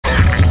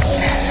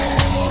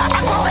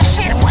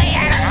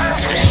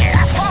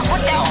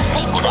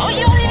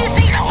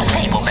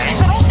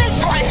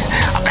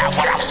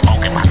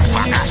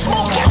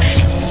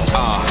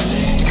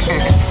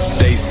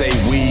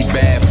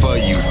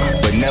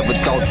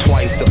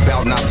twice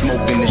about not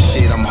smoking the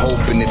shit. I'm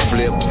hoping it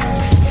flip.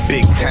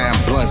 Big time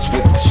blunts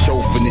with the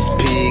chauffeurist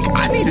pig.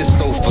 I need a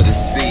sofa to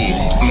see.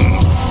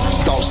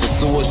 Thoughts of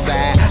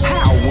suicide.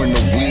 How when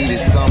the weed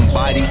is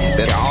somebody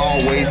that I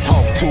always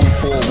talk to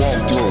for a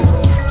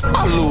walkthrough.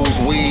 I lose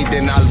weed,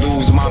 then I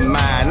lose my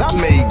mind. I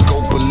may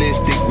go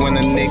ballistic when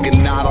a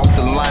nigga not off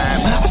the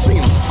line. I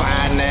seen a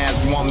fine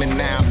ass woman,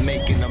 now I'm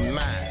making a mind.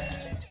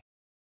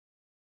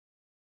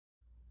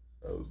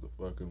 That was the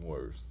fucking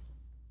worst.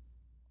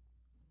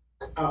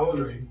 How old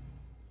are you?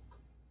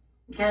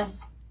 Guess.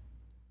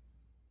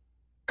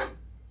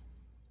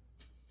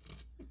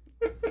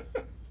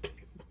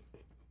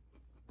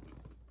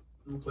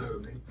 Don't play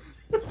with me.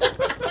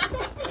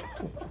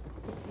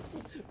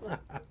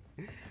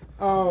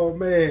 Oh,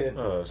 man.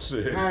 Oh,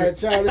 shit. All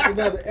right, y'all. This is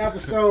another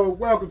episode.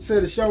 Welcome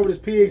to the Shoulders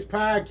Pigs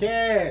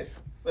podcast.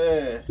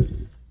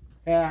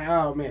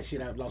 Oh, man.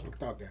 Shit, I've lost my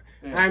thought there.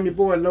 I'm your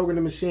boy, Logan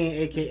the Machine,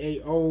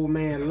 a.k.a. Old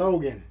Man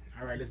Logan.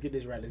 All right, let's get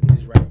this right.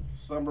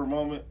 Somber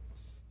moment.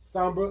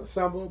 Somber.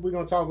 We're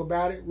going to talk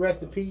about it.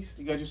 Rest in peace.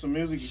 You got you some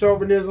music.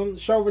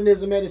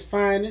 Chauvinism at its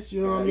finest.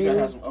 You know what I mean? You gotta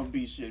have some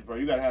upbeat shit, bro.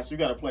 You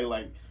gotta play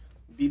like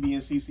BB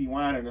and CC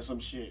whining or some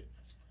shit.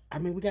 I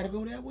mean, we got to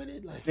go there with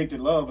it. Like, Addicted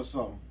Love or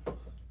something. all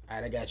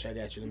right, I got you.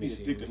 Let me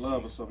see. Addicted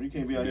Love or something. You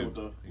can't be out here with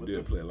the. He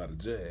did play a lot of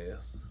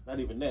jazz. Not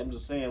even that. I'm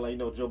just saying, like,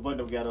 Joe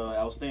Budden got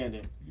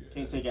Outstanding. Yeah.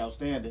 Can't take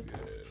Outstanding. Yeah.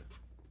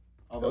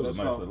 Although That was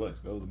a nice song,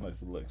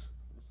 selection.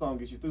 the song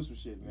gets you through some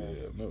shit, man.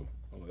 Yeah, no.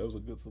 Oh, that was a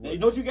good Hey, selection. you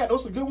know what you got?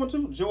 That's a good one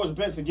too. George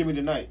Benson, Give Me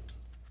the Night.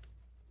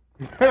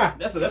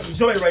 That's a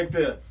joint right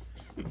there.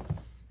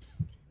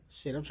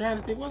 Shit, I'm trying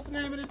to think. What's the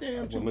name of the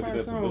damn Well, look at Tupac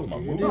that, song? that's my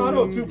movie. No, I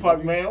know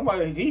Tupac, man. I'm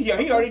like, he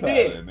already Tired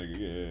did. of that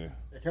nigga,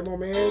 yeah. Come on,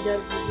 man. You know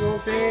what I'm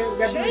saying?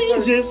 Got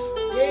Changes.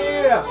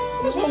 Yeah.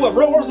 This one what?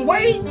 Roe vs.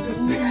 Wade?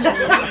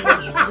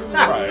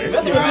 Right.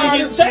 That's what he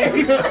gets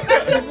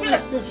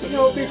changed. You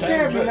know, Big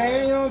Samuel,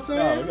 man. You know what I'm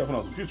Nah, we saying? gotta put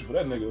on some future for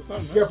that nigga or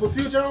something. You got put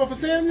future on for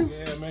Samuel?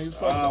 Yeah, man, he's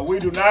fucking. We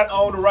do not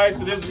own the rights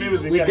to this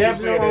music. We Gotta keep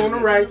definitely saying own that.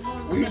 the rights.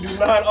 We do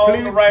not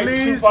own the rights to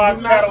please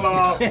Tupac's do not.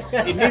 catalog,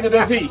 and neither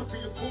does he.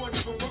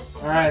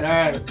 All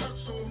right.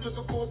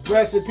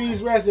 Rest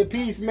in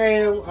peace,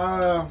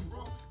 man.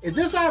 Is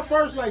this our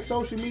first like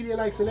social media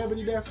like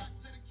celebrity death?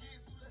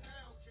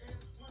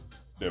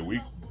 That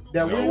week.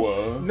 That we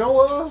No,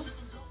 know of?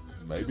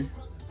 maybe.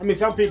 I mean,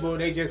 some people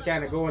they just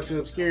kind of go into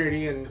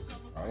obscurity and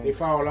they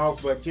fall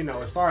off. But you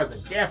know, as far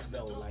as the death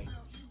though, like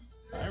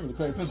I ain't really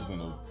pay attention to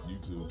no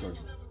YouTube person.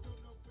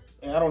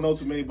 And I don't know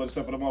too many, but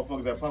except for the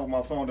motherfuckers that pop on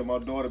my phone that my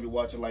daughter be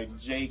watching, like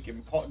Jake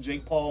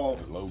Paul,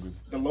 Logan.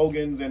 the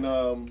Logans, and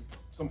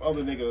some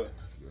other nigga.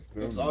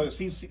 Still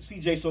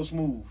CJ So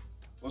Smooth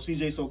or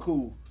CJ So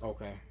Cool.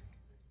 okay.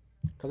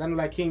 Cause I know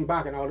like King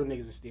Bach and all them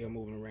niggas are still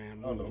moving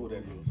around. I don't know who that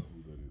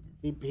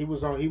is. He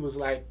was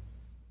like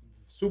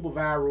super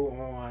viral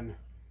on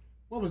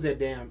what was that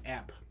damn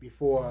app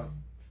before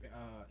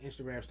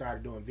Instagram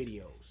started doing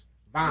videos?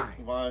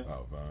 Vine. Vine.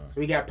 Oh, fine.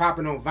 So he got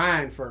popping on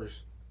Vine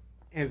first,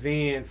 and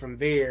then from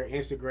there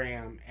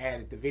Instagram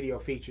added the video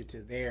feature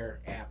to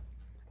their app,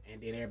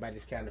 and then everybody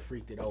just kind of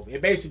freaked it over.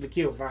 It basically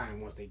killed Vine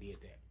once they did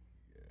that.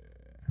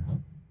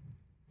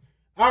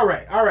 All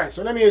right.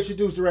 So let me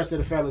introduce the rest of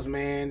the fellas,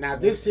 man. Now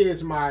this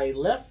is my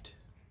left.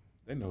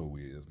 They know who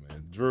he is,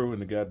 man. Drew in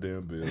the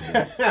goddamn building.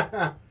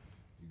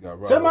 You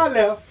got To my Robert.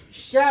 left,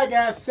 Shy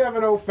Guy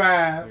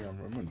 705, Yeah,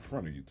 I'm in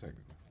front of you,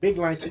 technically. Big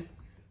Lanky,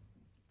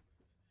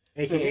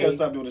 You gotta aka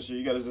stop doing this shit.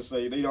 You gotta just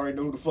say they already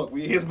know who the fuck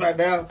we is by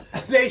now.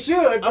 they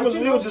should. I'm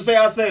just just say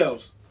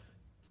ourselves.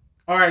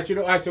 All right,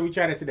 all right. So we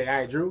tried it today. All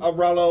right, Drew. I'm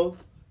Rollo.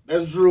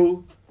 That's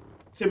Drew.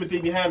 Timothy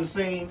behind the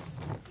scenes.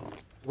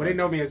 Well, they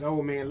know me as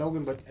Old Man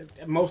Logan, but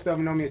most of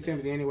them know me as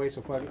Timothy anyway,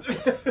 so fuck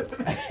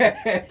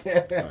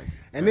it.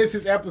 And this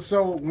is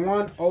episode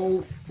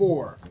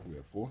 104. We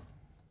have 4.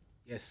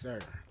 Yes, sir.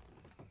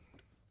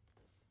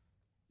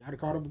 Y'all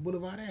caught up with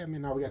Boulevard Ave.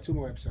 No, we got 2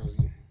 more episodes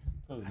in.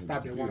 I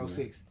stopped at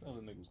 106. Tell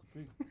the niggas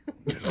compete.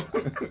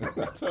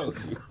 I told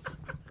you.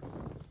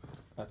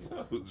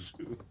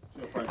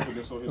 She'll probably put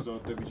this on his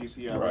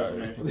WGCI Right.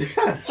 resume.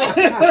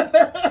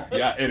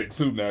 Yeah, I edit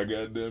too now,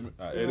 goddamn it.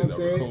 I You know edit, what I'm I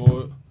saying?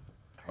 record.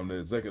 I'm the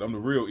executive. I'm the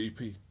real E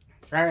EP.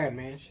 Trying,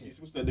 man. Shit.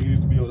 What's that nigga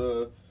used to be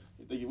on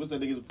what's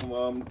that nigga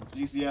from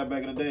GCI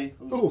back in the day?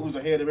 Who's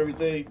the head of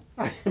everything?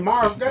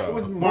 Marv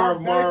Dyson?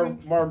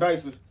 Marv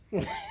Dyson.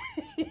 Hey,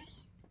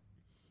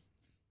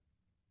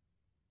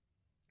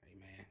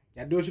 man.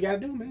 Gotta do what you gotta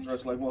do, man.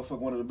 Dressed like motherfucker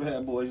one of the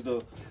bad boys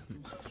though.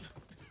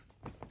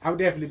 I would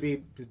definitely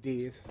be the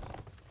Diz.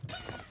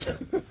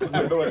 I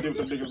have no idea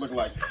what the niggas look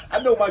like. I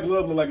know Mike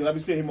Love look like it. I be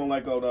seeing him on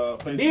like on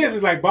Facebook. Diz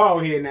is like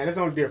bald head now. That's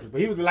the only difference.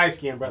 But he was a light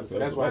skinned brother, so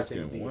that's why I said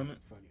light-skinned, Diz. wasn't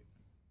it? Fuck it.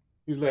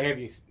 He was a little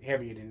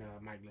heavier than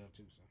Mike Love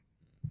too.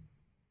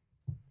 So.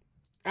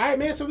 All right,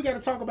 man. So we got to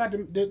talk about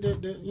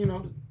the you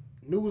know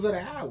news of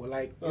the hour.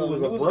 Like it was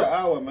news of the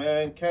hour,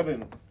 man.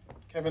 Kevin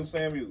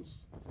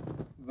Samuels,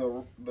 the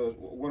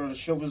one of the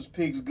chauvinist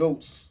pigs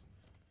goats.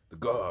 The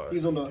God.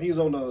 He's on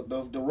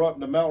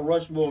the Mount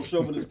Rushmore of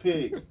chauvinist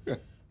pigs.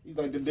 He's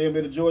like the damn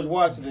bit of George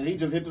Washington. He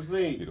just hit the He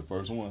scene. the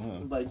first one, huh?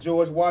 Like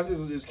George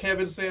Washington is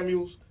Kevin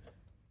Samuels,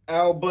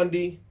 Al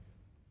Bundy.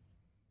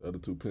 The other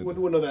two pins. What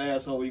do another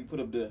asshole you put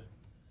up there?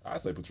 I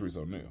say Patrice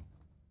O'Neal.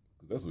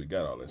 Cause that's where we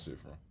got all that shit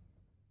from.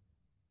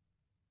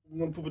 You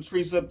want to put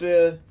Patrice up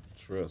there?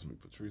 Trust me,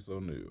 Patrice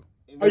O'Neal.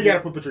 Oh, you gotta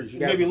put Patrice. You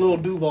gotta Maybe put Lil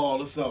Patrice.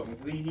 Duval or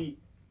something. He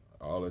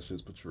All that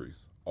shit's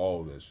Patrice.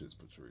 All that shit's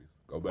Patrice.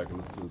 Go back and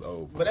listen to his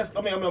old. But that's,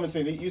 I'm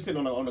saying you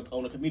sitting on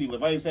a comedian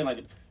level. I ain't saying like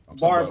I'm talking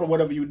barring about- from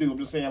whatever you do. I'm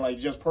just saying like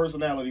just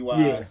personality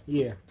wise.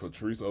 Yeah.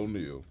 Patrice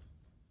O'Neal.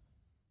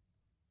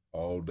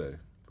 All day.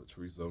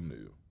 Patrice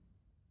O'Neal.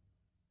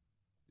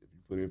 If you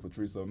put in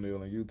Patrice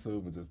O'Neal on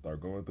YouTube and just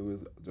start going through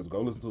his, just go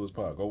listen to his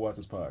podcast. Go watch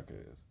his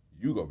podcast.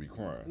 You gonna be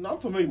crying. No, I'm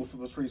familiar with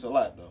Patrice a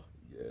lot though.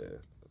 Yeah.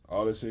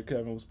 All that shit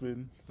Kevin was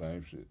spitting,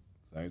 same shit.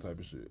 Same type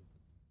of shit.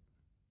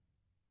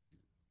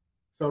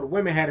 So the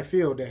women had a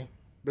field day,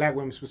 black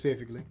women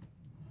specifically.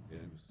 Yeah,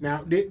 it was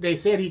Now they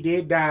said he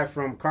did die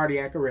from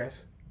cardiac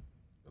arrest,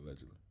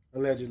 allegedly.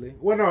 allegedly.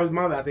 Well, no, his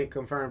mother I think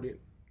confirmed it.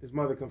 His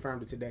mother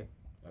confirmed it today.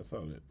 I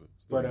saw that, but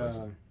still But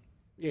allegedly.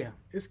 yeah,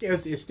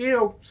 it's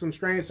still some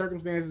strange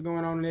circumstances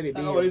going on in there. They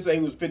I know what they did. say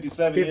he was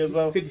 57 50 years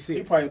old. 56.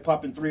 He probably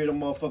popping 3 of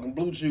them motherfucking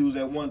blue chews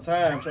at one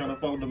time trying to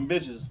fuck them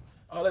bitches.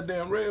 all that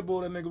damn Red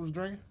Bull that nigga was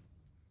drinking.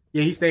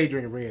 Yeah, he stayed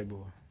drinking Red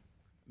Bull.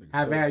 Nigga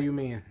High said- value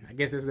man. I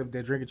guess that's their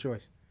drink of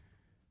choice.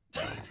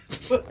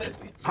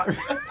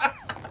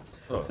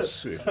 Oh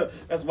shit.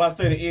 That's why I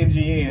stay the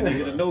NGN,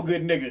 nigga, the no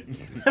good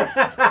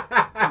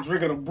nigga.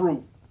 Drinking a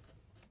brew.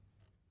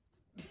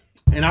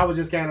 And I was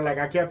just kind of like,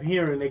 I kept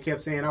hearing, they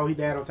kept saying, oh, he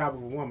died on top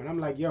of a woman. I'm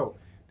like, yo,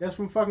 that's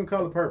from fucking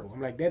Color Purple. I'm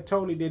like, that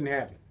totally didn't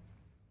happen.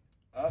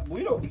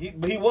 We don't. He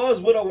was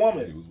with a He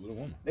woman. was with a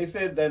woman. They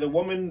said that the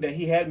woman that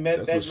he had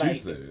met That's that what night. she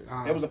said.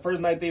 That was the first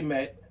night they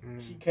met.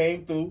 She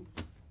came through.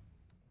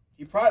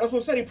 He probably, that's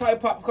what I said. He probably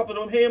popped a couple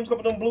of them hymns, a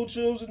couple of them blue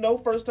chews. You know,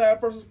 first time,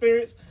 first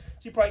experience.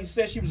 She probably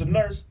said she was a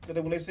nurse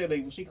because when they said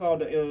she called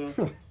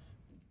the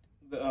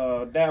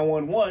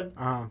 911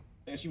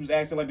 and she was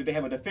asking like, did they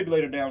have a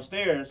defibrillator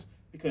downstairs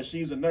because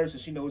she's a nurse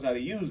and she knows how to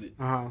use it.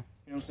 You know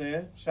what I'm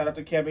saying? Shout out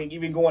to Kevin,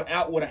 even going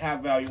out with a high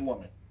value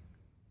woman.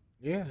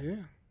 Yeah.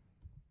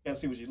 Gotta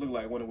see what she look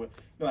like when it went.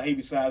 You know how he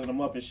be sizing them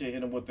up and shit,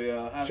 hitting them with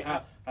the how She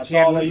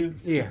tall had are to- you?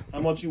 Yeah.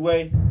 How much you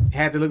weigh?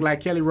 Had to look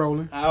like Kelly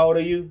Rowland. How old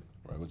are you?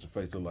 Right, with your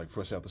face look like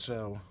fresh out the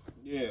shower.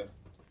 Yeah.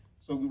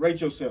 So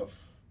rate yourself.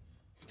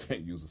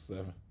 Can't use a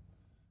 7.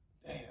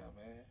 Damn, man.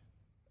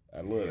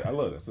 I love it. I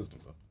love that system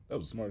though. That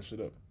was the smartest shit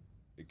ever.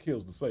 It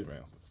kills the safe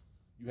answer.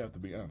 You have to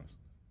be honest.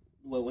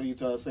 What are you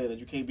trying to say? That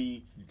you can't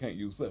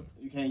use 7.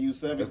 you can't use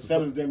 7? That's the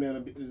 7 is damn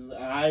near is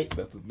alright.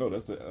 That's the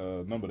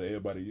number that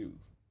everybody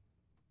use.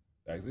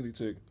 Ask any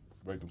chick,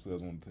 break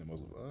themselves 1 to 10.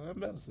 Most of them, I'm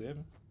about a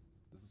 7.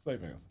 It's a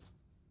safe answer.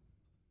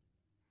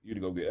 You either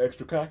go get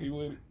extra cocky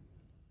with it,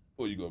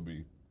 or you gonna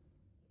be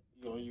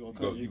You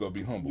you gonna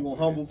be humble. You want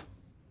with it. humble?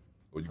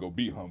 Or you gonna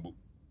be humble.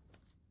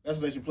 That's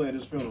what they should play at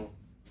this funeral.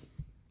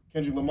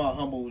 Kendrick Lamar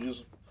humble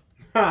just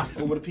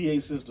over the PA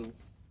system.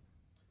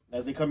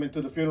 As they come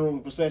into the funeral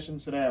procession,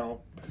 sit down.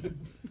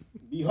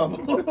 Be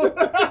humble.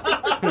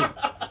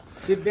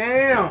 Sit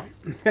down.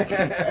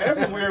 That's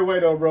a weird way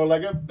though, bro.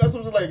 Like that's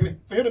what it's like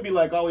for him to be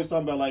like always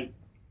talking about like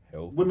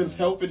Health. women's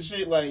health and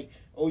shit. Like,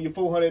 oh, you're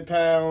 400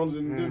 pounds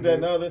and this, that,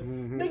 and the other.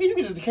 Nigga,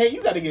 you can't.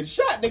 You got to get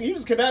shot, nigga. You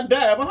just cannot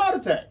die of a heart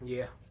attack.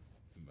 Yeah.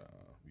 Nah,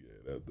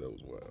 yeah, that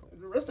was wild.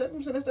 The rest of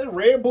that, that's that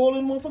Red Bull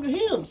and motherfucking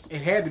hymns.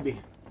 It had to be.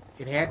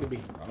 It had to be.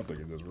 I don't think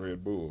it's just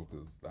Red Bull,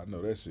 because I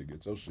know that shit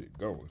get your shit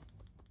going.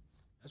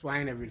 That's why I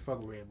ain't never really fuck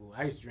with Red Bull.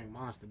 I used to drink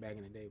Monster back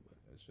in the day, but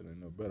That shit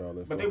ain't no better. All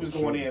that But they fucking was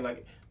going sugar. in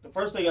like the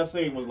first thing I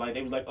seen was like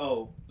they was like,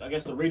 oh, I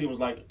guess the reading was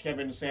like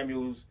Kevin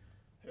Samuels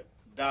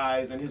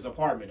dies in his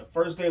apartment. The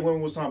first thing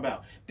women was talking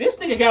about, this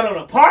nigga got an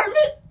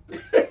apartment.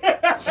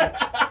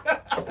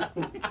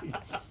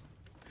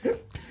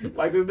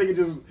 Like this nigga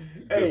just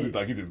hey,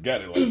 Like he just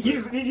got it. Like he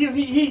that.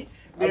 he.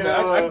 I, mean, then,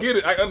 I get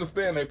it. I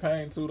understand they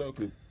pain too though,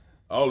 because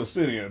all the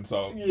shit in.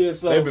 So Yeah,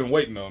 so- they've been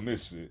waiting on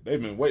this shit.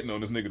 They've been waiting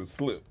on this nigga to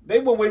slip. They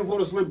been waiting for him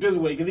to slip this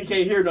way because he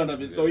can't hear none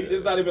of it. So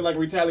it's not even like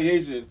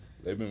retaliation.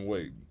 They've been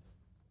waiting.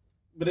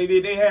 But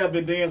they have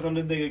been dancing on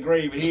this nigga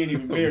grave and he ain't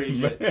even buried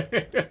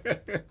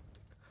yet.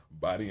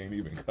 Body ain't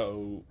even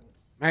cold.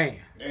 man,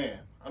 Man,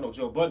 I know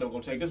Joe Budden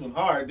gonna take this one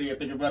hard. They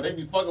thinking about it.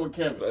 They be fucking with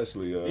Kevin.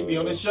 Especially He be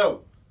on this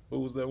show. Who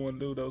was that one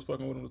dude that was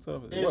fucking with him the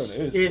toughest? Ish. It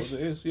wasn't Ish. Ish. Was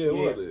it Ish? Yeah, it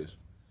was Ish.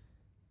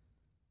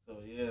 So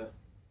yeah.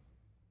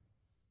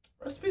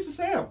 Rest in peace to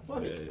Sam.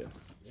 Fuck Yeah, it.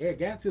 yeah. yeah,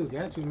 got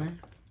to, man.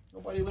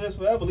 Nobody lives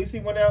forever. At least he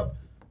went out.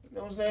 You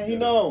know what I'm saying? He He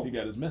know.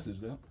 got his message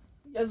though.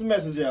 He got his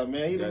message out,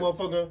 man. He the Got it.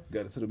 motherfucker.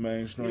 Got it to the He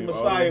mainstream. the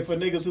messiah audience. for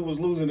niggas who was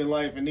losing in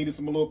life and needed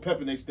some little pep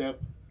in their step.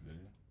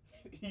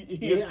 He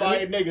Yeah,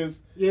 inspired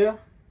niggas. Yeah,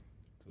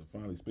 To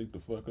finally speak the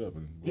fuck up.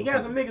 And he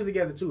got some niggas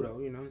together too, though.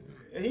 You know,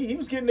 He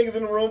was getting niggas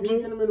in the room he was too.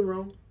 getting them in the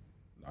room.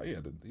 Nah, he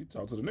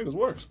talked to the niggas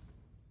worse.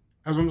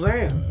 That's what I'm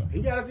saying.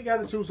 He got us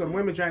together too. Some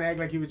women trying to act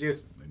like he was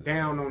just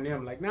down on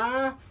them. Like,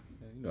 nah,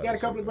 You know he got a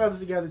couple of brothers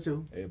together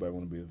too. Everybody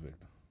want to be a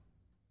victim.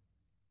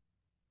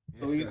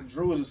 So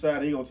Drew has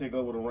decided he gonna take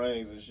over the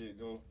reins and shit,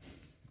 though.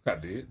 I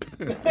did.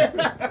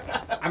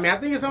 I mean, I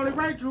think it's only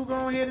right Drew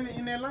go ahead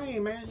in that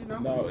lane, man. You know.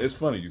 No, it's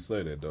funny you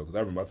say that though, because I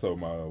remember I told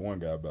my one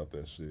guy about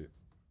that shit,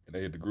 and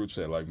they hit the group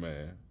chat like,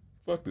 man,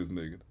 fuck this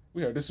nigga.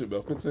 We heard this shit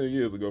about 15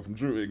 years ago from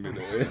Drew Ignorant.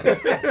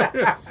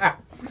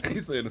 He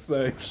said the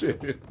same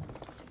shit.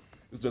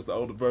 It's just the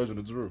older version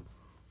of Drew.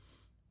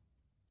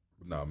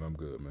 But nah, man, I'm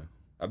good, man.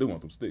 I do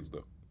want them sticks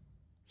though.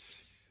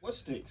 What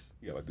sticks?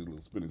 You got like these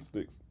little spinning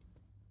sticks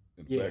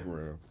in the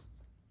background.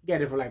 You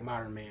got it for like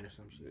Modern Man or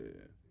some shit.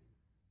 Yeah.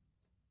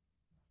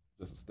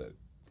 Just aesthetic.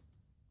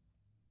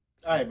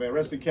 All right, man.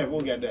 Rest in Kevin.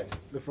 What we got next?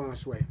 The fun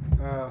sway.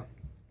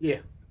 Yeah.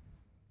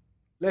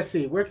 Let's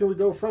see. Where can we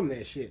go from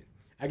that shit?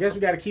 I guess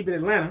we got to keep it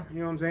Atlanta. You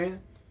know what I'm saying?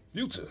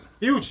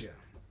 Future.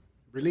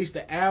 Released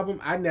the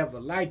album I Never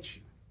Liked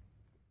You.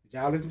 Did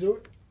y'all listen to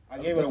it? I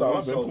gave it a all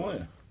once I've been over.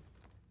 playing.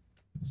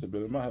 Should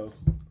been in my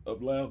house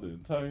up loud the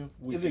entire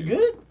week. Is it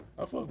good?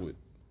 I fuck with it.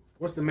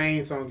 What's the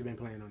main song you've been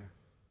playing on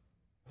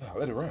there?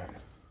 Let it ride.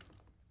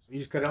 So you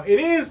just cut it off. It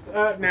is.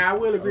 Now I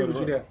will agree Let it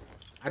with you rock. there.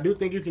 I do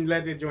think you can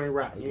let that joint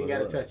rock. You ain't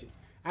got Let to it rock. touch it.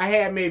 I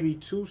had maybe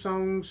 2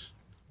 songs,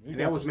 You and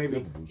got that was some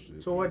maybe skippable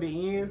shit. toward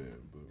the end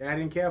but that I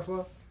didn't care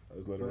for. I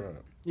just let it ride.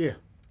 Yeah.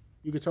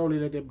 You could totally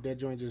let that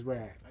joint just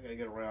ride. I gotta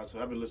get around to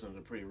it. I've been listening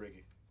to Pretty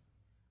Ricky,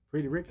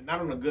 Pretty Ricky. and not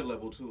on a good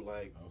level too.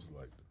 Like, I was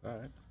like, all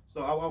right.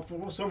 so I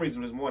for some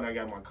reason this morning I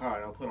got in my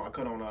car and I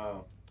cut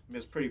on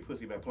Miss Pretty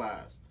Pussy by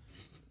Plies.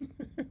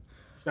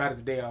 Started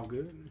the day off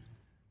good.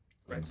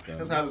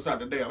 That's how I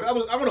started the day. I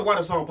wonder why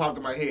the song popped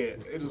in my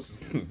head. It just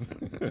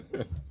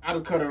I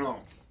just cut it on,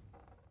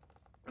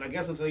 and I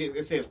guess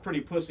it says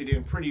Pretty Pussy,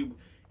 then Pretty,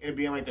 it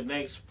being like the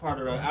next part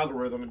of the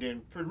algorithm, and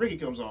then Pretty Ricky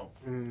comes on.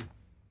 Mm.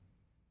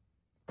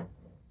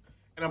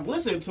 And I'm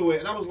listening to it,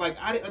 and I was like,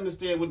 I didn't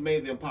understand what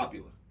made them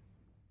popular.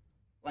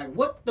 Like,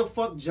 what the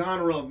fuck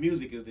genre of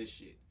music is this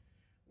shit?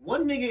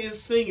 One nigga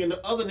is singing,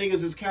 the other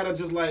niggas is kind of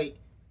just like,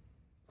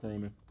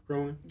 Crooning.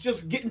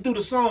 just getting through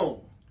the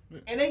song.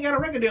 And they got a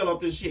record deal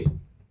off this shit.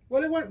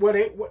 Well, it went.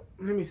 Let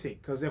me see.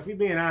 Because if we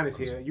being honest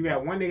here, you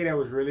got one nigga that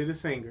was really the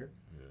singer,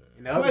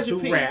 and the other Pleasure 2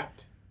 P.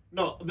 rapped.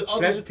 No, the other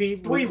Pleasure P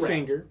 3 was the rap.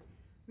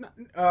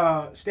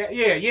 singer.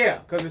 Yeah.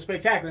 Because the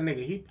Spectacular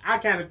nigga, I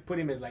kind of put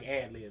him as like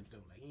ad libs though.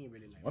 Like he ain't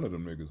really like. One of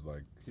them niggas,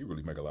 like, he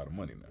really make a lot of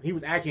money now. He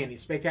was eye candy,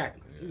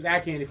 Spectacular. He was eye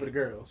candy for the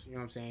girls. You know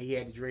what I'm saying? He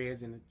had the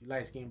dreads and the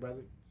light skinned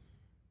brother.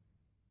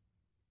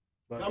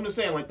 But I'm just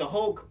saying, like the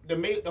whole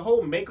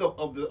makeup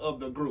of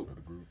the group.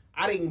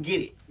 I didn't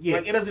get it. Yeah.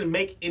 Like it doesn't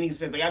make any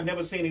sense. Like I've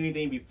never seen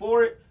anything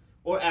before it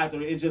or after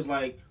it. It's just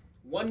like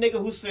one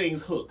nigga who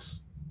sings hooks.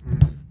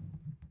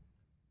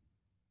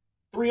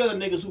 3 other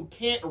niggas who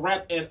can't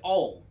rap at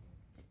all.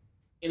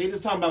 And they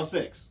just talking about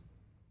sex.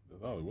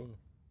 That's all it was.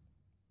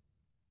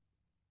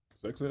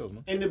 Sex sells,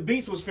 man. And the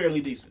beats was fairly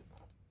decent.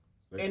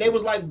 Sex And they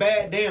was like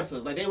bad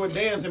dancers. Like they were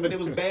dancing, but it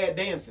was bad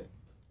dancing.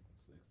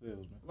 Sex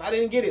sells, man. I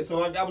didn't get it. So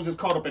like, I was just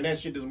caught up in that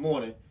shit this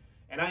morning.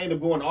 And I ended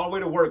up going all the way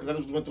to work because I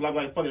just went through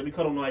like fuck it, we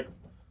cut on like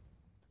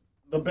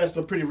the best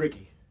of Pretty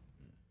Ricky.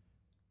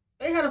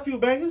 They had a few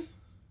bangers,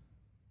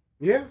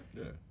 yeah.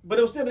 Yeah. but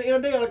it was still at the end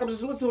of the day, like I'm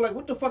just listening to like,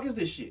 what the fuck is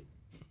this shit?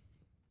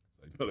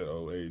 Like, you know, that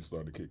old age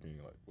started to kick in.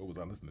 Like, what was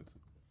I listening to?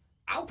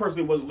 I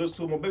personally wasn't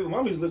listening to it. My baby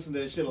mom used to listen to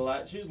that shit a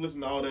lot. She's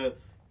listening to all the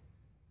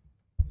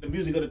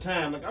music of the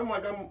time. Like I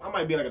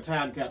might be like a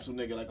time capsule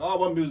nigga. Like all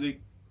my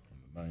music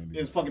The 90s.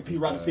 is fucking P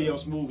Rock and CL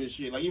Smooth and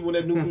shit. Like even when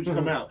that new Future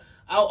come out,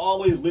 I'll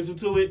always listen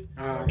to it.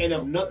 And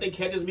if nothing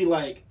catches me,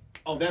 like,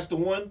 oh, that's the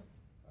one,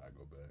 I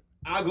go back.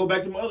 I go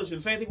back to my other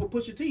shit. Same thing with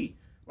Pusha T.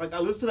 Like I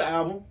listened to the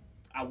album,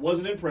 I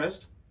wasn't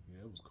impressed.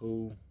 Yeah, it was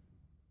cool.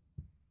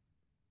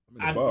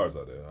 I mean, the bars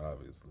are there,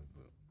 obviously.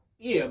 But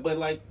Yeah, but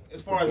like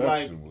as far as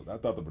like, I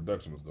thought the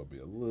production was gonna be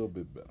a little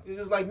bit better. it's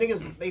just like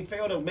niggas they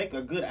fail to make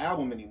a good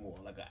album anymore,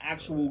 like an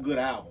actual good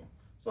album.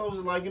 So it was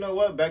like, you know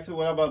what? Back to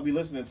what I'm about to be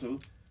listening to.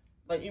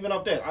 Like even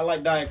off that, I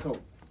like Diet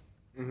Coke.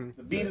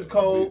 The beat is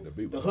cold. the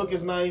beat The was hook hard.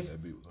 is nice.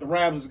 That beat was The hard.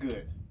 rap is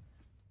good.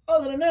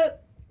 Other than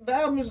that, the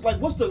album is like,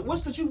 what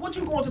you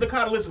going to the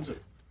car to listen to?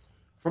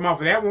 From off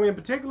of that one in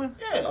particular,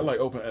 Yeah, I like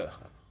open air.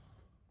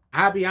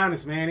 I'll be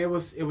honest, man. It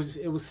was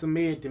some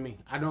mid to me.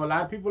 I know a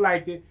lot of people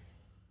liked it.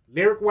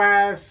 Lyric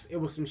wise, it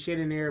was some shit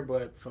in there,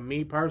 but for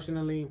me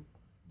personally,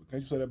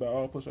 Can't you say that about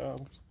all Pusha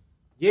albums?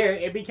 yeah,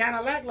 it'd be kind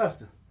of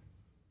lackluster.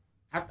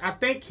 I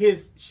think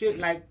his shit,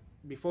 like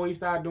before he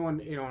started doing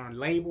it on a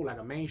label, like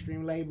a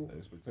mainstream label, The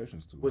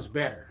expectations too. was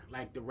better.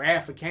 Like the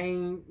Wrath of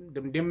Cain,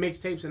 them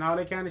mixtapes and all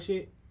that kind of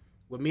shit,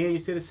 with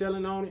Millions to the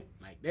Ceiling on it,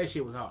 like that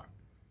shit was hard.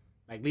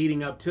 Like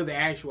leading up to the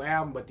actual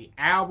album, but the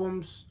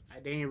albums,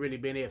 they ain't really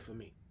been it for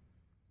me.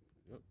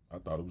 Yep. I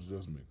thought it was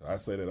just me. I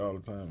say that all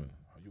the time. And,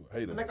 you a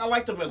hater. like I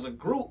liked them as a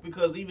group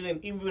because even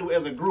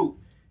as a group,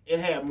 it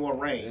had more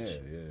Yeah, range. yeah.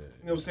 You know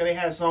what I'm saying? They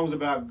had songs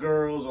about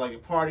girls or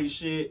like party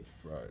shit.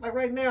 Right. Like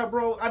right now,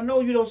 bro, I know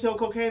you don't sell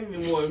cocaine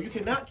anymore. You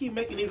cannot keep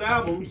making these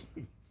albums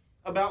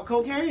about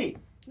cocaine.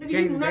 Nigga, you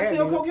Change do his not ad,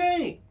 sell nigga.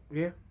 cocaine.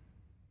 Yeah,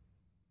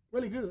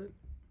 really good.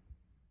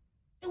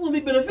 It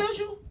wouldn't be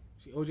beneficial.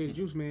 See, OJ the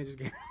Juice Man just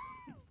got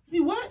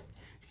You what?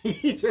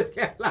 He just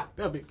got locked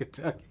up in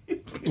Kentucky.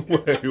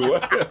 Wait,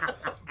 what?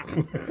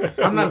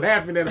 I'm not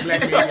laughing at a black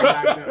man getting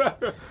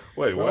locked up.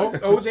 Wait, what?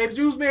 OJ the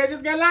Juice Man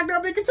just got locked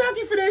up in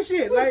Kentucky for that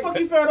shit. Where the fuck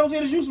you found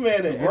OJ the Juice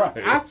Man at? Right.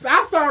 I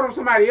saw it on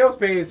somebody else's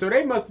page, so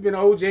they must have been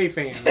an OJ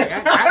fan.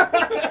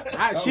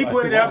 Like, she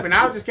put it up, and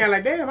I was just kind of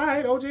like, damn, all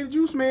right, OJ the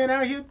Juice Man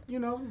out here, you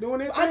know, doing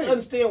that I thing.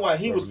 understand why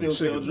he was still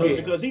selling drugs Yeah.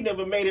 because he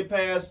never made it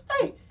past.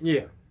 Hey,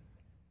 Yeah.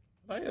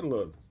 I had a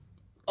little.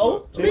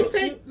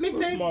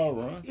 Mixtape. Small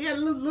run. He had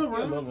a little Yeah,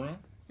 run. little run.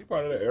 He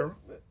part of that era.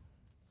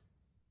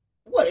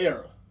 what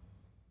era?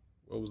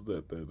 What was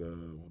that?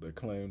 That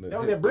claim That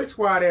was that Brick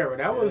Squad era.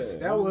 That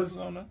was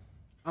on there.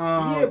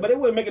 Yeah, but they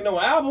wasn't making no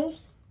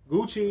albums.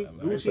 Gucci. I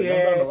Gucci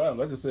had.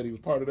 I just said he was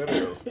part of that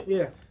era.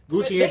 Yeah.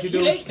 Gucci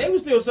introduced. They were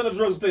still selling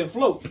drugs, still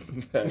afloat.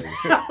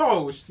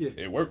 Oh shit.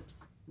 It worked.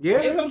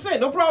 That's Yeah. what I'm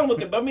saying. No problem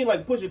with it. But I mean,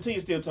 like Pusha T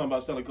is still talking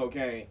about selling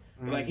cocaine.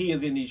 Like he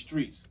is in these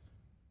streets.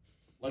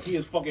 Like he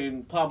is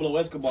fucking Pablo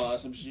Escobar or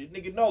some shit.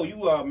 Nigga, no,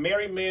 you are a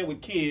married man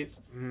with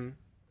kids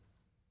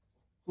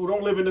who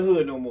don't live in the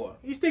hood no more.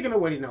 He's sticking to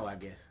what he know, I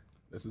guess.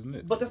 That's his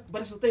niche. But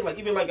that's the thing. Like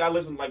even like I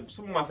listen, like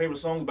some of my favorite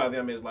songs by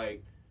them is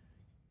like,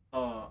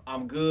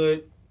 I'm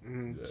Good,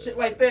 shit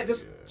like that.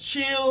 Just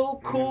chill,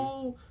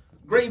 cool,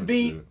 great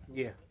beat.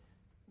 Yeah.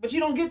 But you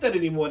don't get that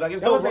anymore. Like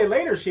it's That was their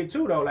later shit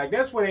too, though. Like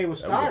that's when they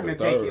was That was starting like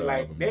to the take third it.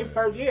 Like album, they man.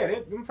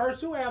 first, them first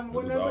two albums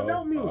wasn't nothing but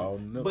dope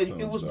music.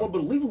 But it was more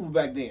believable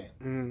back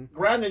then.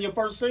 Grind than your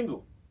first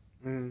single.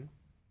 Mm.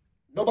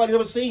 Nobody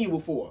ever seen you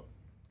before.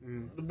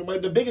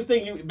 The biggest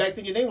thing back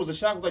then, your name was the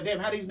shock. Was like, damn,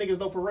 how these niggas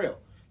know Pharrell?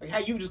 Like how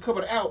you just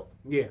covered out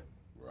Yeah.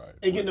 Right.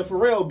 and getting the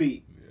Pharrell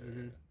beat.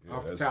 Yeah,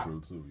 Off the that's top.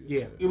 true too.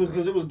 Yeah. It was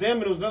because it was them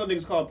and it was another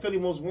niggas called Philly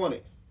Most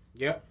Wanted.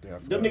 Yep. Yeah, I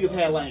forgot Them niggas about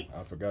had that. like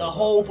I forgot a about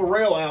whole that.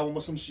 Pharrell album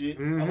or some shit,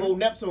 a whole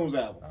Neptunes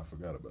album. I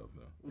forgot about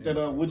that.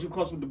 That Would You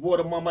Cross with the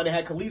Border? Mama that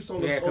had Khalees on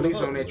the Yeah, on the Khalees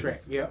hook. on that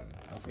track. Yep.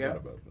 I forgot Yep.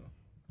 about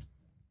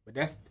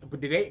that.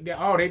 But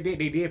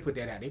they did put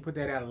that out. They put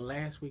that out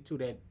last week too.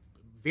 That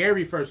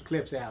very first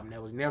Clips album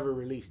that was never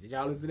released. Did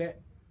y'all listen to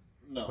that?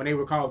 No. When they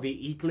were called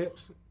the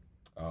Eclipse.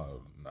 Nah.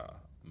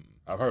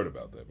 I've heard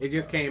about that. It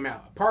just came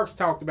out. Parks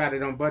talked about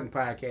it on Button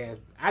Podcast.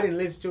 I didn't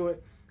listen to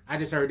it. I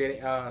just heard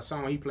that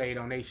song he played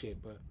on they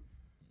shit. But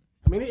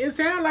I mean, it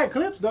sounded like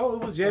Clips though.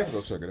 It was just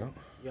Go check it out.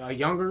 a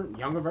younger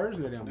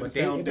version of them. But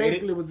they sound it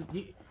basically was.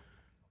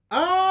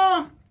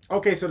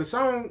 Okay, so the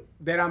song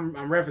that I'm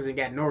referencing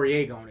got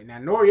Noriega on it. Now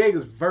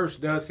Noriega's verse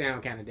does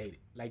sound kind of dated.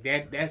 Like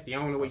that's the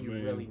only way you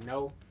really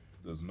know.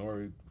 Would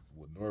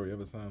Nori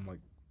ever sound like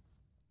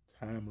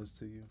timeless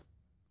to you?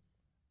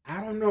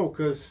 I don't know,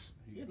 cause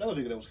Another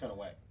nigga that was kind of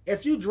whack.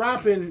 if you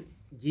dropping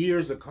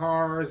years of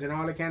cars and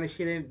all that kind of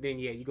shit in, then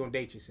yeah, you're gonna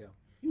date yourself.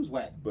 He was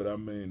whack. But I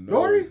mean,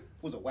 Nori?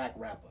 Was a whack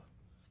rapper.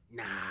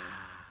 Nah.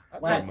 I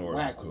Whack, thought Nori was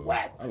whack, cool.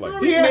 whack. I like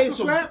Nori Nori. had made some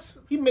some slaps.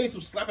 He made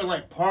some slapping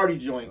like party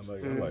joints. I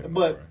like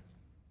But Nori.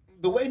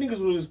 the way niggas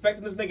was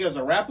respecting this nigga as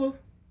a rapper,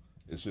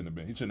 It shouldn't have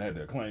been. He shouldn't have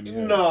had that claim. He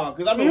had. no,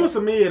 because I I mean, mean, he was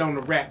some mid on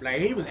the rap. Like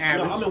he was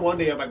average. I remember one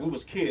day, like we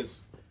was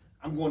kids.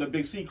 I'm going to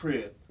Big C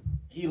crib.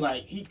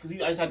 Because I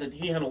just had to.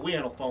 We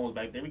had no phones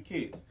back then. We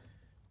kids.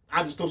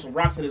 I just throw some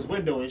rocks at his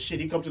window and shit.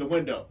 He come to the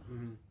window.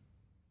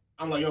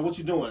 I'm like, yo, what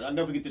you doing? I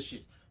never get this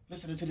shit.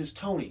 Listening to this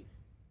Tony.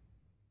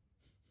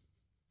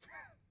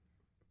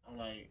 I'm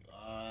like,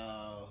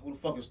 who the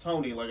fuck is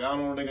Tony? Like, I don't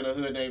know a nigga in the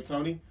hood named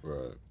Tony.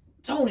 Right.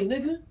 Tony,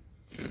 nigga.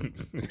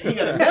 He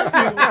got a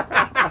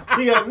nephew.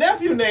 He got a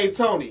nephew named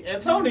Tony.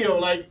 Antonio,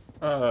 like,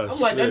 I'm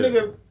like, that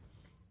nigga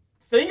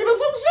singing or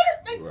some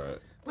shit? Right.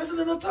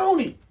 Listening to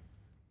Tony.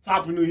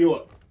 Top of New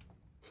York.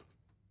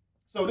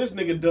 So this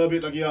nigga dub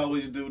it like he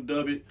always do,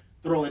 dub it,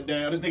 throw it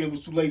down. This nigga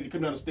was too lazy,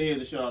 come down the stairs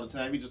and shit all the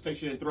time. He just take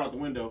shit and throw out the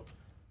window.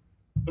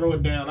 Throw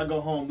it down. I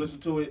go home, listen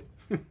to it.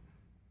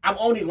 I'm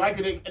only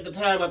liking it at the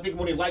time. I think I'm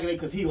only liking it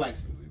because he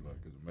likes it. He like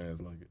it. The man's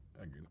like it.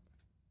 I get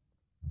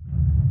it.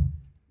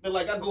 But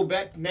like I go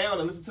back now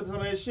and listen to some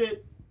of that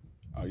shit.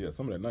 Oh yeah,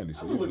 some of that 90s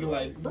shit. I'm looking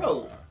like,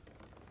 bro.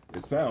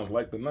 It sounds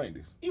like the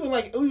 90s. Even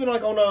like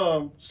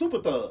on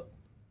Super Thug,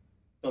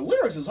 the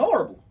lyrics is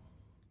horrible.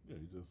 Yeah,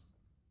 he just.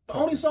 The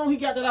only song he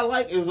got that I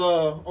like is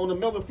on the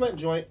Melvin Flint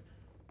joint.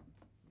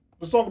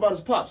 The song about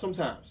his pop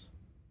sometimes.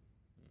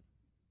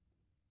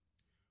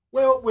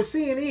 Well, with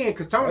CNN,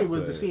 because Tony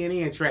was the sad.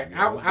 CNN track.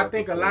 Yeah, I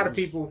think a lot of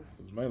people,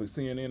 It was mainly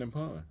CNN and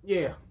Pun.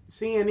 yeah,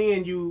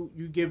 CNN, you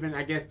giving,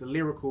 I guess, the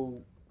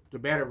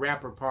better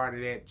rapper part of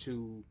that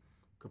to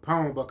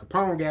Capone, but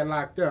Capone got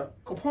locked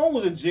up. Capone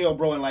was in jail,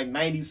 bro, in like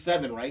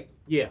 97, right?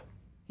 Yeah.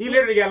 He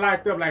literally got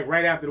locked up like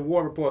right after the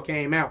War Report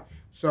came out.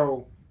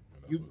 So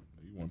He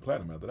went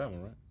platinum after that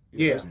one, right?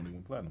 Yeah. That's when he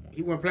went platinum on.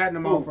 he went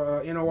platinum off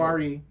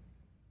NORE,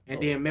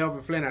 and then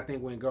Melvin Flint, I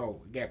think, went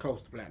gold. He got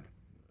close to platinum.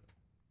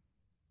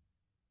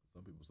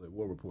 Some people say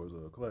War Report is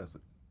a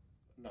classic.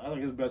 No, I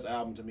think his best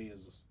album to me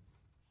is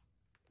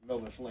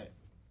Melvin Flint.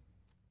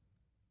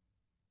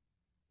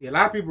 Yeah, a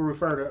lot of people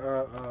refer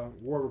to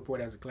War Report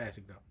as a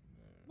classic, though.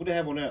 What they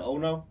have on that? Oh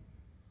no?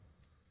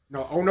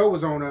 No, Oh No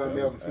was on That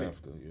Melvin was Flint.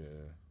 after, yeah.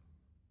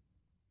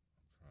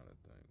 I'm trying to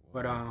think.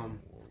 But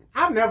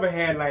I've never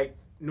had like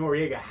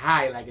Noriega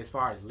high, like as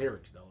far as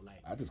lyrics though.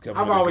 Like I just kept.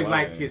 I've always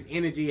liked his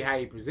energy, how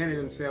he presented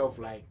himself.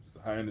 Like just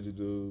a high energy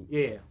dude.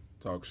 Yeah.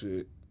 Talk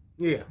shit.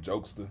 Yeah.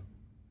 Jokester.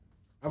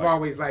 I've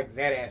always liked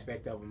that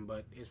aspect of him,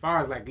 but as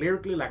far as like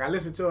lyrically, like I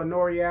listen to a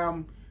Nori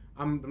album,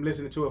 I'm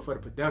listening to it for the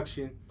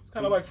production. It's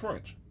kind of like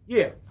French.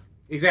 Yeah,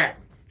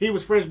 exactly. He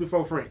was French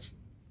before French.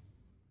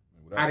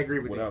 I'd agree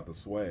with that. Without the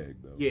swag,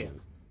 though. Yeah.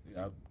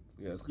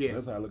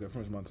 That's how I look at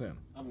French Montana.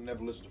 I've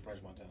never listened to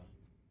French Montana.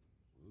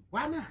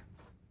 Why not?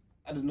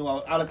 I just know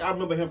I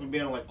remember him from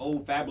being on like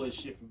old Fabulous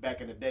shit from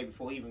back in the day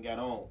before he even got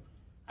on.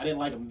 I didn't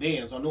like him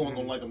then, so I know I'm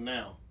gonna like him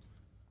now.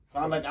 So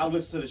I'll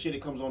listen to the shit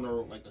that comes on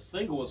like the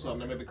single or something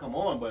that maybe come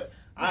on, but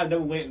I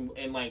never went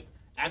and like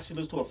actually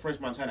listened to a French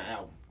Montana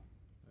album.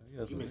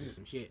 He missing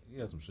some shit. He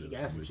got some shit. He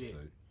got some shit.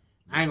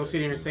 I ain't gonna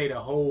sit here and say the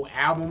whole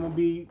album will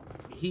be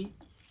heat,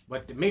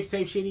 but the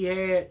mixtape shit he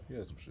had, he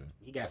had some shit.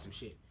 He got some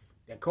shit.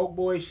 That Coke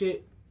Boy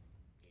shit,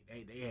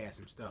 they had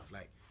some stuff.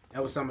 Like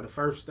that was some of the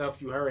first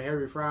stuff you heard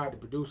Harry Fraud, the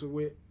producer,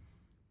 with.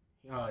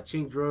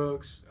 Chink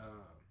Drugs.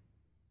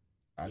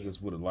 I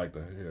just would have liked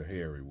to hear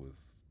Harry with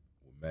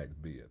Max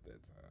B at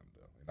that time,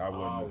 though.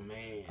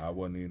 And I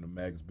wasn't even a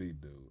Max B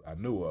dude. I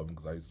knew of him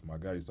because my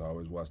guy used to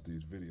always watch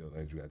these videos.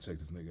 Like, you got to check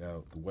this nigga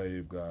out. The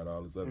Wave God,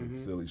 all this other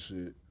silly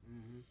shit.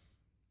 Mm-hmm.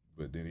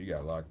 But then he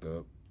got locked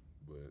up.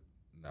 But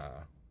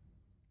nah,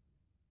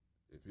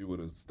 if he would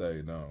have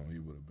stayed on, he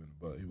would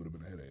have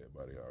been ahead of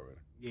everybody already.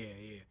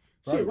 Yeah.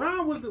 Right. Shit,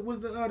 Ron was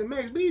the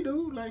Max B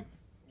dude. Like,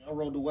 I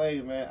rode the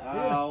wave, man.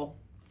 Ow.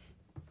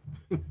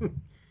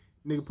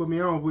 Nigga put me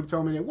on. Would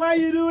told me that. Why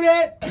you do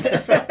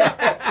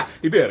that?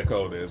 He did a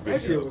cold ass video.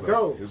 That shit was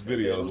cold. His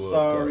videos was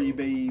sorry, cold.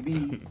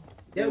 Baby.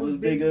 That was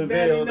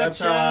Biggerville, not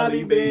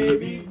Charlie,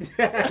 baby.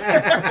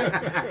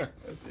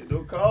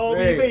 Don't call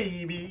me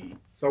baby.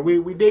 So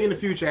we digging the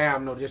Future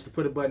album though, just to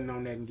put a button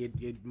on that and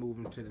get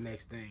moving to the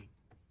next thing.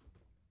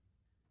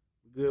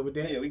 We good with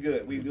that? Yeah, we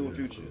good. We good with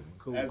Future.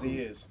 Cool. He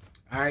is.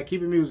 All right,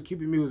 keep it music.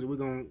 We're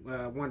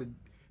gonna one of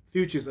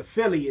Future's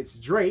affiliates,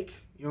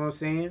 Drake. You know what I'm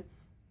saying?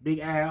 Big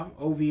Al,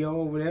 OVO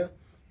over there.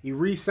 He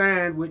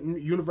re-signed with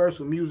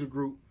Universal Music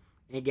Group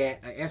and got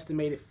an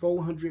estimated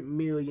 $400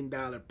 million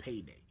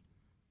payday.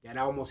 Got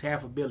almost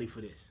 $500 million for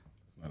this.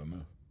 That's not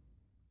enough.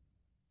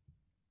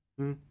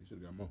 He should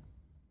have got more.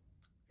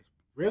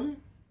 Really?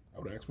 I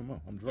would have asked for more.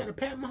 I'm Drake. Got a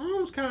Pat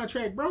Mahomes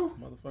contract, bro.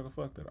 Motherfucker,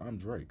 fuck that. I'm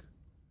Drake.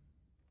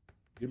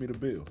 Give me the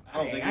bill.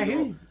 I don't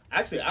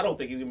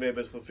think he's gonna be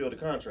able to fulfill the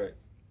contract.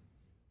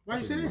 Why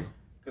you say that?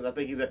 Because I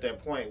think he's at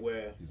that point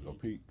where he's gonna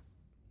peak.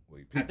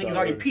 Well, I think he's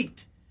already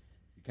peaked.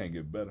 He can't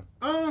get better.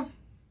 I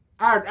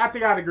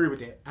think I'd agree with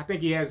that. I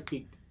think he has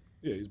peaked.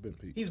 Yeah, he's been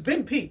peaked. He's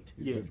been peaked.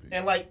 He's been peaked.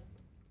 And like,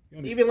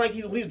 even like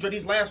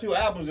these last few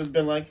albums has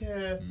been like,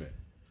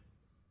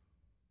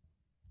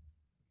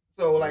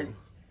 So like,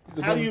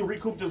 how do you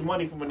recoup this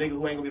money from a nigga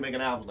who ain't gonna be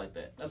making albums like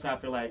that? That's how I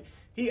feel like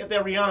he at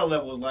that Rihanna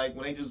level is like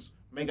when they just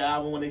make an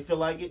album when they feel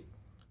like it.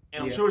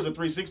 And I'm sure it's a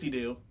 360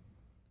 deal.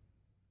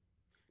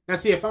 Now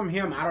see, if I'm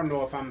him, I don't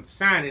know if I'm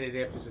signing it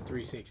if it's a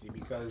 360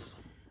 because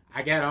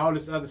I got all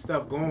this other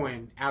stuff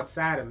going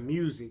outside of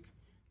music,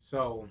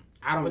 so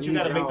I don't. But you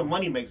got to make the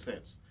money make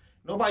sense.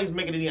 Nobody's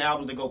making any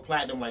albums that go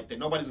platinum like that.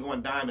 Nobody's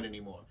going diamond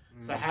anymore.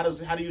 So how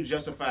do you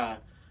justify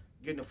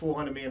getting a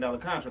 $400 million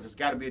contract? It's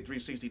got to be a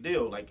 360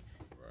 deal. Like,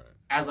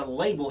 as a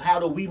label, how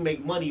do we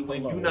make money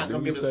when you're not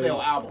going to be able to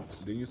sell albums?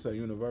 Didn't you say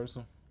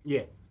Universal?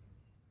 Yeah.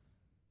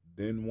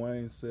 Didn't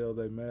Wayne sell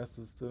their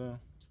masters to them?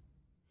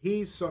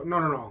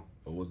 No.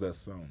 Or was that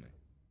Sony?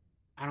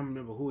 I don't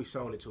remember who he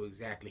sold it to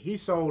exactly. He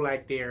sold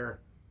like their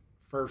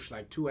first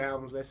 2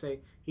 albums, let's say.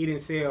 He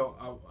didn't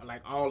sell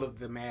like all of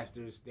the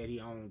masters that he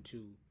owned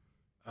to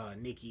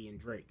Nicki and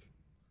Drake.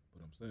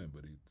 But I'm saying,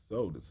 but he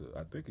sold it to.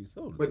 I think he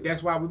sold it. But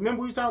that's why.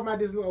 Remember we were talking about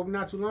this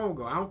not too long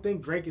ago. I don't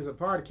think Drake is a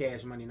part of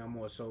Cash Money no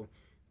more. So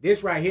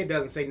this right here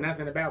doesn't say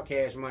nothing about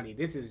Cash Money.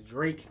 This is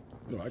Drake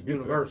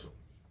Universal.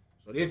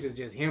 So this is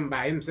just him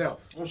by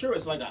himself. I'm sure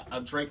it's like a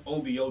Drake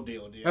OVO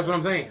deal. That's what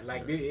I'm saying.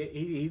 Like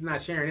he's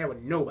not sharing that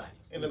with nobody.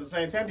 And at the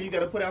same time, you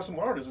got to put out some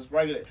artists. It's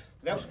probably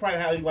that's probably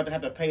how you want to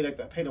have to pay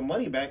the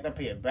money back. Not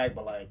pay it back,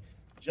 but like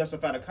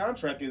justify the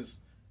contract is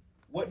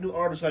what new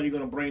artists are you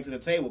going to bring to the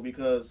table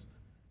because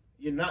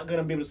you're not going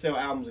to be able to sell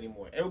albums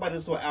anymore. Everybody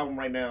listens to an album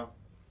right now,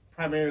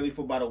 primarily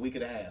for about a week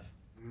and a half.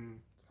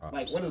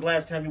 Like when is the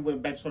last time you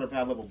went back to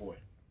Certified Lover Boy?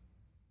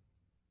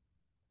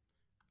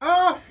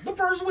 The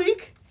first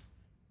week.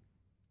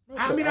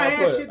 I mean, I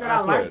had shit that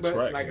I like,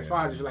 but like as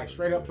far as just like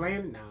straight up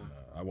playing, nah.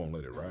 I won't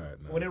let it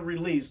ride. Nah. When it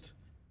released,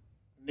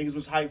 niggas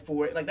was hyped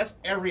for it. Like that's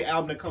every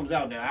album that comes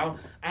out now.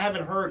 I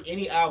haven't heard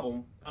any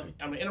album.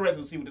 I'm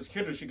interested to see what this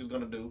Kendrick shit is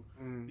gonna do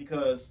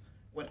because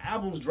when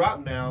albums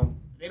drop now,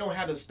 they don't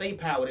have the stay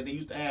power that they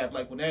used to have.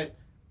 Like when that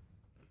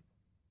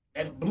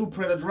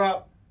Blueprint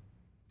drop,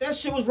 that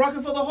shit was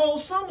rocking for the whole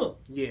summer.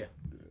 Yeah.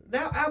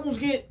 Now albums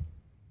get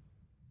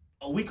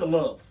a week of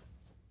love.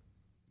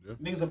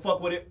 Niggas will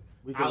fuck with it.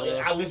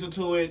 I listen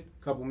to it.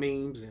 Couple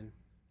memes and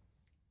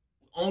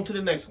On to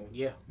the next one.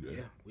 Yeah.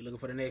 We looking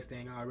for the next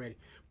thing already.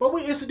 But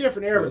it's a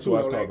different era That's too. why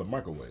it's though, called like, the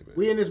microwave era.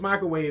 we in this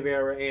microwave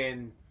era,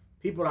 and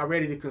people are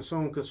ready to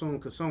consume.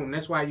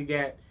 That's why you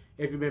got,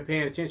 if you've been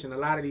paying attention, a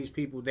lot of these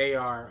people, they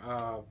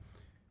are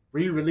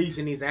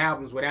re-releasing these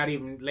albums without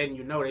even letting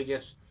you know. They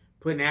just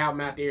putting the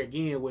album out there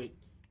again with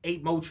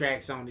 8 more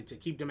tracks on it to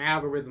keep them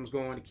algorithms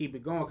going, to keep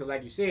it going. Because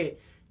like you said,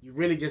 you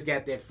really just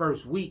got that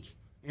first week.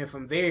 And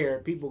from there,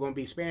 people are going to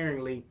be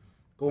sparingly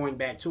going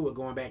back to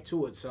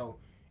it. So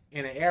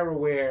in an era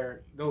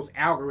where those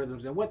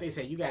algorithms, and what they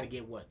say, you got to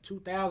get,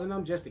 2,000 of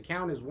them just to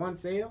count as one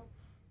sale?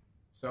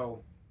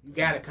 So you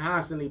got to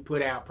constantly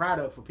put out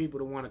product for people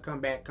to want to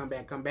come back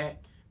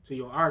to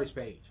your artist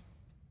page.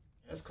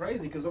 That's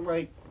crazy because I'm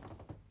like,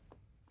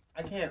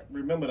 I can't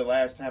remember the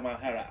last time I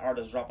had an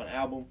artist drop an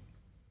album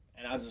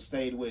and I just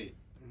stayed with it.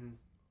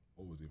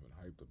 What was even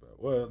hyped about?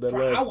 Well,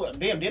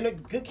 that a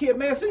Good Kid,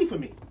 Mad City for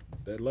me.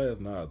 that last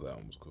Nas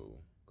album was cool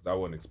because I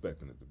wasn't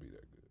expecting it to be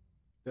that good.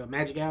 The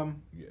Magic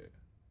album? Yeah,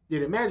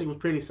 Yeah, the Magic was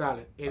pretty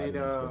solid. And I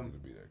didn't expect it to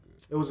be that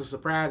good. it was a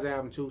surprise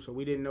album too, so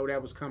we didn't know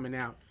that was coming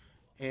out.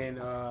 And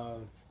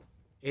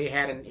it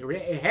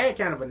had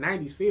kind of a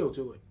 90s feel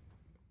to it.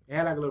 It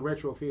had like a little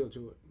retro feel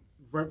to it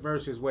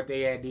versus what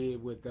they had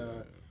did with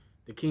the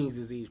King's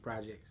Disease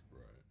projects.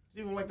 Right.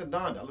 Even like the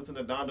Donda. I listened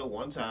to Donda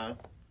one time.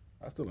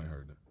 I still ain't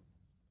heard that.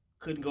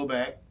 Couldn't go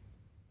back.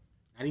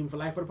 Not even for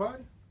Life of the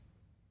Party?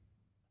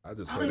 I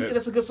just I play think that.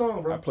 that's a good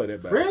song, bro. I play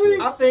that back.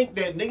 Really? I think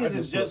that niggas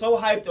is just just so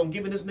hyped on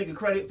giving this nigga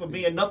credit for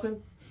being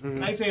nothing. I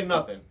ain't saying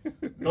nothing.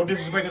 No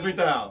disrespect to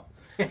 3,000.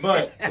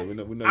 But So we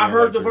know I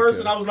heard like the verse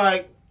and I 3K. was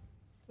like,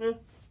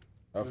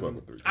 I fuck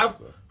with 3K. I've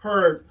So.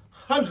 heard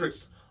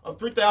hundreds of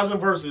 3,000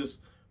 verses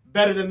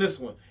better than this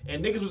one.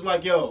 And niggas was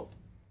like, yo,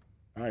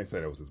 I ain't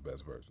say that was his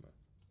best verse. No.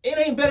 it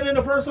ain't better than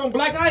the verse on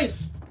Black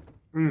Ice.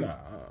 Nah,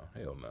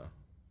 hell no.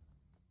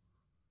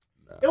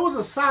 It was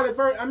a solid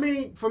verse. I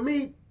mean, for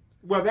me,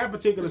 that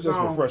particular It's just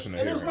song. refreshing to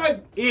And hear. it was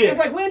like, Yeah. it's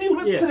like, when do you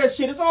listen Yeah. to that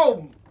shit? It's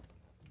all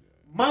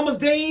Mama's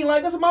Day.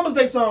 Like, that's a Mama's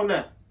Day song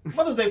now.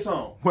 Mother's Day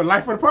song. What,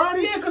 Life of the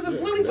Party? Yeah, because it's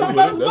literally That's talking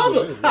what about his it- that's mother.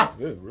 what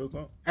it is. Yeah, real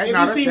talk. Hey, If no,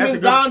 you that's- see that's Miss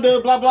a good-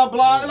 Donda, blah, blah,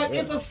 blah. Yeah, Like,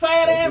 yeah. it's a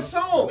sad-ass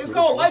song. That's It's what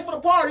called it's Life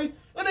of the Party.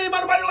 It ain't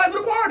about nobody Life of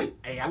the Party.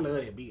 Hey, I love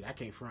that beat. I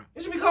can't front.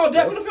 It should be called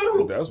Death in the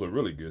Funeral. That's what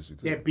really gets you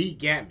to. That beat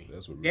got me.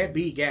 That's what That really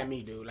beat got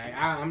me, dude. Like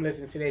I'm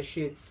listening to that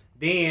shit.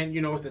 Then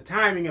it's the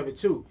timing of it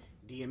too.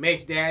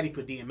 DMX daddy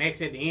put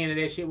DMX at the end of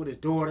that shit with his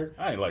daughter,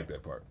 I ain't like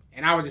that part.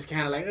 and I was just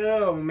kind of like,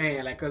 oh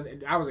man, like because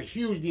I was a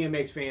huge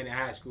DMX fan in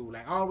high school.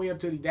 Like all the way up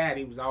till he died,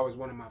 he was always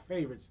one of my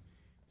favorites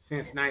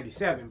since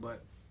 '97.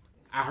 But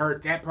I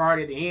heard that part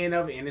at the end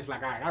of it, and it's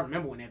like, all right, I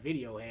remember when that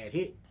video had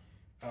hit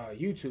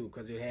YouTube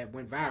because it had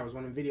went viral. It was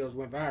one of the videos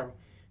went viral.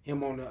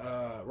 Him on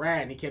the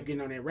ride, and he kept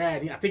getting on that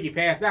ride. I think he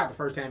passed out the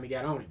first time he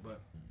got on it,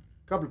 but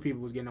a couple of people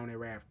was getting on that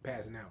ride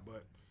passing out.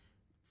 But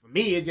for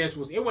me, it just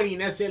was. It wasn't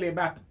even necessarily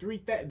about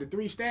the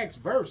three stacks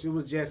verse. It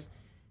was just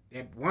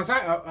that once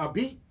a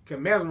beat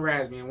can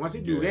mesmerize me, and once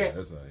he do that,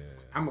 That's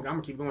I'm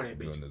gonna keep going that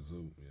bitch. Doing the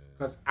zoo. Yeah.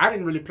 Because I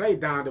didn't really play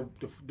Don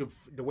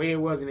the way it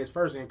was in his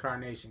first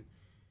incarnation.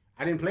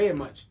 I didn't play it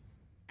much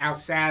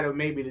outside of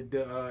maybe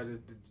the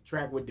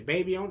track with the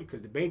baby on it,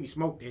 because the baby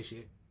smoked that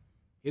shit.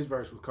 His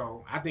verse was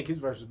cold. I think his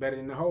verse was better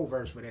than the whole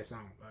verse for that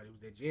song. It was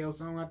that jail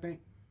song, I think.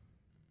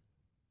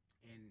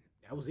 And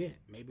that was it.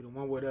 Maybe the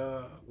one with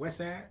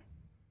Westside.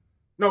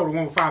 No, the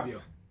one with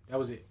Fabio. That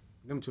was it.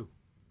 Them two.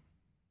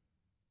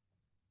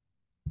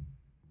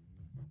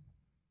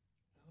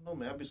 I don't know,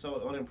 man. I've been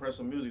so unimpressed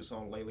with music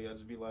song lately. I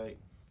just be like,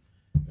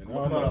 And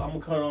I'm gonna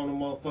cut on the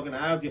motherfucking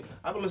album.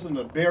 I've been listening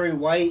to Barry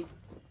White,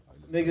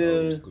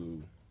 nigga. Old school.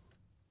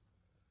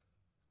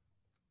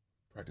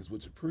 Practice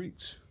what you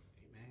preach.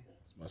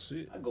 That's my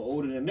shit. I go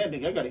older than that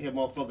nigga. I gotta hear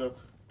motherfucker.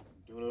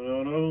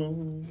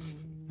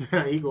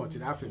 He going to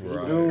the office.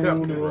 Right.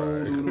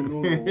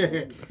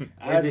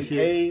 That's this Isaac shit.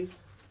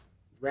 Hayes.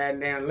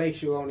 Riding down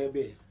Lakeshore on that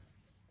bitch.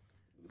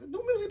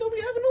 Don't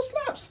be having no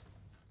slaps.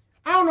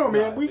 I don't know,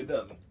 man. It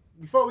doesn't.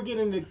 Before we get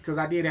into, because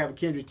I did have a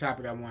Kendrick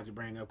topic I wanted to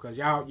bring up, because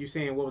you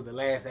saying what was the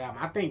last album?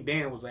 I think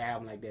Damn was an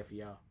album like that for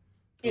y'all.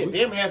 Yeah,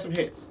 Damn had some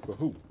hits. For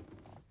who?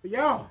 For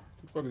y'all.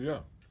 Who the fuck is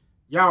y'all?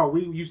 Y'all,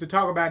 we used to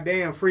talk about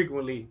Damn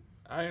frequently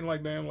I ain't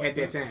like damn like at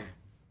that time.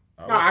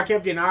 I No, I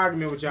kept getting an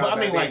argument with y'all. But I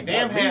mean, about like,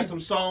 Damn Damn had some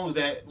songs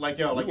that, like,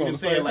 yo, like We you on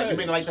just the said, same like, you page.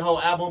 may not like the whole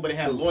album, but it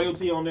had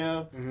Loyalty on there.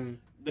 Mm-hmm.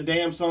 The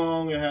Damn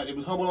song, it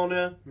was Humble on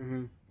there.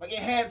 Mm-hmm. Like, it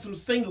had some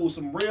singles,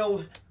 some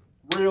real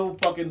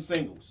fucking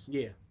singles.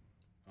 Yeah.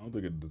 I don't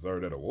think it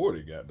deserved that award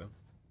it got though.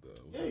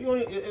 Yeah,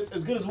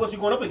 as good as what you're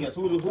going up against.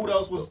 Who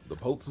else was The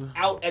Pulitzer.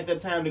 out at that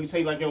time that you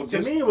say, like, yo, To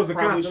this me, it was a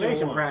probably should've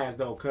constellation won. prize,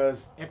 though,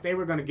 because if they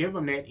were going to give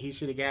him that, he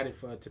should have got it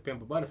for To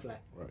Pimp a Butterfly.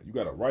 Right. You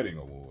got a writing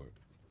award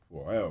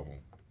for an album.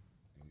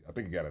 I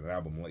think he got an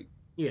album late.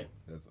 Yeah.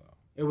 That's all.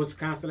 It was a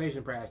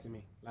constellation prize to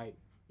me. Like,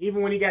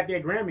 even when he got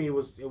that Grammy, it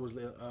was a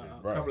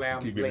Right. couple You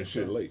albums keep getting late.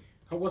 shit 'cause late.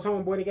 What's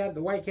homeboy that got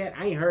the White Cat?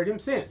 I ain't heard him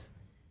since.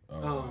 I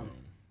was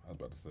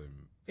about to say.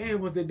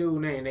 Damn, what's the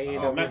dude name? They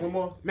ended up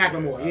Macklemore?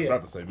 Macklemore, I was yeah.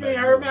 about to say You ain't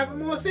heard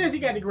Macklemore. Macklemore since he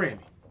got the Grammy.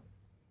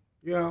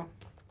 You know?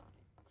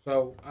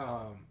 So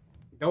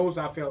those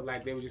I felt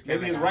like they were just kind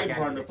Maybe of his writing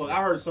partner.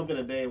 I heard something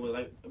today was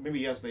like maybe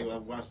yesterday I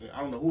watched it. I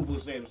don't know who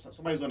was saying.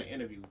 Somebody was on an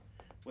interview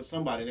with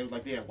somebody. And they was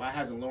like, "Yeah, why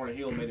hasn't Lauryn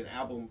Hill made an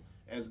album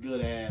as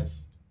good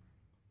as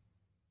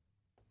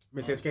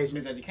Miseducation?"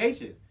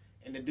 Miseducation.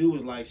 And the dude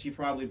was like, she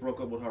probably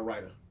broke up with her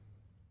writer.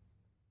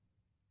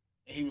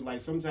 And he was like,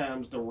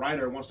 sometimes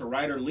once the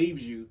writer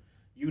leaves you,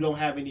 you don't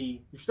have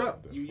any. You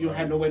stuck. You don't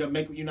have no way to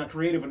make. You're not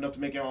creative enough to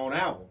make your own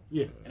album.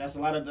 Yeah. And that's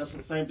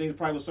the same thing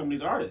probably with some of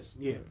these artists.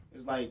 Yeah.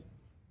 It's like,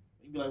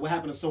 you'd be like, what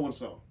happened to so and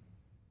so?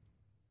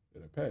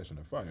 Yeah, the passion,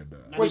 the fire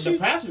died. The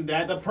passion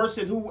died. The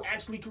person who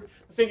actually,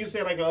 say you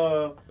say like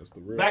That's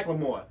the real.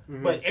 Macklemore,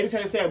 but every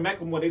time they say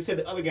Macklemore, they said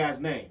the other guy's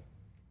name.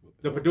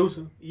 The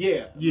producer.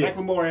 Yeah.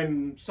 Macklemore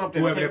and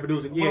something. Whoever that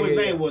producer. Yeah, whatever his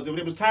name was,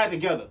 it was tied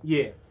together.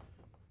 Yeah.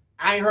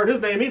 I ain't heard his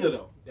name either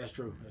though. That's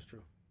true. That's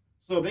true.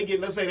 So if they get,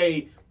 let's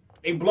say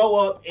they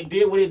blow up and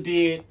did what it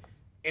did,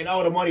 and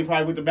all the money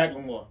probably went to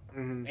Macklemore,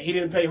 and he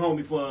didn't pay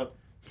homie for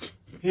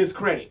his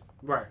credit.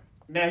 Right.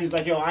 Now he's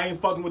like, yo, I ain't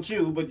fucking with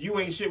you, but you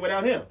ain't shit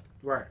without him.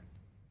 Right.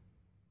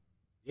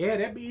 Yeah,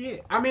 that'd be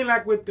it. I mean,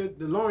 like with the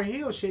Lauryn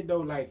Hill shit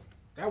though, like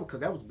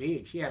that was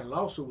big. She had a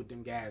lawsuit with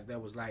them guys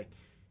that was like,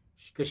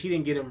 because she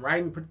didn't get them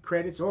writing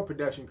credits or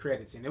production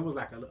credits, and it was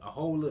like a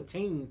whole little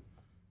team,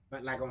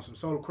 but like on some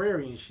Soul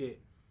Aquarian shit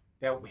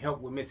that would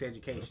help with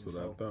Miseducation. That's what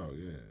so I thought.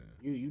 Yeah.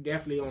 you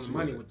definitely on the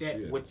money with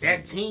that. With team.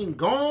 that team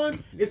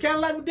gone, it's kind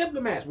of like with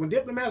Diplomats. When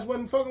Diplomats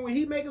wasn't fucking with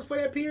Heatmakers for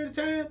that period of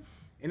time,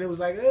 and it was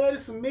like,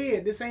 this is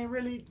mid. This ain't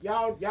really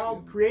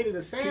y'all created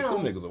a sound. Keep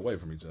them niggas away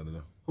from each other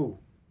though. Who?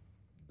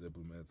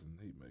 Diplomats and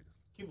Heatmakers.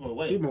 Keep them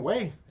away. Keep them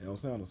away. They don't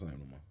sound the same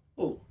no more.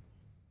 Who?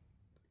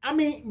 I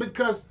mean,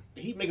 because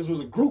the Heatmakers was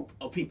a group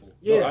of people.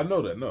 Yeah, no, I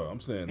know that. No, I'm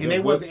saying, and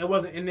it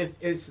wasn't in this.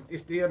 It's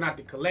still not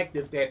the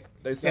collective that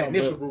that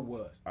initial group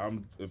was.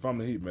 If I'm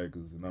the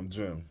Heatmakers and I'm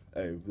Jim,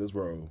 hey, let's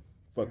roll.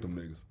 Fuck them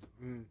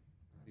niggas.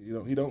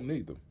 He don't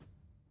need them.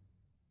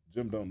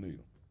 Jim don't need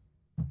them.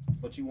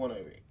 But you want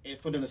to,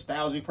 for the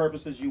nostalgic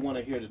purposes, you want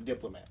to hear the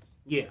Diplomats.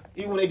 Yeah.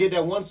 Even when they did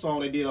that one song,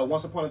 they did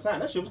Once Upon a Time.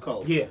 That shit was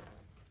cold. Yeah.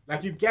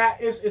 Like you got,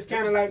 it's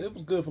kind of like it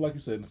was good for, like you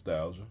said,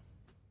 nostalgia.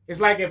 It's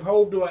like if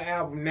Hove do an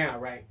album now,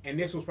 right? And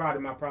this was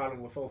probably my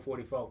problem with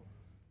 444.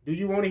 Do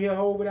you want to hear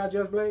Hove without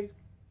Just Blaze?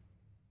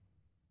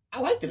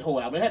 I liked the whole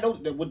album. It had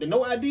with the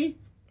No ID,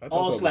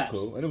 all slaps.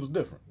 Was cool, and it was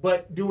different.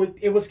 But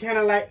it was kind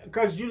of like,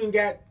 because you didn't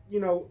get,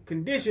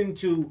 conditioned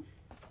to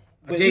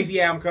a Jay-Z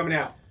album coming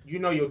out. You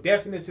know your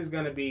definition is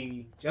going to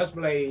be Just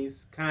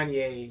Blaze,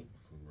 Kanye,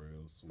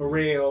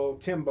 Pharrell,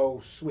 Timbo,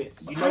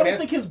 Swiss. I don't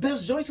think his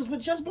best joints is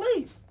with Just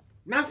Blaze.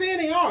 Not saying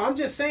they are. I'm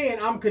just saying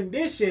I'm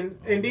conditioned,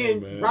 and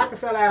then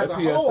Rockefeller as a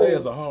whole. PSA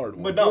is a hard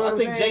one. But no, I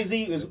think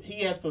Jay-Z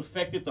he has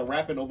perfected the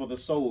rapping over the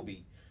soul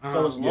beat.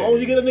 So as long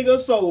as you get a nigga a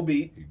soul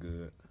beat,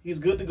 he's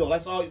good to go.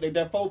 That's all.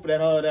 That folk for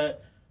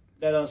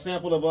that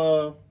sample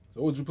of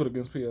So what'd you put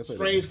against PSA?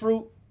 Strange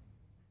Fruit.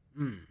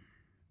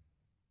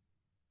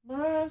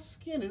 My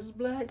skin is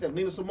black. That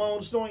Nina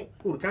Simone joint.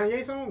 Who, the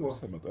Kanye song? Or?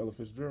 Talking about the Ella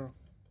Fitzgerald.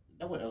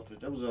 That wasn't Ella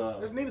Fitzgerald. That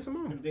was that's Nina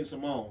Simone. Nina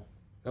Simone.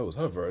 That was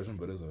her version,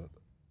 but there's a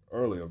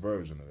earlier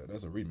version of that.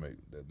 That's a remake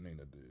that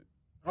Nina did.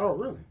 Oh,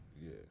 really?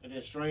 Yeah. And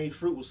then Strange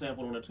Fruit was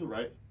sampled on that too,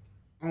 right?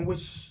 On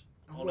which?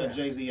 On that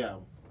Jay-Z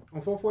album.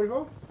 On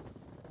 444?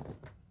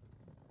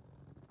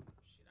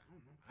 Shit,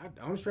 I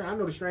don't know. I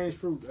know the Strange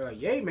Fruit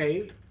Ye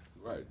made.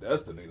 Right,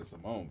 that's the Nina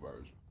Simone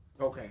version.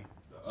 Okay.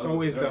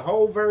 So is the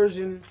whole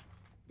version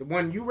the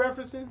one you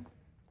referencing?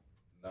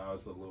 No,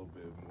 it's a little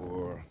bit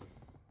more.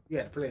 You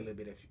had to play a little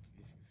bit if you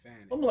find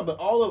it. But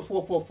all of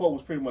 444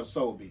 was pretty much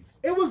soul beats.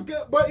 It was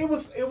good, but it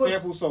was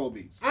sample soul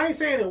beats. I ain't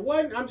saying it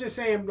wasn't. I'm just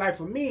saying, like,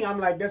 for me, I'm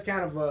like, that's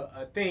kind of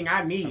a thing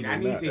I need. I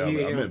need to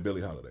hear him. I meant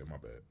Billie Holiday, my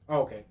bad.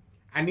 Okay.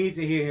 I need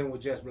to hear him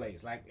with Just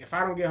Blaze. Like, if I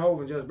don't get Hove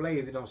and Just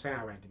Blaze, it don't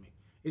sound right to me.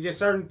 It's just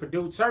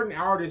certain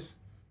artists,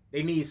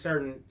 they need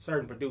certain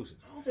producers.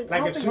 I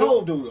don't think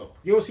Hove do, though.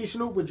 You don't see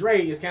Snoop with Dre,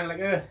 it's kind of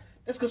like,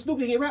 That's because Snoop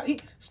didn't rap.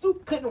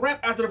 Snoop couldn't rap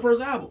after the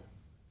first album.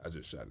 I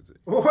just shot it to you.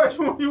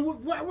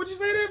 What'd you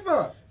say that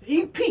for?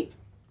 He peaked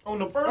on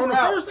the first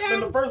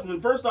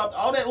album. First off,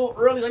 all that little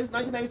early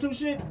 1992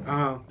 shit.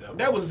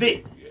 That was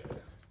it. Yeah.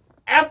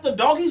 After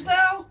Doggy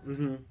Style,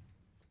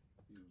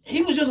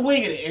 he was just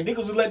winging it, and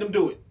niggas was letting him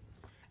do it.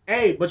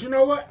 Hey, but you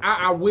know what?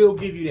 I will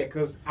give you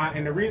that,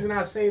 and the reason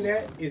I say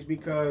that is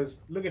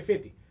because look at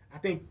 50. I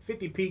think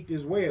 50 peaked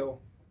as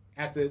well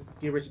after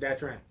Get Rich or Die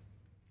Trying.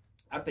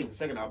 I think the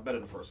second album better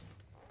than the first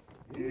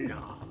one.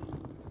 No.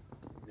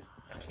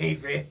 I can't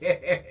say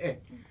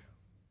that.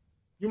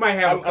 You might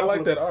have. I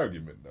like that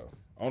argument though.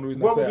 Only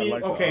reason I say I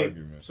like the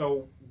argument.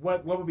 So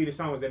what would be the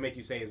songs that make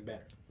you say it's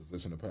better?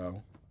 Position of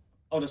Power.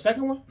 Oh, the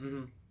second one.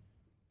 Mm-hmm.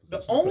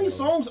 The only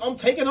songs I'm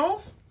taking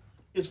off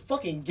is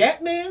fucking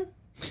Gatman.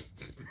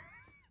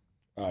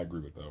 I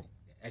agree with that.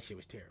 That shit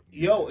was terrible.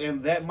 Yo,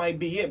 and that might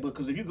be it,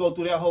 because if you go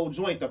through that whole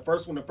joint, the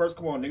first come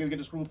on, niggas get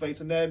the screw face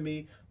and that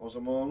me on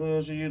some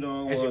more shit you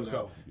don't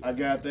want. I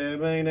got that,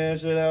 bang that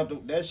shit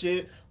out, that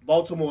shit.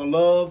 Baltimore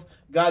Love,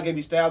 God gave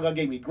me style, God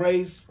gave me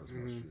grace.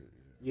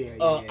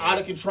 Out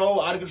of Control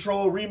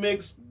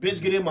remix,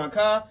 Bitch Get In My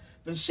Car.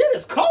 The shit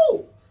is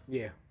cold.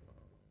 Yeah.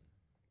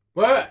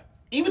 But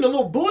even the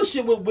little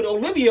bullshit with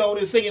Olivia on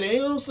it singing, "Hey,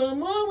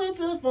 someone went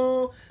to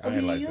phone." I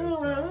ain't like that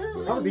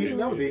song, that was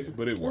decent.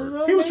 But it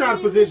worked. He was trying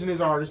to position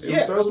his artist too,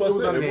 Yeah, so that's what I it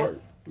was said, under it that.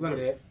 worked. It was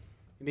under that.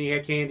 And then you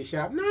had Candy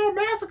Shop. No,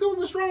 Massacre was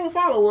a strong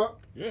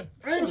follow-up. Yeah.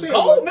 I ain't was saying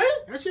cold, it. man.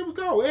 That shit was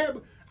cold. Yeah, to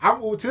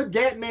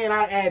Gatman,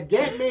 I add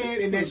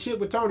Gatman and that shit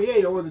with Tony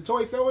Ayo. Was it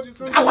Toy Soldier or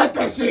something? I like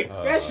that shit.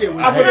 That shit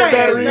was I put that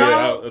battery in.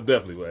 Yeah, I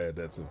definitely would add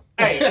that too.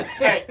 Hey,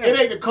 it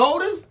ain't the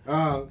coldest,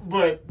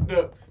 but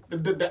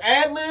the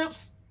ad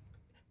libs.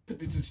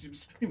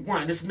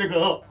 Wind this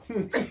nigga up.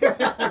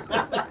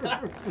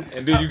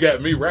 And then you got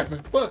me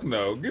rapping. Fuck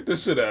no, get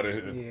this shit out of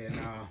here. Yeah,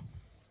 no.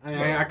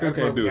 I couldn't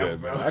can't do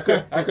that, man.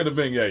 I could have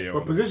been Yayo.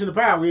 But Position of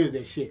Power is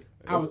that shit.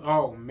 I was,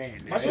 oh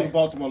man. My shit was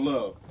Baltimore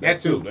Love. That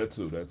too.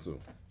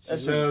 She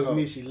loves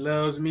me. She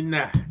loves me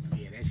not.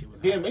 Yeah, that shit was.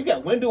 Yeah, man, you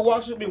got window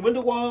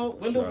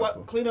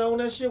cleaner on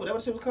that shit. Whatever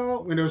that shit was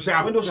called. Window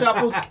shopper.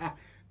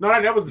 No,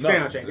 that was the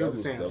soundtrack. That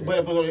was the soundtrack.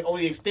 But on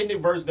the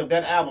extended version of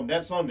that album,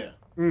 that's on there.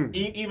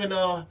 Even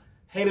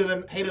Hated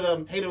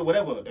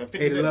whatever.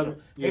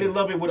 Hated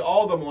Love It with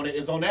all of them on it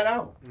is on that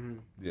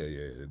album. Yeah,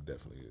 it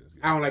definitely is.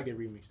 I don't like that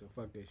remix though.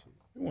 Fuck that shit.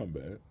 It wasn't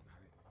bad.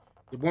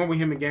 The one with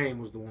him and Game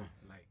was the one.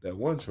 Like that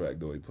one track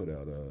though he put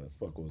out.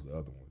 Fuck, what was the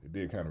other one? It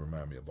did kind of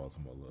remind me of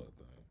Baltimore Love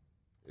thing.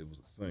 It was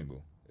a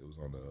single. It was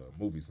on the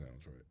movie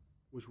soundtrack.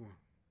 Which one?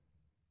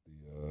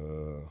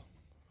 The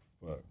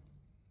fuck.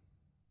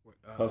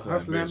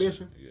 Hustle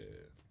Ambition? Yeah.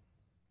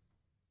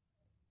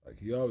 Like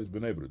he always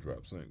been able to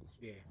drop singles.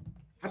 Yeah.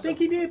 I think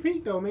he did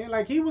peak though, man.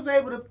 Like he was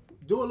able to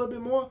do a little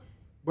bit more,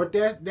 but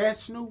that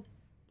Snoop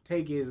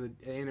take is an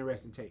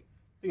interesting take.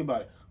 Think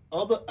about it.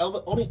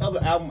 Only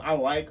other album I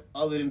like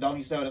other than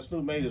Doggy Style that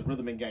Snoop made is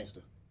Rhythm and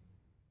Gangster.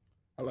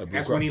 I like Blue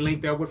That's Carpet. when he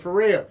linked up with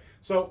Pharrell.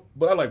 So,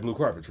 but I like Blue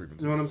Carpet treatment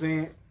too. You know what I'm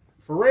saying?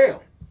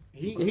 Pharrell.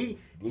 He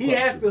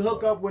has to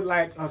hook up with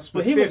like a specific.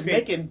 But he was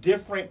making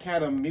different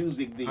kind of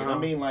music then. I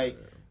mean, like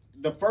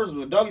the first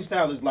Doggy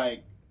Style is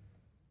like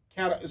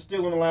kind of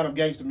still in the line of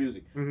gangster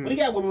music. Mm-hmm. But he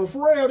got with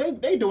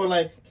Pharrell, they doing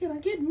like, can I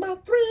get my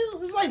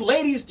thrills? It's like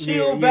ladies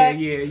chill back.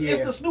 Yeah.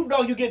 It's the Snoop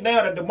Dogg you get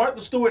now, the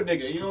Martha Stewart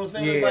nigga. You know what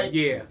I'm saying?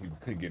 Yeah,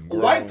 it's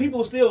like, white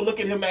people still look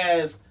at him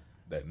as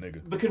that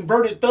nigga, the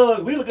converted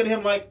thug. We look at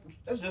him like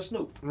that's just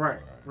Snoop.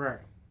 Right.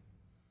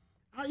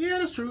 Yeah,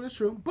 that's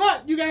true.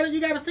 But you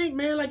gotta think,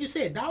 man. Like you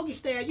said, Doggy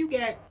Style. You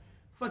got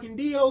fucking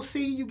DOC.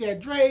 You got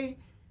Dre,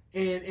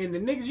 and the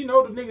niggas. You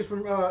know the niggas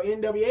from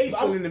NWA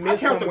still in the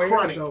mix somewhere.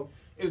 Chronic. So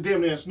it's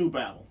damn near a Snoop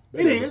album.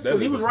 It is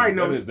because he was writing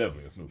on it. That is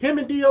definitely a Snoop. Him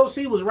and DOC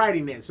was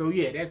writing that. So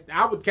yeah,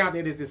 I would count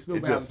that as a Snoop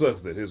album. It just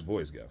sucks that his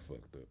voice got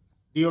fucked up.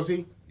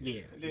 DOC?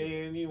 Yeah.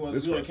 Then he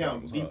was doing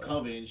count deep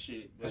cover and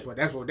shit. That's what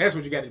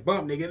you got to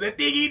bump, nigga. The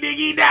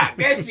diggy doc.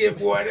 That shit,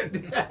 boy.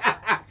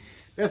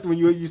 That's when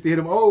you used to hear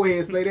them old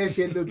heads play that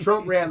shit, the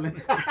trunk rattling.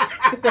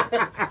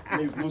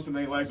 Niggas loosen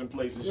their license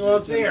plates and shit. You know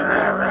what I'm saying?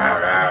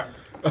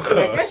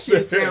 Like, that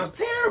shit sounds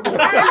terrible.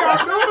 Why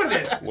are y'all doing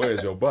this?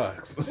 Where's your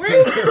box?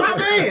 Where's my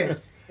man?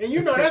 And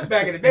you know that's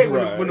back in the day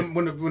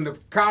when the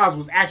cars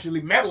was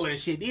actually metal and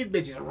shit. These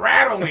bitches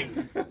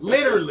rattling,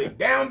 literally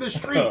down the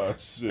street. Oh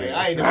shit! Hey,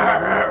 I ain't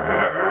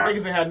never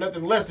niggas ain't had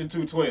nothing less than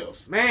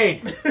 212s.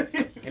 Man,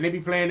 and they be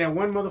playing that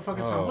one motherfucking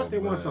song. What's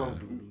that one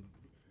song?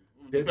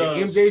 The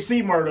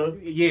MJC Murder.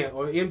 Yeah,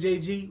 or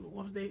MJG.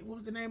 What was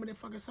the name of that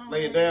fucking song?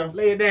 Lay It Down.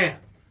 Lay It Down.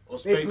 Or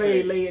They play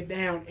Age. Lay It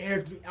Down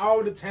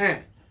all the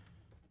time.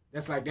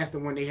 That's the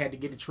one they had to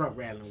get the truck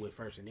rattling with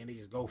first, and then they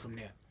just go from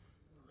there.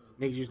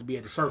 Niggas used to be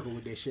at the circle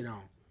with that shit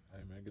on. Hey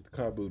man, get the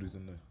car booties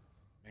in there.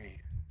 Man,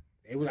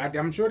 they was.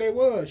 I'm sure they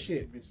was.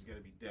 Shit, Bitches gotta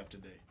be deaf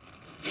today.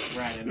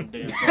 Riding them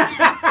damn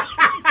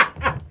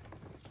songs.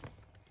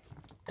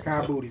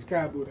 car booties. All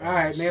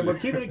right, man. But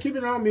keep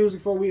it on music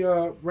before we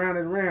round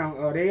it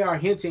around. They are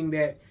hinting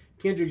that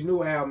Kendrick's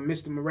new album,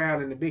 Mr.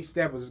 Morale and the Big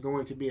Steppers, is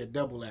going to be a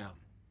double album.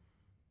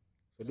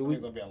 So There's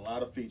gonna be a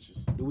lot of features.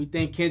 Do we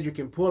think Kendrick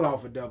can pull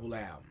off a double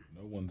album?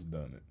 No one's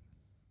done it.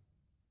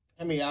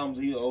 How many albums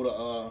he owed to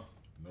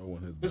No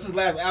one has. This is his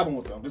last album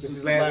with them. This is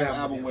his last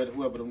album with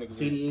whoever them niggas.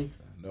 TDE.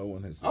 No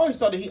one has. I always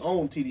thought that he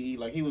owned TDE,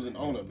 like he was an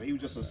owner, but he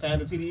was just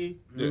assigned to TDE.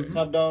 Yeah.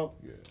 Top Dog.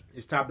 Yeah.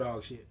 It's Top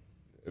Dog shit.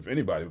 If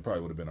anybody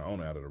probably would have been an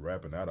owner out of the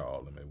rapping out of all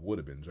of them, it would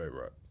have been J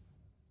Rock,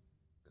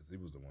 because he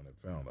was the one that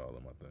found all of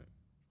them. I think.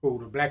 Who,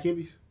 the Black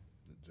Hippies?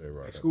 J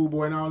Rock. Like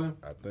Schoolboy and all them.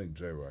 I think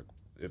J Rock,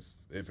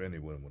 if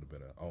anyone would have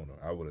been an owner,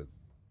 I would have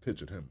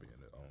pictured him being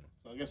an owner.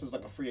 So I guess it's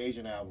like a free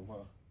agent album,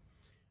 huh?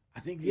 I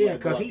think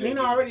because he didn't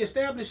already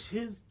establish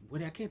his.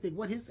 I can't think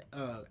what his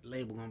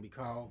label gonna be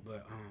called,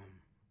 but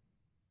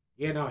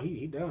yeah, no,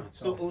 he done.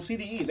 So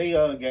CDE, they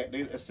got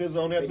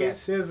SZA on there They too. got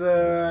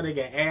SZA, they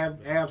got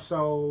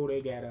Ab-Soul,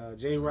 they got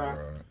J Rock,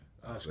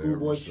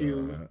 Schoolboy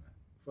Q,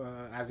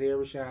 Isaiah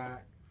Rashad,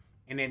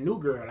 and that new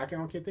girl. I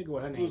can't think of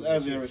what her name. Who's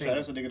Isaiah Rashad?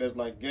 That's a nigga that's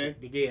like gay.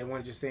 The gay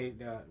one just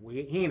said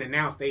he ain't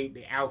announced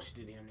they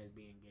ousted him as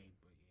being gay,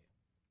 but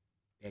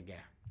yeah, that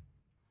guy.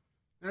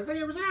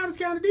 Isaiah Rashad is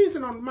kind of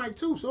decent on the mic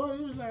too, so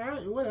it was like, all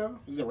right, whatever.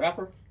 He's a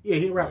rapper? Yeah,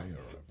 he a rapper. Yeah,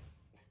 right.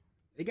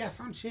 They got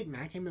some chick now.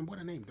 I can't remember what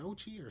her name,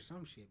 Doechii or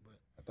some shit, but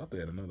I thought they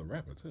had another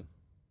rapper too.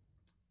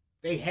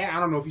 they had. I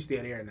don't know if he's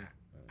still there or not.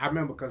 I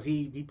remember because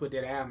he put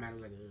that album out. I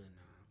was like,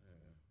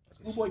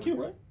 nah. Schoolboy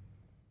Q, right?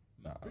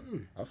 Nah,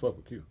 I fuck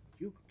with Q.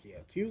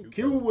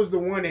 Q was the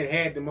one that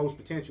had the most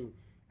potential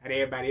out of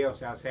everybody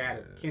else outside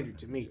of Kendrick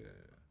to me.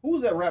 Who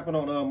was that rapping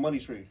on Money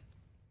Tree?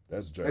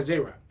 That's J. That's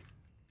J-Rock.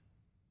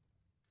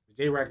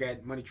 J-Rock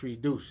got Money Tree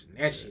Deuce, and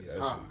that shit is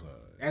hard.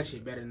 That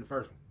shit better than the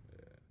first one.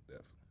 Yeah,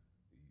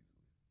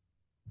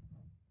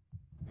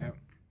 definitely.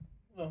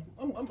 Yep.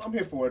 Well, I'm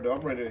here for it though.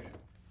 I'm ready to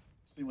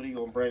see what he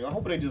gonna bring. I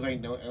hope they just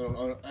ain't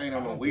on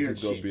no weird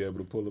he's gonna shit. be able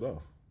to pull it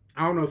off.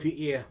 I don't know if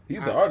He's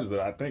the artist that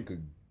I think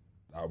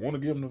I want to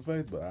give him the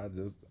faith, but I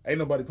just ain't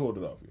nobody pulled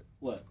it off yet.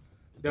 What?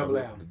 double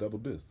album. The double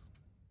disc.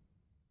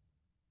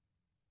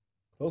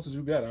 Closest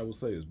you got, I would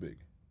say, is Big.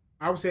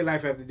 I would say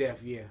Life After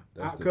Death, yeah.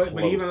 That's the But even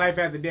closest. Life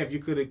After Death, you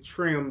could have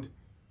trimmed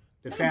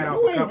the fat off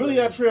You a ain't couple. really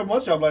got trimmed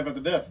much off Life After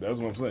Death. That's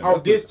what I'm saying. Oh,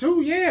 That's this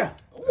too, yeah.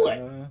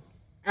 What?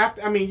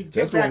 After, I mean, you That's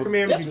take Track what-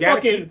 Commandments, That's you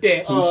gotta fucking keep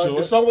that. Too short.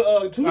 The song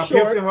with Too Pimps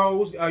Short. and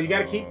Hoes, you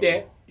gotta keep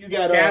that. You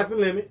got Sky's the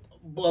limit.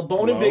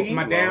 Bone and Biggie.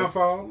 My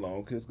Downfall.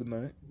 Long Kiss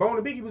Goodnight. Bone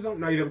and Biggie was on.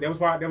 No,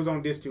 that was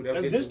on this too. That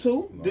was That's this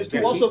too. This Gotta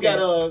too also keep that.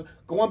 got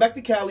Going Back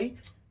to Cali.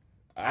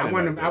 I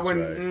wasn't.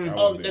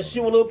 That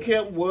shit with Lil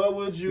Kim. What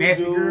would you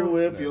Nasty do Girl.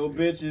 if your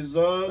bitch is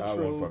wasn't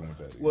untrue? fucking with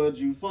that either. Would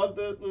you fuck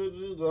the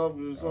off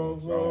with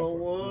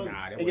someone?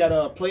 Nah, that They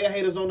got Player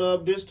Haters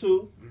on this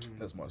too.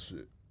 That's my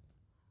shit.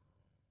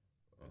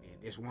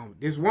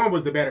 This one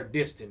was the better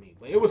disc to me,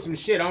 but it was some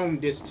shit on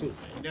this too.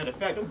 And the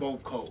fact they're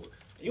both cold.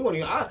 You want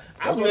to? I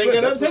That's was what I ain't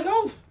said. got That's nothing to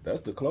take off.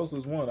 That's the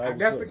closest one. I would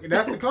That's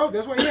say. the close.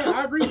 That's why. Yeah,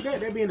 I agree with that.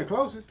 That being the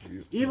closest.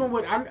 Even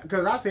with,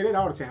 because I say that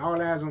all the time. All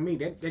eyes on me.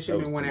 That should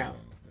have been one album.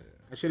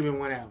 That should have been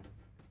one album.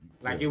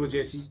 Like it was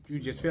just you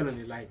just feeling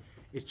it. Like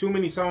it's too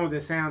many songs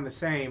that sound the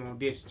same on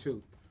disc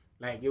too.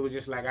 Like it was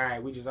just like, all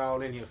right, we just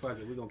all in here. Fuck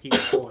it, we gonna keep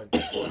recording.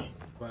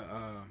 But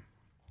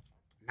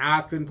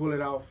Nas couldn't pull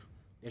it off.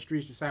 That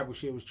Streets Disciple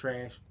shit was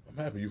trash. I'm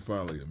happy you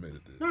finally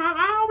admitted this. No,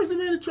 I always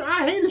admitted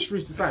I hated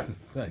Streets Disciple.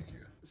 Thank you.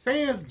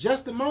 Saying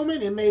Just a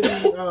Moment and maybe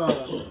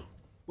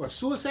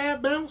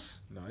Suicide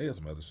Bounce. Nah, he had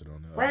some other shit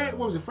on there. Fried,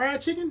 what was it?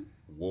 Fried Chicken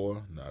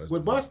War? Nah, that's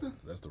with the, Busta.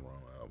 That's the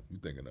wrong album. You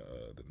thinking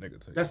of the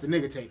nigga tape? That's the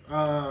nigga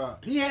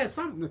tape. He had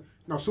something.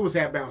 No,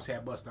 Suicide Bounce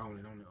had Busta on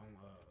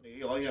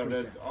it.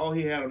 All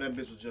he had on that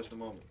bitch was Just a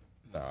Moment.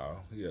 Nah,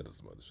 he had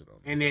some other shit on.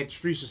 And that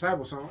Streets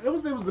Disciple song. It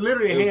was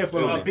literally a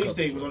handful of Beat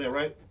State was on there,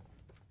 right?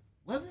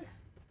 Was it?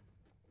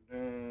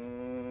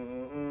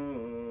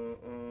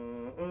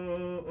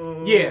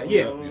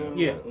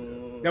 Yeah.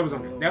 That was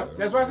on there.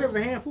 That's why I said it was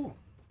a handful.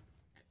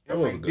 That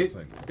was a good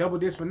single. Double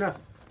disc for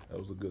nothing. That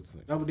was a good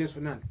single. Double disc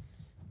for nothing.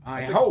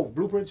 And Hove,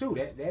 Blueprint too.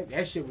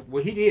 That shit.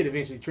 Well, he did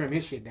eventually trim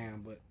his shit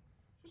down, but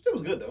It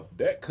was good though.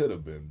 That could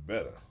have been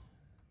better.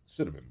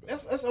 Should have been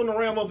better. That's on the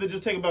realm of to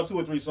just take about 2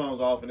 or 3 songs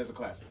off and it's a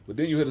classic. But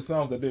then you hear the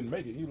songs that didn't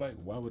make it. You like,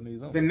 why wouldn't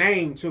these on? the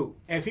name too.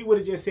 And if he would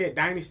have just said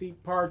Dynasty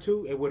Part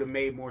 2, it would have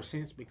made more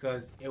sense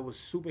because it was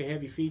super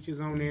heavy features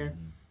on there,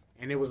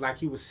 and it was like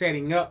he was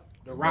setting up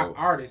the rock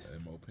artist.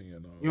 MOP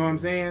and all. You know what I'm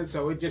saying?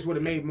 So it just would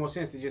have made more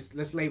sense to just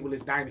let's label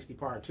this Dynasty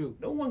Part 2.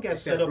 No one got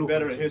Instead set of up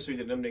better in Blueprint. history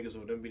than them niggas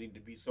of them needing to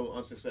be so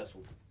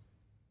unsuccessful.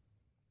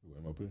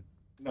 MOP?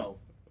 No.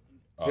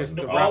 Just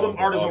the All them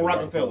artists on the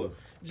Rockefeller.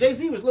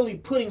 Jay-Z was literally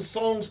putting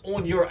songs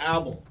on your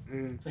album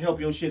to help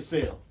your shit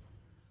sell.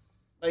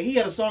 Like he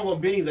had a song on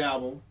Benny's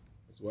album.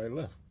 That's why he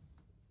left.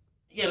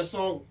 He had a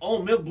song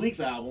on Miff Bleak's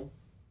album.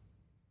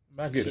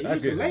 I get Shit, it. I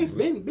used to get lace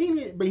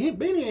it.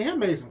 Benny and him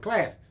made some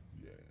classics.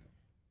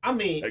 I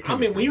mean, That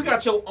can't be when you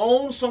got your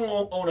own song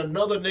on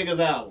another nigga's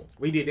album,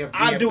 We did that. For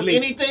I Do Bleak.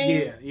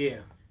 Anything? Yeah.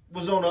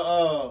 was on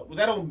was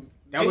that on?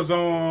 That was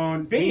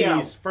on Benny album.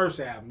 Benny's first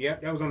album.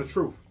 Yep, that was on The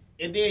Truth.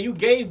 And then you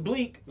gave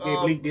Bleak.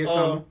 Bleak did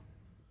something.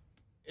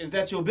 Is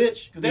that your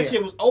bitch? Because that Yeah.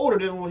 shit was older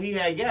than when he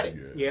had got it.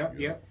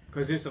 Yep.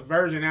 Because it's a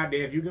version out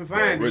there if you can The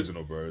find it.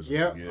 original version.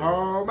 Yep. Yeah.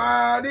 All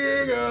my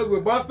niggas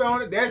with Busta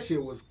on it. That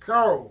shit was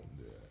cold.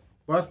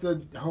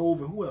 Busta,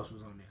 Hove, and who else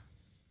was on there?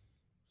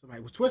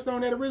 Somebody was Twista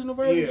on that original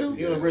version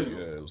too. Yeah, the original.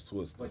 Yeah, it was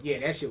twisted. But yeah,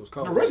 that shit was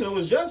cold. The original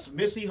was just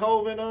Missy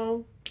Hove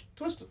and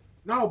Twister.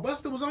 No,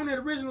 Busta was on that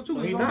original too.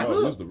 No, He he was on not. the No,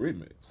 it hook. was the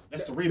remix.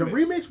 That's the The remix.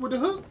 remix with the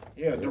hook.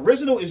 Yeah, the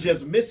original is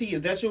just Missy.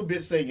 Is that your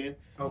bitch singing?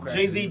 Okay.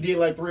 Jay-Z did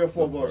like 3 or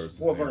 4 verses.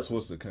 4 And verses.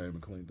 Twister came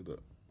and cleaned it up.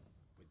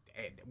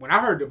 When I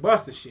heard the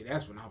Busta shit,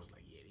 that's when I was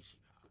like, yeah, this shit.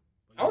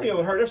 I only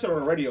ever heard that shit on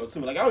the radio too.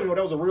 Like I don't even know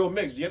that was a real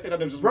mix. Do you think that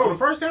was just Bro, the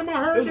first time I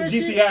heard that that was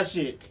shit, GCI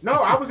shit? no,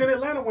 I was in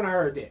Atlanta when I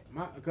heard that,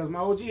 because my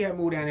OG had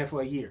moved down there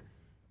for a year.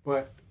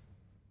 But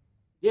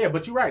yeah,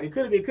 but you're right. It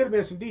could have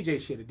been some DJ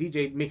shit. A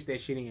DJ mixed that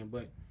shit in,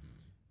 but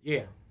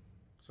yeah.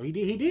 So he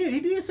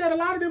did set a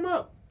lot of them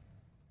up.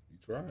 You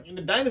tried. And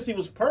the Dynasty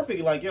was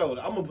perfect. Like yo,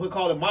 I'm gonna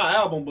call it my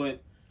album,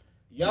 but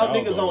y'all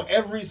niggas go- on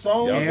every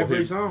song. Y'all go Every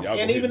hit- song. y'all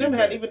go And hit even me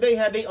them back. they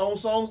had their own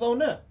songs on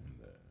there.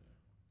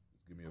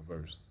 Give me a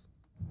verse.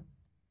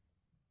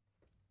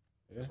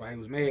 That's why he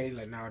was mad. He's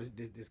like, no,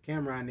 this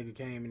Cameron nigga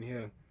came in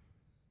here.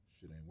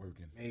 Shit ain't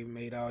working.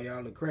 Made all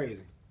y'all look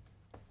crazy.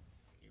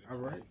 All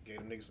right. Gave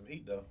them niggas some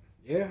heat, though.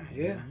 Yeah.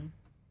 Mm-hmm.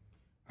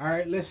 All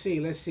right, let's see.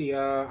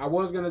 I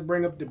was going to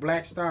bring up the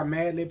Black Star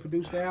Madlib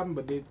produced album,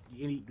 but we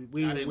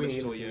didn't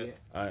listen to it yet.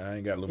 I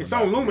ain't got Luminary. It's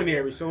on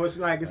Luminary, so it's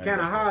like it's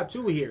kind of hard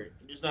to hear it.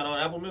 It's not on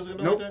Apple Music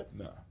or nope. like that?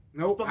 No.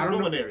 Nope. I don't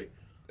Luminary.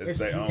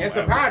 It's a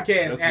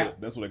podcast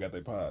app. That's what they got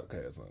their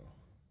podcast on.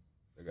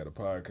 They got a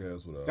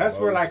podcast with that's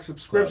for like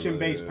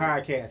subscription-based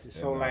podcasts.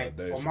 So like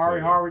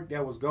Omari Hardwick,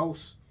 that was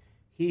Ghost.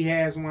 He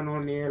has one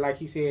on there. Like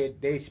he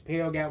said, Dave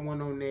Chappelle got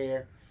one on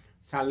there.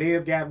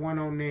 Talib got one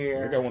on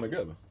there. They got one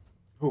together.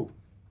 Who?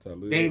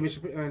 Talib. David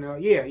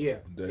Chappelle. Yeah.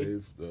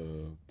 Dave,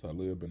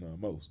 Talib,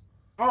 and Most.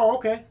 Oh,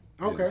 okay.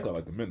 Yeah, it's called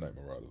like the Midnight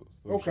Marauders.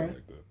 Okay.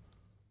 Like that.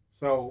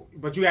 So,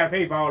 but you gotta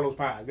pay for all those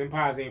pods. Them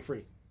pods ain't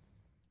free.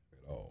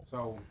 At all.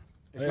 So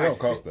it's like, don't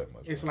cost that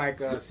much. It's like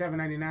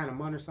 $7.99 a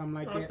month or something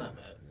like that. It's not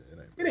bad.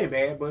 It ain't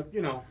bad, but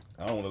you know.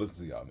 I don't want to listen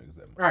to y'all niggas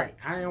that much. Right.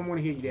 I don't want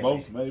to hear you that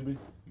Most much.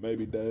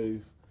 maybe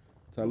Dave.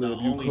 Talib,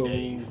 no, you only cool.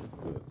 Dave.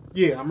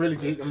 Yeah, I'm really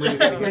I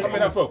mean,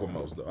 I fuck with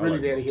Most though. Really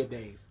like there to hit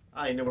Dave.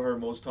 I ain't never heard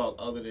Most talk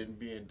other than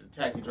being the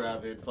taxi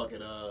driver and fucking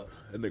that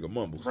nigga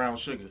mumbles. Brown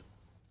Sugar.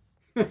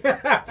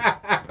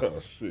 Oh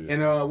shit.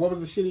 And what was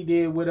the shit he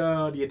did with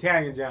the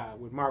Italian Job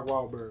with Mark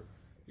Wahlberg?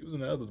 He was in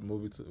the other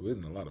movie too. He was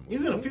in a lot of movies.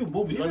 He's in a few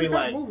movies. He's I mean, in a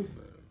like, couple movies.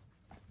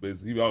 But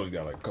he only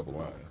got like a couple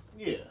lines.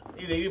 yeah.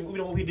 You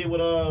know what he did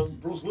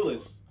with Bruce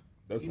Willis?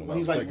 That's what I He's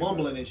was like thinking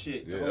mumbling about. and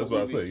shit. Yeah, that's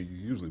what I say. He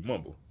usually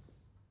mumble.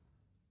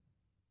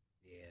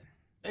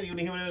 And you him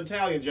in an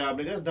Italian Job,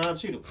 nigga. That's Don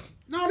Cheadle.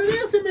 No, that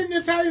is him in the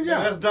Italian Job.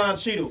 Yeah, that's Don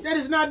Cheadle. That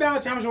is not Don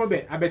Cheadle. How much you want to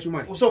bet? I bet you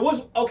money. So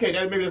what's okay?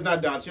 That maybe that's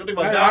not Don Cheadle. I'm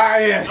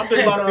thinking Yeah. I'm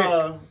thinking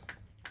about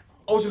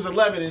Ocean's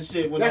 11 and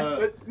shit. When, That's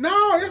Don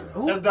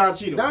Cheadle. Don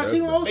Cheadle. That's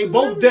They Ocean's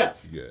both 11?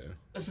 deaf. Yeah.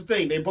 That's the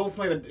thing. They both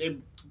play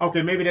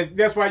Okay, maybe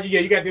that's why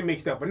you got them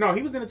mixed up. But no,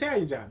 he was in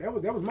Italian Job. That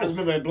was I just most.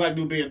 remember that black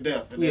dude being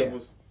deaf. And Yeah. that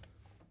was.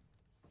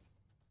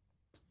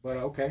 But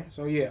okay,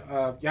 so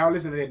yeah, y'all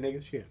listen to that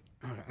nigga shit.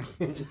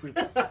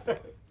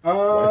 Why you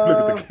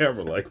look at the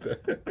camera like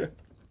that?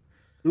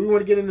 Do we want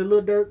to get into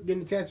Lil Durk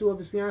getting the tattoo of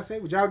his fiance?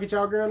 Would y'all get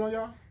y'all girl on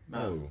y'all?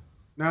 No.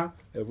 No?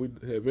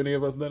 Have any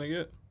of us done it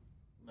yet?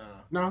 Nah.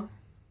 No?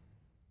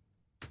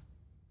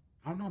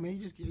 I don't know, man. You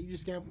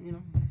just got,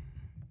 you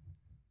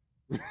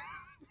know.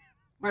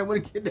 Might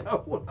want to get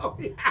that one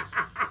on you.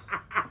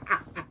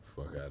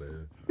 Fuck out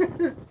of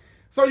here.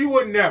 So you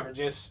would never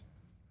just...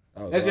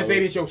 Let's just say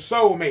this your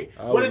soulmate.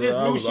 What is this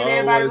new shit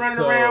everybody running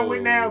around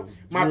with now?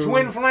 My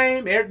twin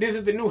flame. This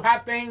is the new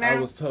hot thing now. I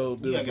was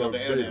told You this. gotta get on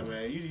the internet,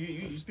 man.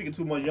 You speaking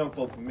too much young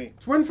folk for me.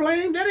 Twin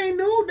flame? That ain't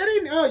new. That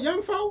ain't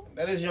young folk.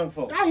 That is young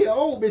folk. I hear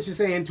old bitches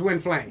saying twin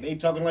flame. They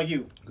ain't talking like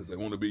you. Because they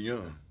want to be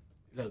young.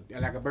 Look,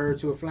 like a bird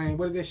to a flame.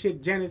 What is that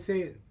shit Janet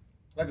said?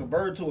 Like a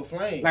bird to a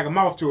flame. Like a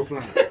moth to a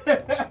flame.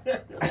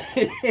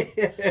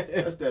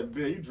 That's that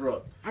bill. You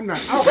drunk. I'm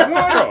not. Oh, come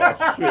on.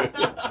 Oh,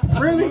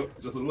 shit. Really?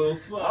 Just a little I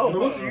something.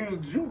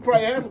 don't know. You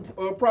probably had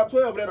some Prop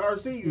 12 in that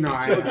RC. No,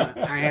 I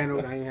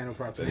ain't had no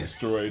problem.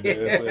 Destroyed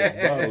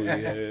that bottle he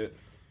had.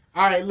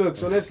 All right, look.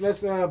 So let's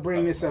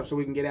bring this up so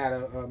we can get out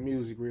of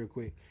music real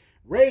quick.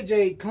 Ray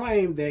J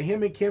claimed that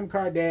him and Kim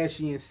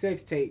Kardashian's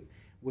sex tape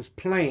was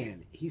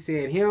planned. He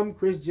said him,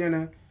 Kris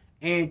Jenner,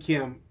 and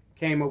Kim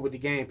came up with the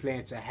game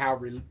plan to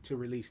how to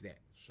release that.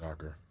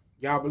 Shocker.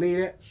 Y'all believe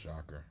that?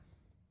 Shocker.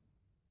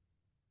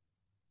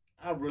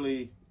 I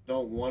really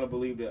don't want to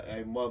believe that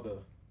a mother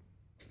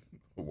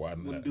Why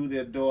would not? do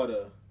their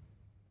daughter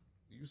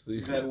You see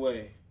that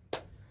way.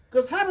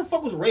 Because how the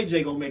fuck was Ray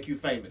J gonna make you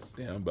famous?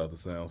 Damn, I'm about to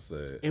sound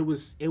sad. It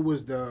was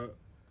the.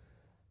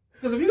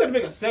 Because if you gotta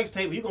make a sex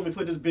tape, you're gonna be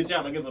putting this bitch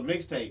out like it's a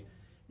mixtape.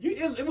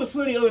 It was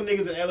plenty of other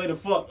niggas in LA to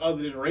fuck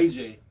other than Ray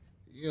J.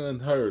 You done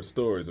heard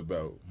stories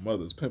about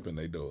mothers pimping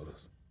their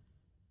daughters.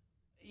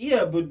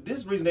 Yeah, but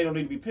this reason they don't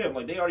need to be pimped.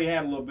 Like, they already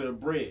had a little bit of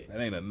bread.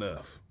 That ain't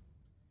enough.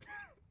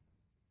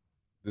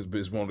 This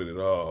bitch wanted it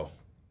all,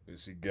 and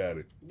she got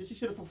it. She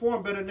should have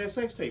performed better in that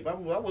sex tape. I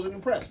wasn't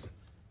impressed.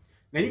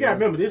 Now you gotta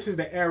remember, this is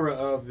the era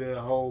of the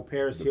whole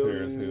Paris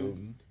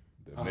Hilton.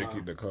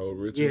 The Nicole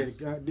Richie.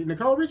 Yeah, did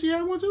Nicole Richie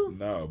have one too?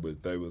 No,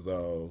 but they was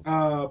all.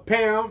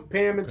 Pam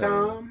and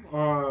Tom.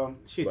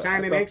 But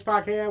China and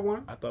X-Pac had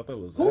one. I thought that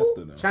was Who?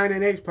 after them. China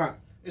and X-Pac.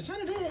 Is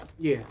China dead?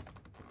 Yeah,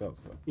 I thought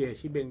so. yeah,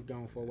 she been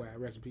gone for a while.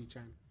 Rest in peace,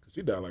 China. Cause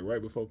she died like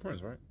right before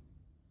Prince, right?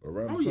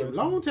 Around Oh the yeah, same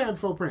long time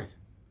before Prince.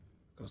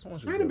 time. Someone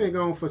should China tell been me.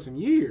 gone for some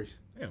years.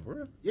 Damn, for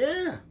real?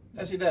 Yeah.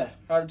 How'd she die?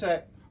 Heart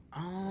attack?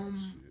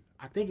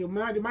 I think it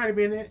might have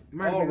been that.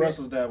 All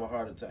wrestlers die of a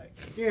heart attack.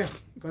 Yeah,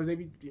 because they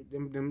be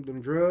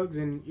them drugs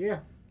and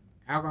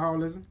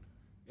alcoholism.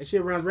 That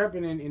shit runs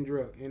rampant in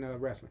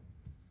wrestling.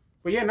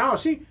 But yeah, no,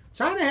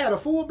 China had a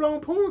full blown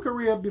porn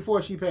career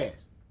before she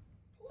passed.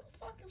 Who the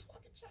fuck is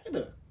fucking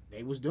China?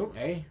 They was doing,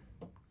 hey.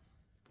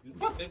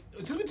 Fuck,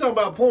 since we talking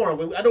about porn,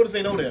 but I know this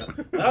ain't on there.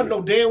 I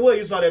know damn well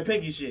you saw that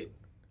pinky shit.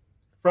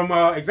 From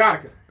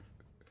Exotica.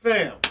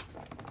 Fam.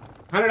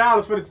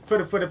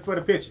 $100 for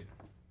the picture.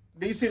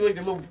 Did you see like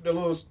the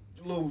little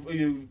little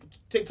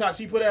TikTok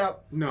she put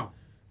out? No.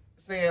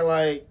 Saying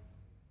like,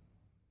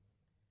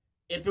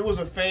 if it was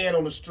a fan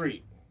on the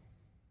street,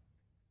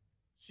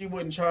 she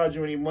wouldn't charge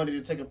you any money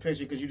to take a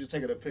picture because you just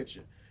taking a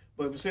picture.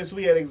 But since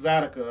we at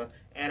Exotica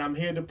and I'm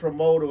here to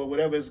promote or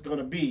whatever it's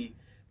gonna be,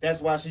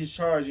 that's why she's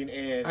charging.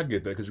 And I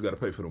get that because you got to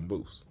pay for them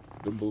booths.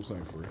 Them booths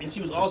ain't free. And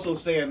she was also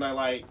saying that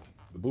like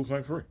the booths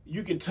ain't free.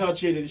 You can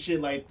touch it and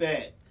shit like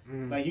that.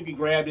 Like you can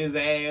grab his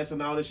ass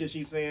and all this shit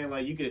she's saying.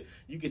 Like you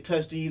could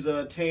touch these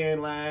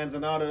tan lines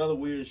and all that other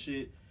weird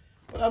shit.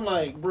 But I'm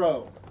like,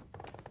 bro,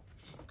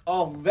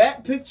 off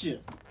that picture,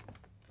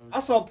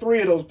 I saw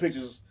 3 of those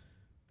pictures,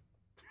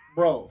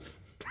 bro.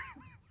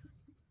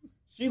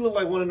 She looked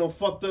like one of them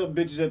fucked up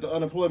bitches at the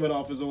unemployment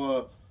office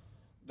or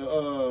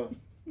the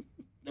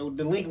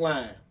link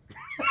line.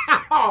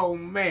 Oh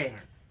man.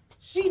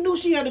 She knew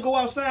she had to go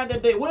outside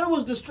that day. Where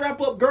was the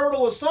strap-up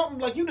girdle or something?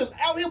 Like, you just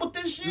out here with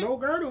this shit? No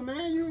girdle,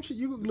 man. You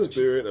look. The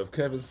spirit of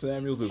Kevin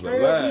Samuels is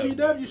straight alive. Straight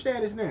up BBW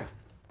status now.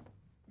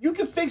 You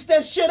can fix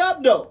that shit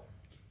up, though.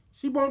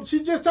 She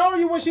just told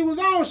you what she was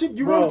on.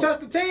 You won't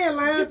touch the tan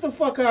line. Get the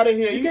fuck out of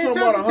here. You can't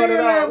talking touch the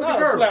tan line with the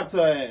girl. Slapped her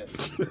ass.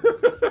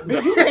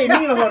 Bitch, you paid me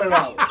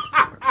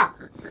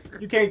 $100.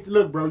 You can't,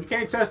 look, bro. You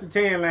can't touch the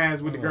tan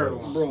lines with the girdle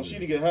on. Bro, she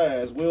to get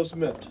her ass Will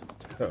Smith.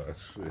 Oh,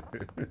 shit.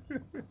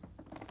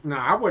 Nah,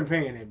 I wasn't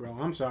paying that, bro.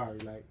 I'm sorry.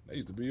 Like, that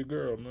used to be a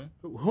girl, man.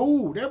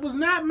 Who? That was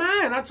not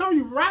mine. I told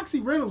you, Roxy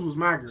Reynolds was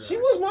my girl. She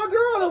was my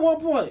girl at one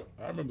point.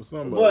 I remember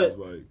somebody was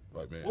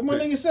like, man. What my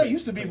nigga say?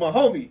 Used to be my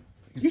homie.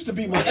 Used to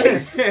be my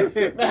ace.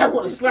 Man, I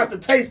want to slap the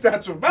taste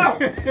out your mouth.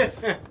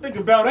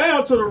 Nigga, bow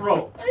down to the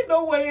rope. Ain't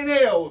no way in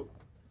hell.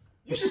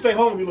 You should stay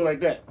home if you look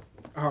like that.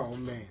 Oh,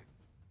 man.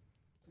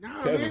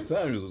 Nah, Kevin man.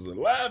 Samuels was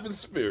alive in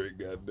spirit,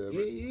 goddamn it.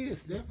 Yeah, he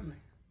is, definitely.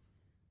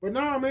 But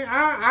no, man,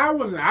 I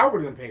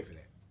wouldn't pay for that.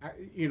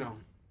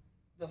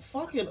 The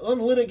fucking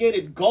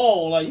unlitigated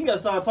gall. Like, you gotta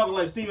start talking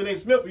like Stephen A.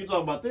 Smith when you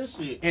talking about this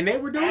shit. And they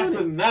were doing As a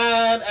it.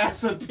 9,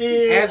 as a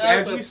 10,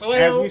 as a 12.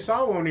 As we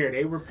saw on there,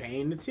 they were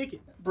paying the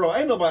ticket. Bro,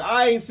 ain't nobody.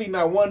 I ain't seen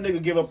not one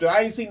nigga give up there.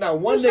 I ain't seen not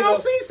one nigga.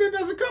 South Sea said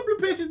there's a couple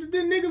of pictures that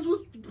them niggas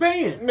was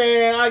paying.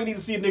 Man, I need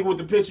to see a nigga with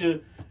the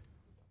picture.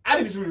 I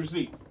need to see the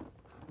receipt.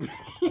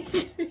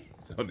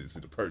 So I need to see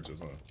the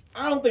purchase, huh?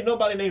 I don't think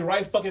nobody in their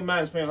right fucking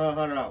mind is paying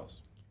 $100.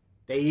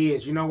 They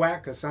is. You know why?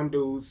 Because some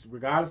dudes,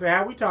 regardless of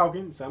how we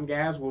talking, some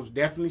guys will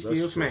definitely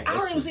still smash. I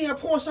don't even see how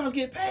porn stars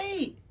get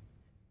paid.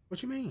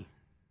 What you mean?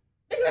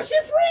 Nigga, that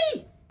shit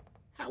free.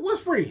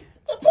 What's free?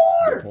 The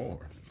porn. Porn.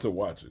 To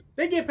watch it.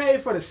 They get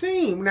paid for the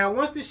scene. Now,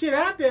 once the shit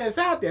out there, it's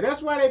out there.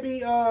 That's why they be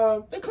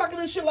they clocking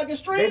this shit like it's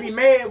streams. They be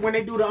mad when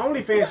they do the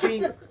OnlyFans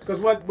scene. Because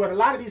what a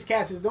lot of these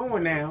cats is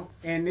doing now,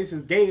 and this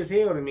is gay as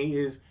hell to me,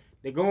 is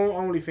they go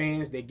on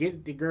OnlyFans, they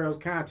get the girls'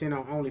 content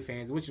on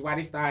OnlyFans, which is why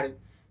they started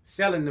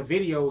selling the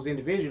videos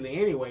individually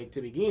anyway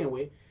to begin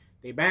with.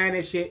 They buying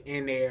that shit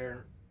and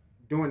they're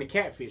doing the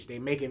catfish. They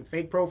making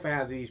fake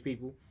profiles of these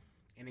people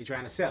and they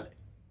trying to sell it.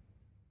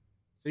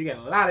 So you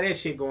got a lot of that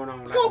shit going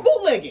on. It's called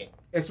bootlegging.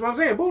 That's what I'm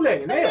saying,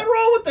 bootlegging. Ain't nothing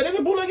wrong with that. They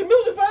been bootlegging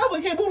music forever.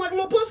 You can't bootleg a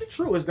little pussy.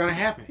 True, it's gonna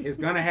happen. It's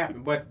gonna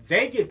happen. But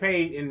they get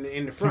paid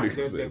in the front.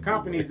 The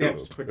companies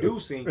that's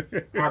producing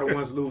are the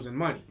ones losing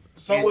money.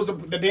 So was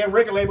the damn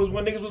record labels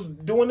when niggas was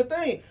doing the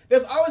thing.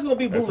 There's always gonna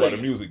be bootlegging. That's why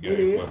the music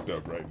game fucked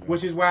up right now.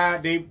 Which is why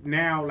they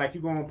now, like,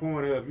 you go on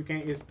Pornhub, you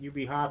can't. You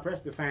be hard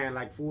pressed to find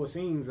like full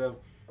scenes of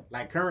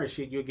like current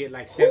shit. You'll get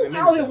like 7 minutes.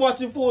 Who out here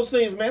watching full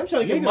scenes, man? I'm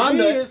trying to get my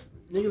nuts.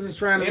 Niggas is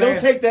trying to. It don't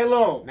take that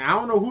long. Now I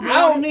don't know who.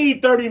 I don't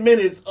need 30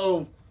 minutes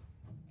of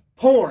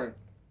porn.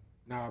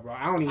 Nah, bro,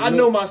 I don't even. I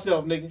know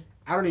myself, nigga.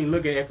 I don't even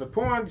look at it. If a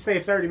porn say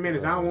 30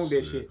 minutes, I don't want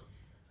that shit.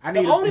 I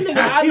need the only nigga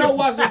I know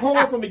watching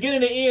porn from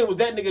beginning to end was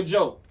that nigga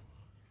Joe.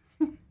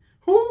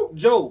 Who?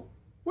 Joe.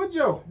 What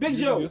Joe? Big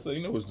Joe.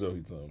 You know what's Joe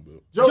he talking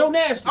about. Joe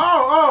Nasty.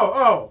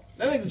 Oh.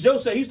 That nigga Joe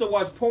said he used to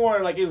watch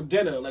porn like it's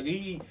dinner. Like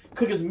he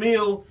cook his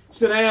meal,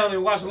 sit down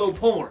and watch a little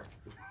porn.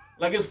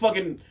 Like it's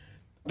fucking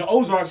the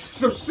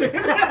Ozarks or some shit.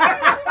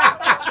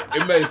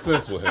 It made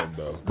sense with him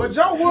though. But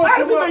Joe would. How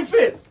does it make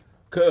sense?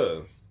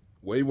 Cause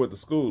where he went to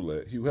school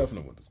at, Hugh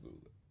Hefner went to school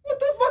at. What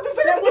the fuck is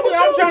that?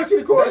 I'm trying to see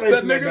the correlation.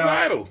 That's that nigga's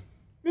idol.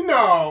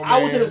 No, man. I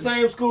went to the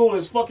same school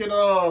as fucking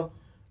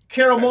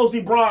Carol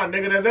Mosey Braun,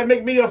 nigga. Does that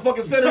make me a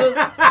fucking senator?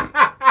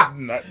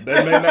 That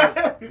may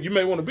not. You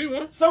may want to be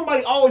one.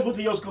 Somebody always went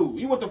to your school.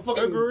 You went to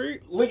fucking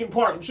Agreed. Lincoln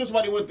Park. I'm sure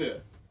somebody went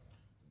there.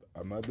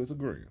 I'm not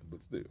disagreeing,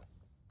 but still.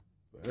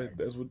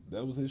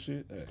 That was his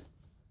shit. Hey.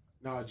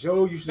 No,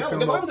 Joe used to come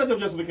Why up. was that your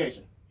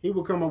justification? He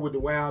would come up with the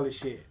wildest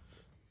shit.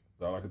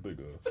 That's all I can think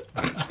of.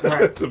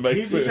 Right. To make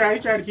sense. He's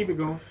trying to keep it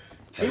going.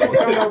 He would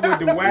come up with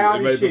the wildest shit.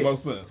 It made shit. the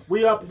most sense.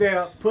 We up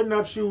there putting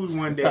up shoes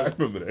one day. I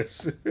remember that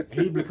shit.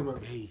 He would come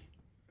up, hey,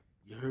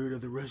 you heard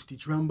of the rusty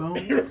trombone?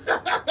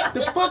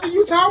 The fuck are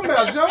you talking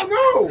about, Joe?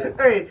 No.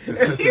 Hey, the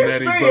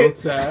Cincinnati bow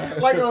tie.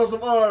 Like on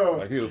some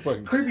like he was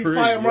fucking creepy crazy,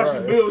 Fire Marshal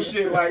right. Bill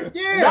shit. Like,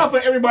 Yeah. not for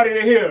everybody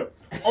to hear.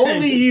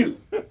 Only you.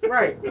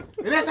 Right.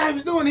 And that's how he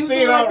was doing. He was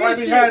Staying doing out like right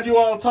this behind shit. you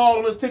all tall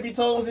on his tippy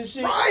toes and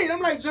shit. Right.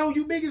 I'm like, Joe,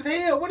 you big as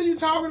hell. What are you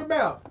talking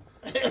about?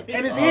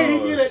 And his head, he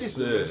did that. This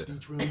shit. rusty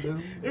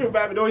trombone. He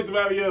remind me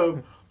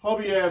of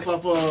Hobie ass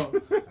off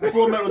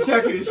Full Metal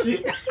Jacket and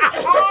shit.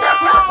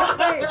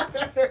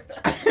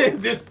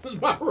 This was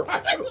my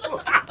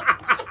rival.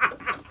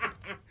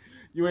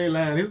 You ain't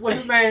lying. What's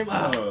his name?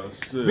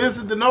 Shit.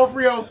 Vincent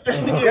D'Onofrio.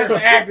 That's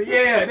the actor.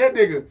 Yeah, that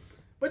nigga.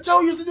 But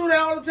Joe used to do that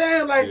all the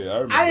time. Like Yeah, I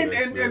remember I that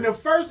didn't. shit. And the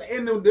first,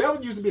 and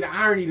that used to be the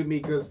irony to me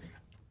because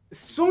as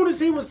soon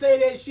as he would say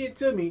that shit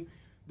to me,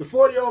 the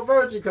 40-Year-Old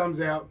Virgin comes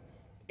out,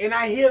 and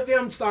I hear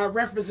them start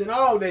referencing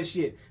all that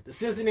shit. The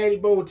Cincinnati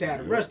bow tie,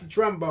 the rusty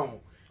trombone.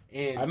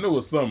 And I knew it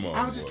was some of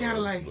I was just kind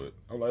of like, but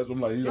I'm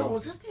like, you yo, know.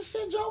 was this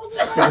shit Joe was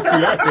just like?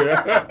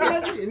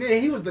 And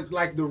then he was the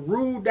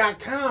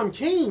rude.com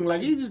king.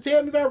 Like he just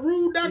tell me about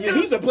rude.com. Yeah, he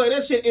used to play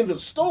that shit in the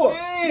store.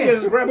 Yeah. He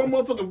just grab a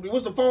motherfucker.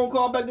 What's the phone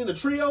call back then? The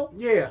Trio?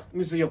 Yeah. Let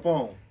me see your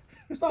phone.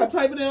 Start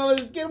typing in all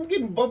this.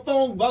 Getting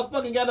phone.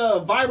 Fucking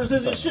got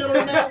viruses and shit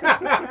on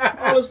that.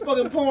 All this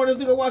fucking porn. This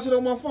nigga watching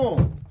on my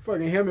phone.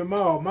 Fucking him and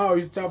Maul. Maul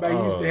used to talk about he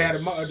used to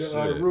have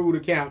the rude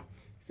account.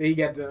 So he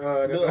got the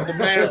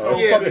mask on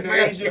yeah, fucking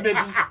Asian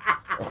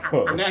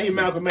bitches. And now he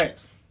Malcolm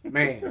X.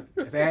 Man,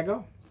 that's how it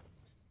go.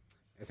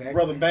 That's how it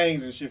Brother go.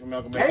 Bangs and shit from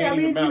Malcolm X. Hey, I Ain't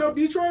mean, even Malcolm.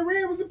 Detroit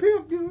Red was a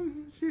pimp.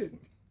 Shit.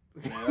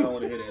 Man, I don't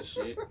want to hear that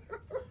shit.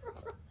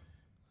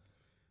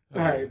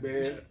 All right,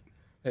 man.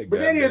 Hey, But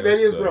that goddamn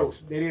is stuff.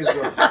 gross. That is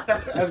gross.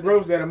 That's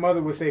gross that a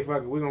mother would say,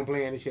 fuck it, we're going to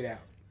plan this shit out.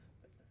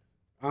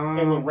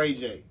 And with Ray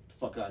J, the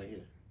fuck out of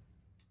here.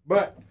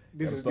 But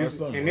Gotta start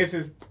somewhere. this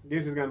is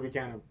going to be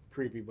kind of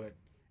creepy, but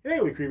it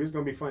ain't really creepy. It's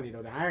going to be funny,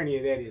 though. The irony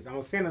of that is I'm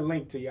going to send a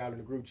link to y'all in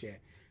the group chat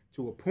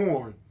to a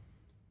porn,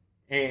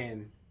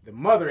 and the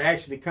mother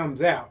actually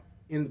comes out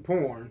in the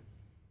porn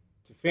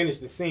to finish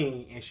the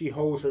scene, and she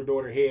holds her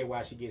daughter's head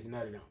while she gets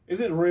nutted on.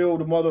 Is it real,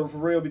 the mother for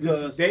real?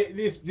 Because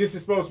This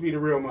is supposed to be the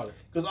real mother.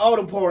 all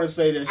the porn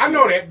say that shit. I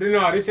know that, but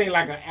no, this ain't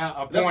like a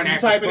That's porn what you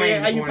actor type it playing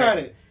in. How you porn find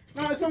actor. it?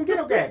 No, it's some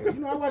ghetto gaggers.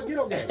 You know, I watch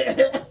ghetto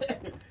gaggers.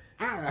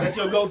 That's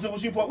your go-to.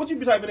 What you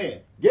be typing in?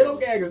 Ghetto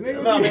gaggers,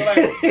 nigga. No, I mean,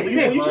 like,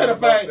 when you try to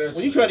find,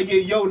 when you try to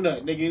get your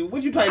nut, nigga,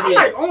 what you type I in?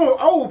 like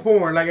old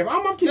porn. Like if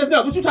I'm That's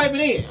not what you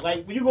typing in.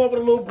 Like when you go over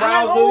the little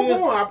I like browser. old here,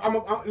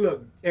 porn.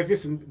 Look, if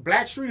it's some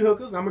black street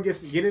hookers, I'm gonna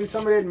get in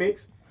some of that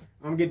mix.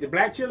 I'm gonna get the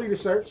black chili to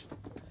search.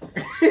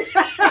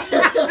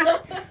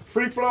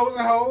 Freak flows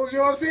and hoes, you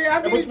know what I'm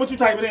saying? what you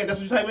typing in? That's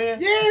what you typing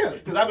in? Yeah.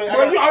 Because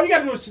all you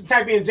gotta do is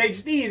type in Jake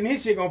Steed and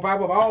his shit gonna pop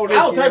up. All I this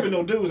don't shit. type in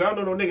no dudes. I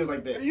don't know no niggas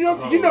like that. You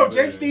know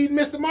Jake Steed and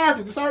Mr.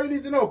 Marcus. That's all you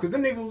need to know, because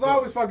them niggas was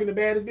always fucking the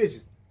baddest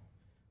bitches.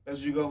 That's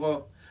what you go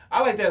for?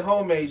 I like that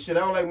homemade shit.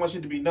 I don't like my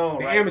shit to be known,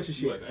 The right? amateur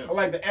shit. I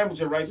like the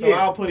amateur, right? So Yeah.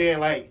 I'll put in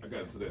like, I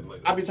got into that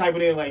later. I'll be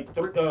typing in like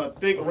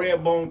thick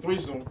red bone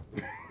threesome.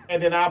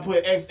 And then I'll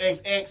put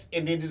XXX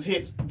and then just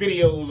hit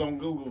videos on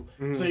Google.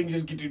 So you can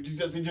just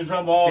just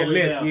drum all That the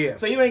way list, down. yeah.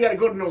 So you ain't got to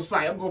go to no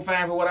site. I'm going to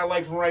find for what I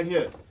like from right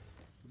here.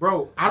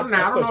 Bro, I don't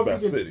I searched know by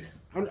if you can, city.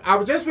 I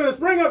was just finna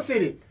spring up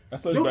city. I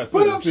searched Dude, by put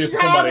city. up See if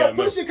somebody I Chicago,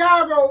 know. put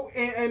Chicago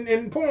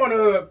and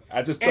Pornhub,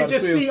 I just try and to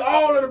just see see if-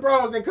 all of the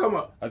bras that come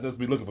up. I just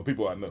be looking for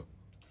people I know.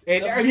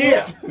 And That's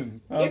yeah,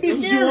 Huh? it be That's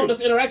what you scary. want,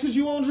 this interactions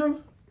you want,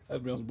 Drew?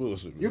 That'd be on some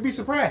bullshit. You'd be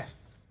surprised.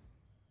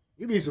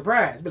 You'd be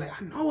surprised. Be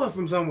like, I know her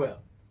from somewhere.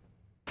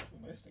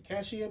 That's the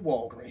cashier at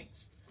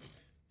Walgreens.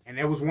 And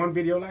there was one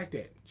video like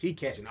that. She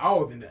catching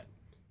all of the nut.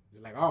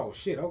 It's like, oh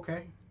shit,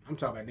 okay. I'm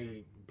talking about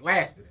nigga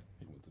blasted it.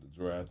 He went to the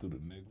drive-through the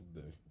next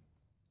day.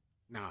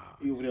 Nah.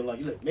 You over there like,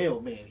 you like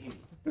mailman hit.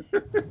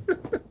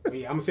 But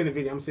yeah, I'm gonna send a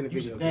video. You to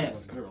you.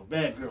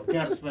 bad girl,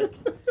 gotta spank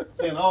you.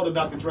 Saying all the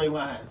Dr. Dre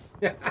lines.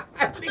 I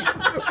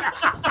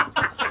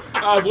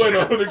was waiting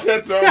on him to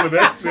catch on to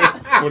that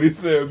shit when he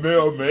said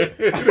mailman.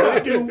 And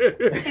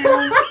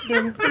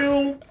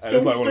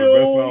it's like one of the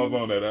best songs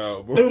on that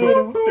album.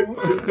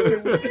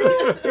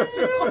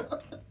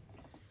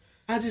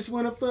 I just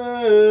wanna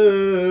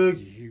fuck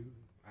you.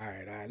 All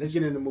right. Let's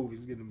get into the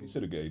movies.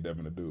 Should have gave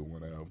Devin a do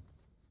one album.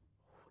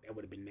 That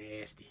would have been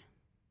nasty.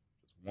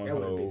 One That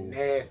would have whole been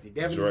nasty.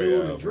 Devin Dre Dewey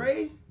and album.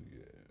 Dre. Yeah,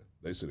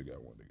 they should have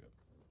got one together.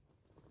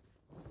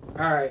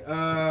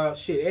 All right,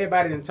 shit.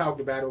 Everybody done talked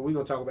about it. We're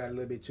gonna talk about it a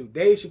little bit too.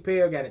 Dave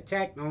Chappelle got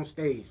attacked on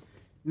stage.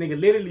 Nigga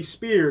literally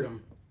speared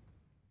him.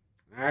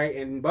 All right,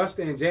 and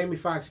Busta and Jamie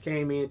Foxx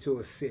came in to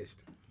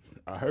assist.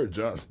 I heard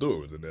Jon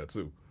Stewart was in there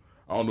too.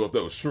 I don't know if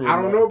that was true. I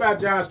don't know about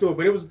Jon Stewart,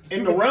 but it was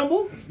In the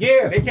Rumble?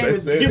 Yeah, they came They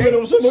and said- giving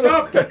him some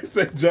stuff. They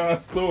said Jon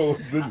Stewart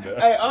was in there.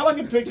 Hey, all I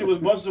can picture was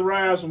Busta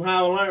Rhymes from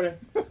Howard Learning.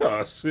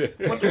 Oh shit!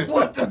 What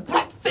the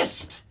black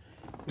fist?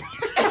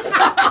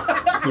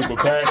 Super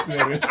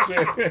passionate and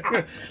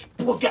shit.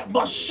 Boy, got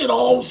my shit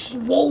all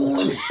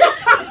swollen.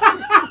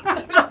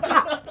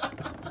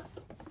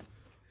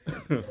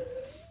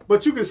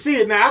 But you can see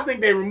it now. I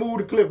think they removed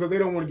the clip because they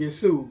don't want to get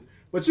sued.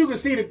 But you can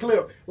see the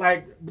clip,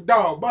 like,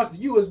 dog, Busta,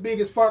 you as big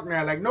as fuck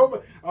now. Like,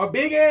 nobody, a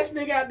big ass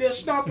nigga out there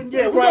stomping.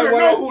 Yeah, we Probably gonna why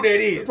know that- who that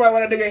is. Probably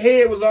why that nigga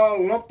head was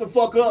all lumped the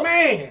fuck up.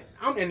 Man,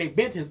 and they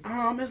bent his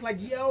arm. It's like,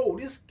 yo,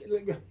 this,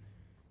 like,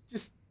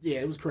 just,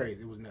 yeah, it was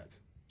crazy. It was nuts.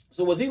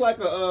 So was he like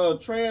a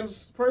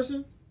trans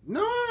person?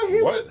 No,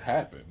 What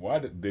happened? Why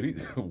did he?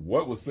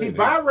 What was said? He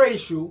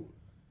biracial,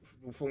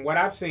 from what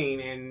I've seen,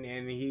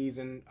 and he's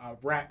a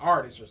rap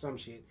artist or some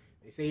shit.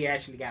 They say he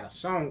actually got a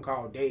song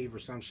called Dave or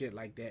some shit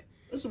like that.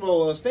 That's some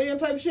old stand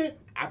type shit.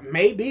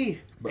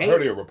 Maybe. But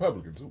heard he a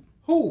Republican too.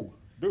 Who?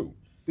 Dude.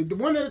 The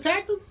one that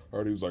attacked him?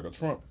 Heard he was like a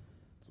Trump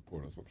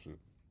supporter or some shit.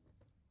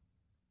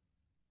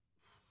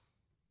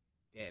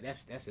 Yeah,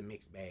 that's a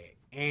mixed bag.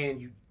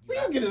 And you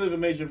Where you get this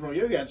information from?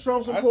 You got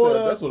Trump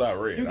supporter. That's what I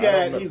read. You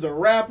got he's a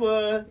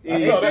rapper.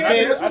 That's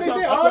what they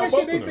say. All this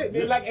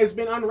shit, like it's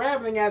been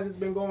unraveling as it's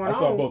been going on. I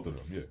saw both of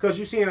them. Yeah. Because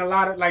you seeing a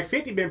lot of like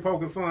 50 been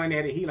poking fun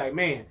at it. He like,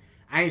 man,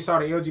 I ain't saw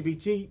the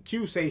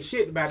LGBTQ say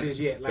shit about this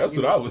yet. Like, that's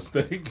what I was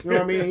thinking. You know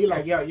what I mean? He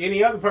like, yo,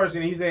 any other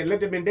person, he said,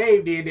 let them been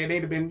Dave did that,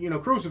 they'd have been,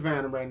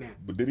 crucifying him right now.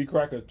 But did he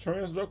crack a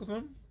trans joke or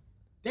something?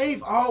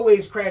 Dave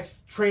always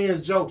cracks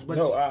trans jokes, but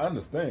no, I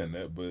understand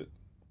that, but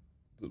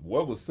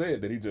what was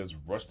said that he just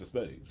rushed the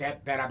stage?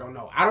 That I don't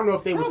know. I don't know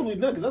if they probably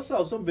not, because I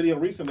saw some video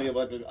recently of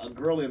like a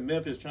girl in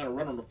Memphis trying to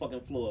run on the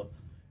fucking floor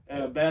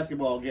at a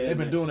basketball game. They've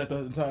been doing it the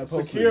entire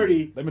postseason.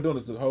 Security. They've been doing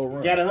this the whole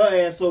run. Got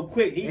her ass so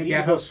quick. He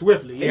got her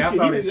swiftly. Yeah, I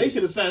saw that. They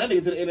should have signed that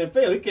nigga to the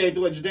NFL. He can't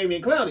do it,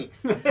 Jadeveon Clowney.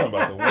 You talking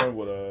about the one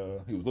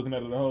with he was looking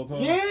at it the whole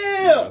time?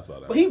 Yeah, I saw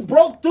that. But he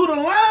broke through the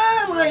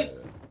line like.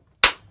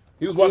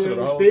 He was watching it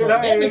the whole time.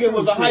 That nigga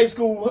was a high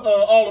school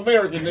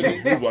All-American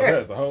nigga. He was watching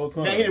that the whole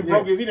time. Now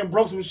he done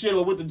broke some shit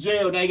or went to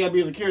jail. Now he got to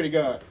be a security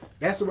guard.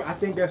 I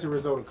think that's a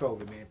result of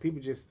COVID, man.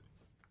 People just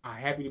are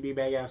happy to be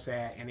back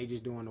outside and they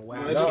just doing the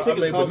wild.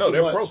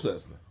 They're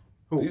protesting.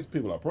 Who? These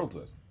people are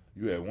protesting.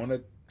 You had one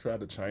that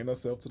tried to chain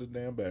herself to the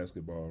damn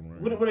basketball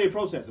ring. What are they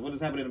protesting? What is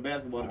happening in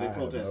basketball that they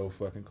protest? I have no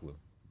fucking clue.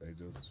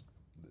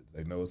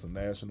 They know it's a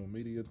national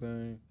media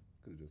thing.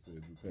 Could have just said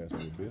you passed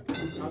me a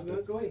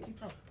bill. Go ahead, keep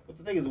talking. But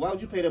the thing is, why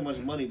would you pay that much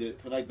money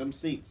for like them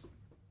seats?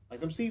 Like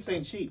them seats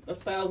ain't cheap.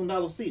 That's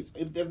 $1,000 seats,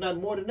 if not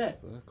more than that.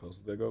 So that's close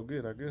as they go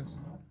get, I guess.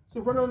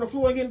 So running on the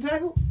floor and getting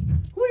tackled?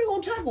 Who you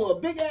gonna tackle? A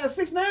big ass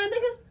 6'9"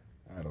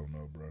 nigga? I don't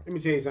know, bro. Let me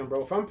tell you something,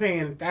 bro. If I'm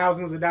paying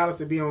thousands of dollars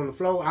to be on the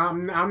floor,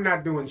 I'm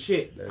not doing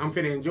shit. I'm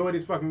finna enjoy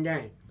this fucking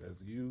game.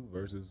 That's you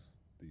versus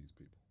these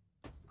people.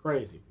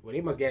 Crazy. Well,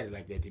 they must get it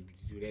like that to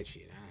do that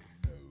shit.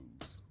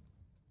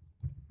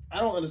 I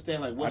don't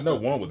understand like I know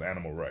one was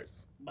animal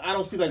rights. I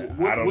don't see like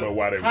I don't know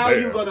why they were how there.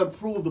 you gonna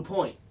prove the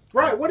point?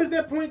 Right. What is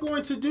that point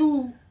going to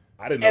do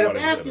I didn't know at a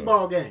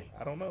basketball game?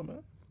 I don't know,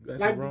 man. That's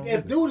like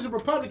if dude is a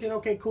Republican,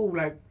 okay, cool.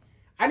 Like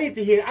I need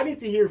to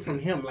hear from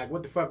him. Like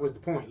what the fuck was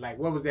the point? Like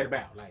what was that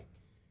about? Like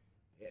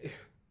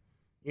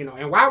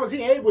and why was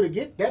he able to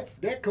get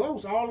that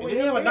close all the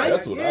way up?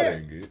 That's what I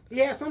didn't get. He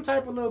had some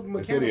type of little mechanical.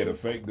 They said he had a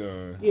fake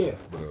gun. Yeah.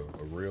 But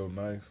a real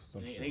knife.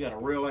 He got a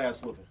real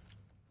ass whooping.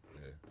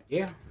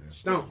 Yeah.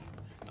 Stump.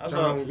 I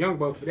saw Young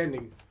Buck for that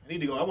nigga. I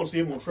need to go. I want to see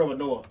him on Trevor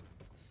Noah.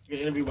 Get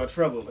an interview by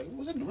Trevor. Like,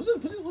 was it worth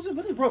it?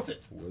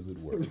 Was it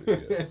worth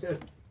it? Yes.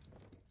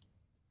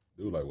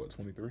 Dude, like what,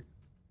 23?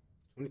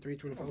 23,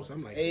 24,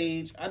 something like that.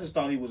 Age. I just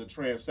thought he was a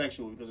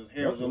transsexual because his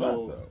hair was a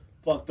little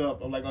fucked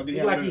up. I'm like, did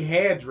he he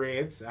had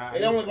dreads. It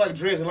don't look like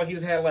dreads. It like he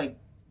just had like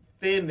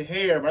thin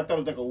hair, but I thought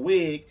it was like a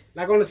wig.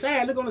 Like on the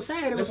side. Look on the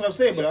side. That's what I'm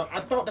saying. But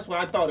that's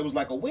what I thought. It was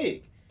like a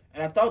wig,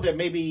 and I thought that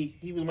maybe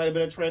he might have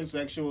been a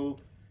transsexual.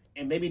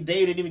 And maybe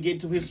Dave didn't even get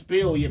into his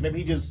spiel yet. Maybe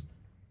he just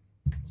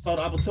saw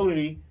the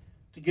opportunity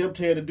to get up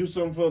there to do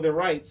something for their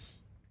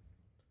rights,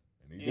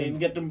 and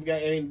get them.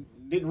 And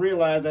didn't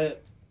realize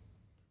that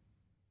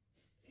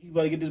he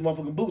about to get these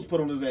motherfucking boots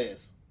put on his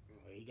ass.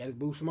 He got his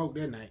boots smoked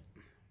that night.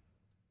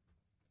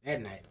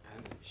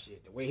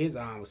 Shit, the way his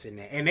arm was sitting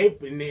there, and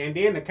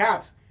then the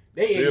cops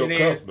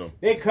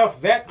they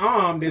cuffed that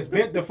arm that's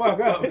bent the fuck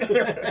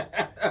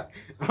up.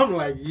 I'm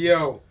like,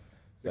 yo,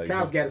 the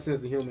cops got a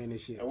sense of humor in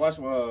this shit. I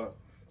watched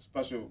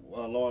special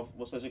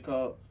what's that shit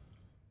called?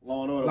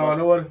 Law and Order. Law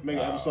and Order. Make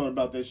an episode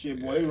about that shit,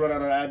 boy. They run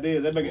out of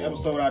ideas. They make an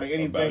episode out of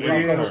anything.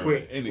 Real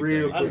quick.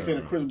 I haven't seen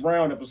a Chris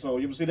Brown episode.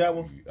 You ever see that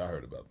one? I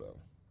heard about that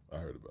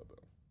one.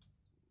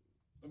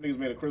 Them niggas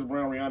made a Chris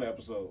Brown Rihanna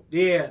episode.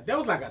 Yeah, that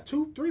was like a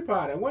 2-3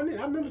 part, wasn't it?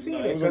 I remember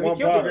seeing it because he killed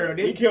the girl.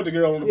 Didn't he killed the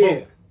girl on the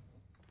boat.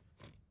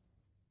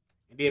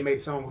 And then made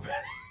a song about it.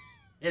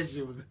 That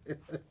shit was.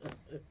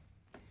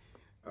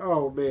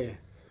 Oh man.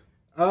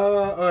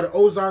 The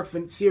Ozark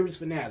series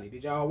finale.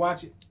 Did y'all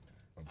watch it?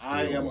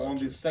 I am on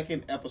the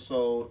second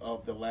episode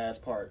of the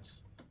last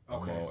parts.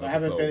 Okay. So I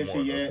haven't finished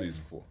it yet.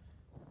 Season 4.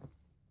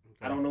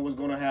 I don't know what's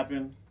going to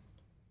happen.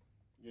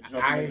 You're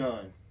jumping the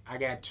gun. I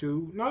got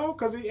 2. No,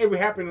 because it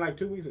happened like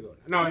 2 weeks ago.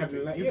 No,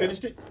 you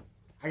finished it?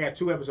 I got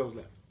 2 episodes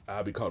left.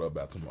 I'll be caught up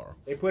by tomorrow.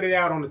 They put it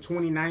out on the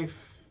 29th.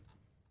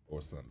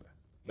 Or Sunday.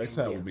 Next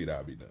time we meet,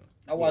 I'll be done.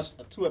 I watched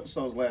 2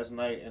 episodes last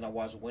night, and I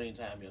watched Winning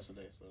Time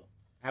yesterday. So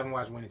I haven't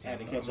watched Winning Time.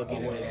 I had to catch up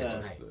on Winning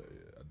Time tonight.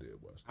 I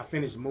did watch. I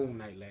finished Moon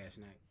Knight last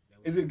night.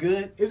 Is it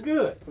good? It's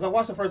good. Because I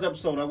watched the first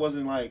episode, I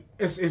wasn't like.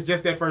 It's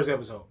just that first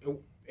episode,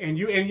 and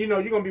you're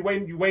gonna be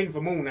waiting for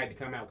Moon Knight to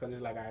come out because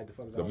it's like, all right, the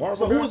fuck is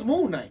So who is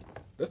Moon Knight?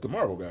 That's the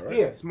Marvel guy, right?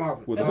 Yeah, it's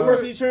Marvel. With That's the the hood?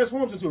 person he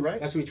transforms into, right?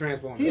 That's who he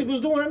transformed. He into.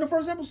 was doing it in the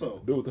first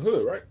episode. Dude with the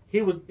hood, right?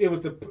 It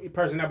was the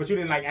person now, but you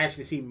didn't like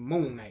actually see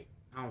Moon Knight.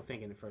 I don't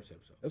think in the first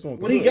episode. That's one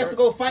with the When he hood, gets right? to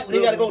go fight, when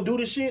he got to go do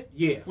this shit.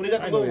 Yeah. When he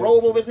got I the know little he was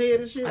robe over his head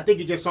and shit. I think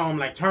you just saw him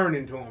like turn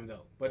into him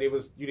though, but it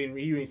was you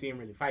didn't see him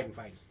really fighting.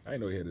 I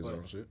didn't know he had his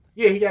own shit.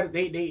 Yeah, he got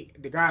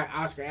the guy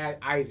Oscar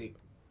Isaac.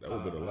 That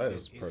would be the last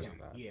is person.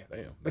 him. Yeah,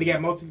 Damn. but he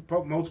got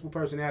multiple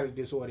personality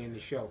disorder in the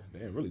show.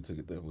 Damn, really took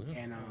it there with him.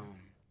 And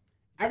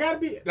I gotta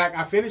be like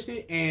I finished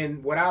it,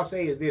 and what I'll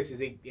say is this: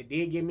 it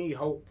did give me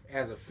hope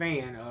as a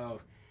fan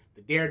of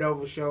the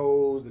Daredevil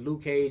shows, the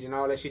Luke Cage, and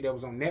all that shit that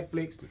was on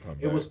Netflix.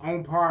 It was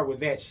on par with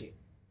that shit.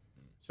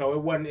 So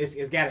it wasn't.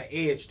 It's got an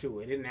edge to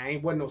it, and there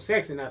wasn't no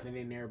sex or nothing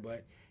in there.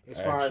 But as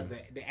far as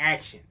the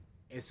action,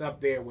 it's up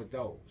there with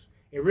those.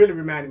 It really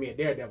reminded me of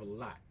Daredevil a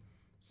lot.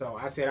 So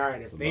I said, all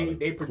right, if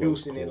they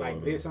producing it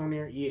like this on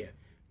there, yeah.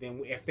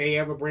 Then if they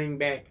ever bring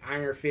back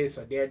Iron Fist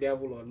or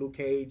Daredevil or Luke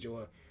Cage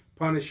or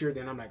Punisher,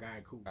 then I'm like, all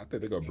right, cool. I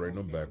think they're gonna bring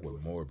them back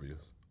with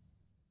Morbius.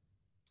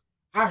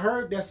 I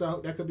heard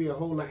that could be a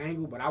whole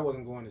angle, but I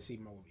wasn't going to see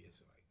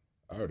Morbius.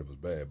 I heard it was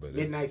bad, but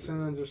Midnight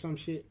Suns or some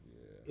shit.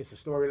 Yeah. It's a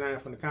storyline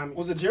from the comics.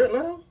 Was it Jared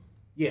Leto?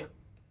 Yeah.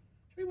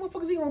 How many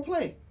motherfuckers he gonna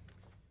play?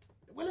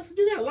 Well, listen,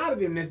 you got a lot of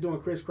them that's doing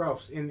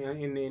crisscross in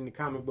the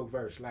comic book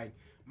verse. Like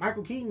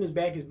Michael Keaton is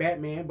back as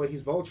Batman, but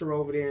he's Vulture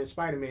over there in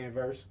Spider-Man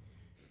verse.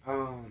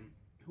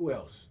 Who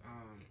else?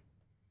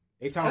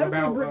 They talking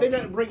about they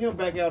didn't bring him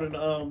back out in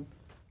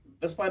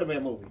the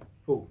Spider-Man movie.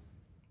 Who?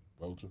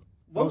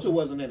 Vulture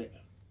wasn't in it.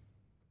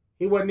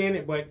 He wasn't in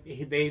it, but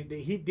he did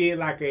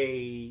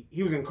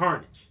he was in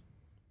Carnage.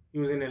 He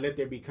was in there Let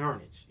There Be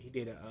Carnage. He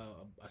did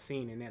a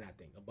scene in that, I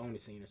think, a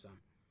bonus scene or something.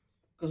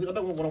 Because I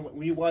know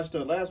when you watched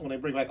the last one, they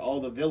bring like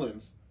all the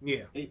villains.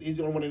 Yeah. He's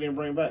the only one they didn't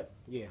bring back.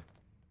 Yeah.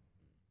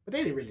 But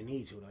they didn't really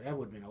need to, though. That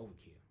would have been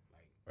overkill.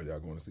 Are y'all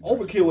going to see?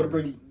 Overkill would have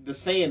bring the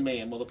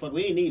Sandman, motherfucker.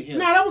 We didn't need him.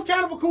 No, that was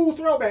kind of a cool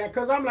throwback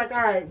because I'm like,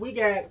 all right, we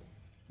got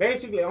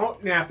basically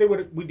now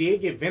if we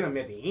did get Venom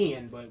at the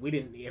end, but we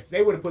didn't. If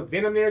they would have put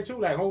Venom there too,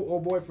 like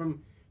old boy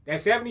from that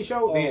 '70s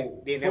show,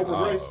 then that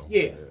would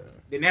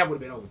then that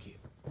would have been overkill.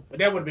 But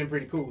that would have been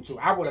pretty cool too.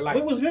 I would have liked.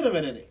 What was Venom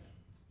in it?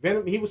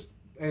 Venom, he was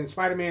in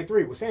Spider-Man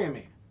 3 with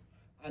Sandman.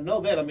 I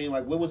know that. I mean,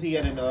 like, what was he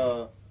at in?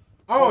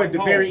 At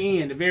the very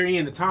end,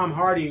 the Tom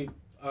Hardy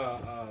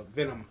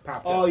Venom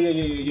popped up. Oh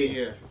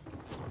yeah.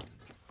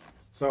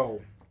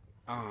 So,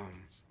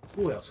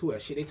 who else?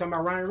 Shit, they talking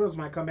about Ryan Reynolds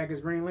might come back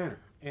as Green Lantern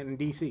in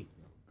DC.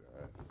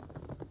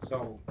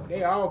 So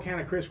they all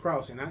kind of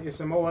crisscrossing. There's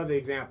some more other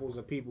examples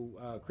of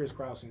people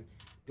crisscrossing,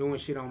 doing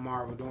shit on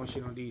Marvel, doing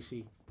shit on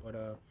DC. But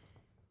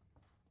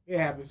it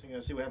happens. You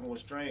gotta see what happened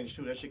with Strange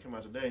too. That shit came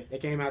out today.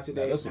 It came out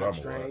today. That's what I'm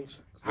Strange.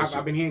 watching.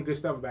 I've been hearing good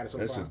stuff about it so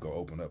far. That's just gonna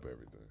open up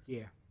everything.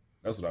 Yeah.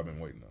 That's what I've been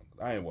waiting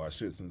on. I ain't watched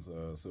shit since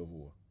Civil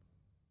War.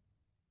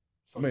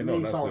 I You mean, no,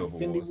 ain't not saw Civil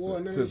Infinity War. War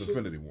and none of Since that shit?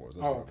 Infinity Wars.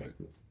 That's Oh, what I okay.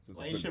 mean. Since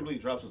Well, ain't shit really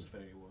dropped since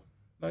Infinity War.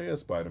 No, yeah,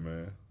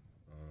 Spider-Man.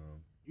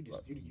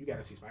 You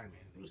gotta see Spider-Man.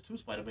 It was two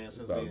Spider-Man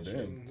since About then.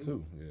 Shit.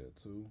 two. Yeah,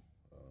 two.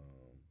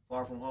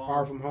 Far From Home.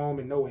 Far From Home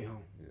and No Way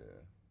Home. Yeah.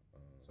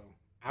 So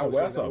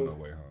I saw No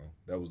Way Home.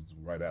 That was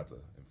right after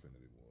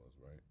Infinity Wars,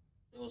 right?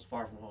 It was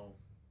Far From Home.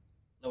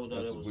 No,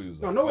 that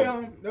was. No Way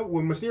Home. That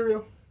was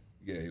Mysterio.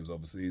 Yeah, he was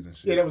overseas and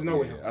shit. Yeah, that was No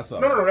Way Home. I saw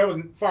No, that was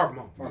Far From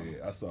Home.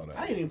 Yeah, I saw that.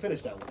 I didn't even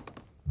finish that one.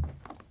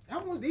 That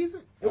one was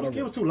decent. It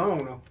was too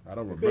long though. I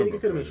don't remember It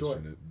could have been short.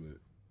 it, but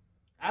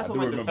I also do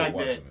like the remember fact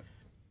that watching it.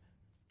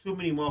 too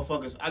many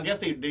motherfuckers. I guess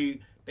they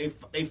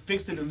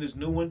fixed it in this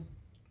new one,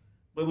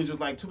 but it was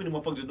just like too many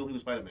motherfuckers just knew he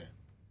was Spider-Man.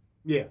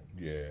 Yeah.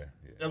 Yeah.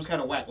 That was kind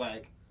of whack.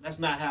 Like that's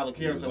not how the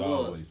character It was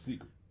was. always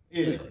secret.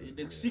 Yeah,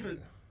 the secret.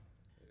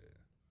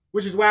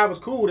 Which is why it was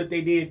cool that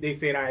they did. They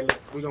said, "All right, look,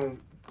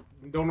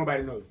 we don't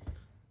nobody know."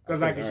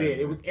 Because like you said,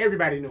 it was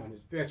everybody knew him. His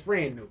best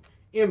friend knew.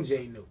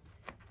 MJ knew.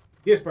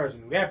 This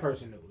person knew. That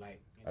person knew.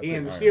 Like, and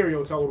then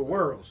Mysterio told the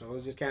world. So it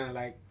was just kind of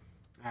like,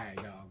 all right,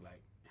 dog.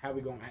 Like, how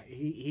we gonna?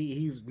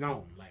 He's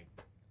known. Like,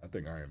 I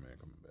think Iron Man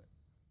coming back.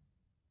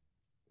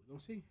 We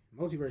gonna see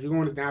multiverse. You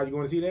going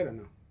to see that or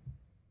no?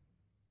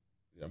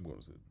 Yeah, I'm going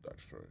to see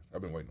Doctor Strange.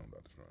 I've been waiting on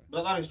Doctor Strange.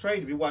 But Doctor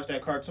Strange, if you watch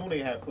that cartoon they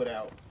had put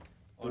out,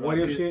 The What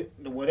If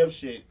shit. The What If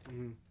shit.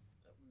 Mm-hmm.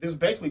 This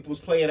basically was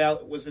playing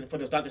out. For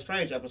this Doctor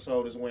Strange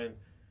episode is when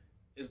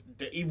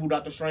the evil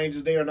Doctor Strange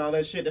is there and all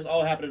that shit. That's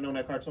all happening on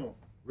that cartoon.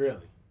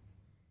 Really?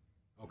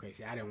 Okay.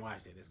 See, I didn't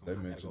watch that. They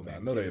mentioned. I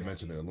know they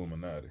mentioned the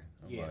Illuminati.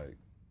 I'm like,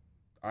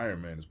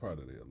 Iron Man is part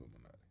of the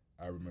Illuminati.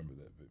 I remember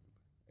that vividly.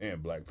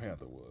 And Black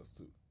Panther was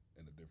too,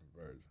 in a different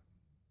version.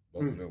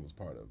 Both of them was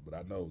part of it, but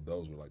I know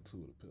those were like two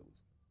of the pillars.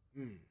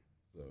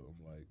 So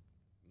I'm like,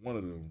 one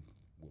of them.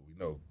 Well, we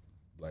know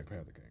Black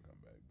Panther can't come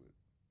back,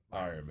 but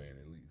Iron Man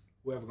at least.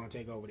 Whoever gonna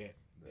take over that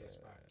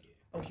spot. Yeah.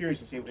 I'm curious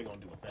to see what they're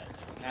gonna do with that.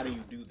 How do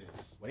you do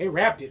this? Well, they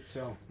wrapped it,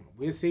 so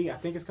we'll see. I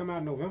think it's coming out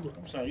in November.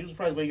 I'm sorry, you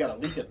surprised when you got a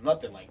leak of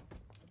nothing like.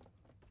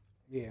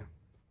 Yeah.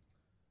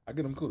 I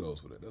give them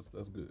kudos for that.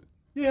 That's good.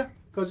 Yeah,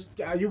 because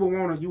you would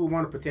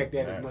want to protect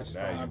that as much as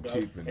possible.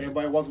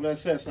 Everybody walking that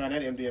set, sign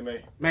that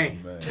MDMA.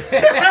 Man.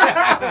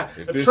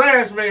 The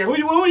trash man.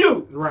 Who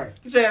you? Right.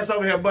 Get your ass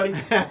over here, buddy.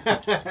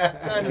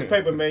 Sign this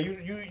paper, man.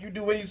 You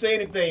do when you say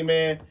anything,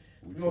 man.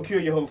 We're gonna kill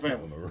your whole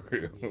family.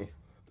 The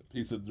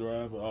piece of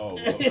drive, all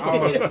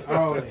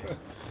that.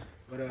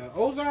 But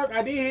Ozark,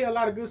 I did hear a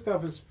lot of good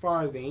stuff as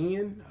far as the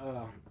end.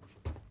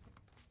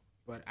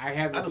 But I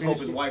haven't. I just hope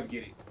his wife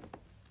get it.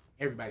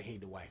 Everybody hate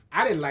the wife.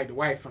 I didn't like the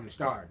wife from the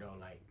start though.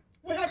 Like,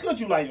 well, how could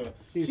you like her?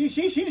 She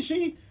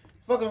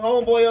fucking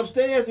homeboy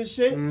upstairs and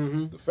shit.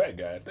 Mm-hmm. The fat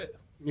guy at that.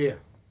 Yeah.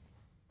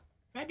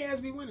 Fat guys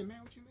be winning,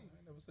 man. What you mean?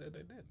 I never said they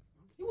didn't.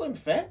 He wasn't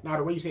fat. No,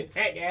 the way you said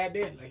fat guy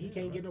did, like he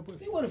can't get no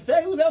pussy. He wasn't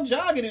fat. He was out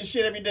jogging and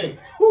shit every day.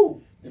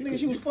 Who? The nigga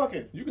she was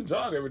fucking. You can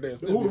jog every day. And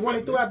still Who, be the one he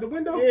fat, threw out the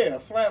window? Yeah,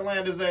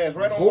 flatlined his ass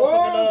right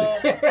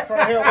on fucking from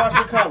Harold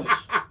Washington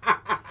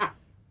College.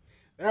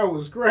 That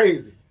was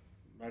crazy.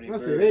 I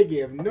said they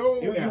give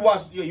no. You ain't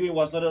watched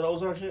none of the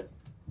Ozark shit?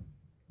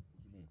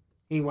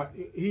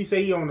 He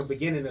said he on the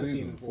beginning of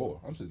season 4.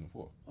 I'm season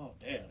 4. Oh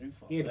damn, you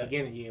fucked He in the that.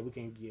 beginning, yeah. We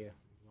can't, yeah.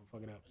 Don't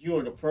fuck it up. You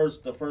in the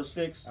first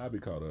 6? I'll be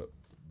caught up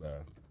by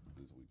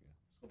this weekend.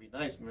 It's gonna be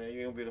nice, man.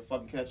 You ain't gonna be able to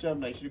fucking catch up.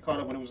 Now you should have caught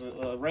up when it was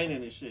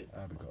raining and shit.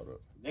 I'll be caught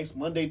up. Next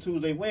Monday,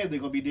 Tuesday, Wednesday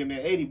gonna be damn near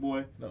 80,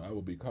 boy. No, I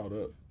will be caught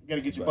up. You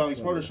gotta get your Bobby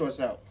Smurder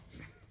shorts out.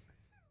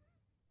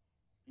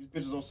 These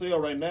bitches on sale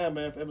right now,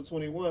 man. Forever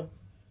 21.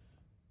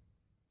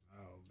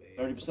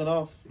 30%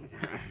 off.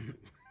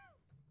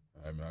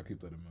 All right, man. I'll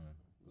keep that in mind.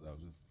 I was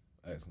just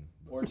asking.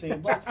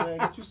 $14, man.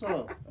 Get you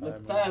some.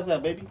 Let the thighs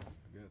out, baby.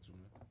 I got you,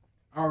 man.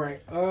 All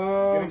right.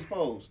 Get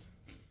exposed.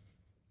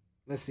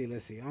 Let's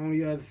see.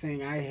 Only other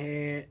thing I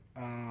had,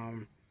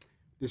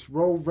 this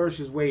Roe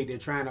versus Wade. They're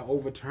trying to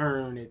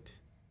overturn it.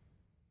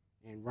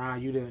 And Ron,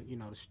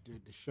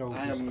 the show.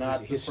 I am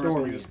not the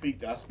person you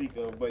speak. I speak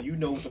of, but you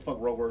know what the fuck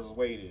Roe versus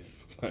Wade is.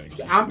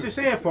 I'm just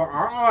saying for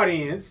our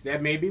audience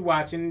that may be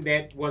watching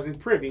that wasn't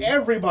privy.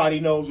 Everybody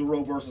knows what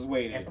Roe versus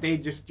Wade is. If they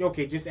just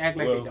act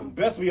like they don't.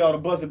 Best be all the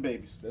buzzing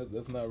babies.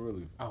 That's not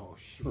really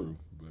true,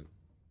 but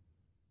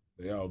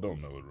they all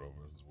don't know what Roe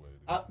versus Wade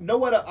is. Know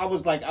what I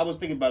was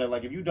thinking about it.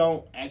 Like if you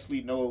don't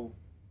actually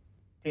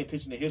pay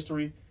attention to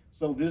history.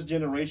 So this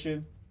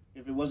generation,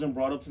 if it wasn't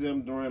brought up to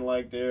them during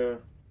like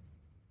their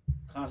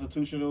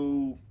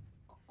constitutional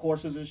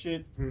courses and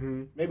shit,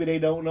 maybe they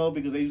don't know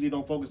because they usually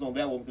don't focus on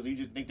that one because you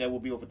just think that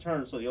will be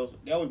overturned. So they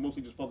always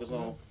mostly just focus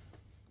on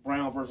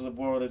Brown versus the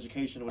Board of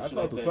Education. Or I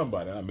talked to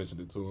somebody and I mentioned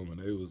it to them,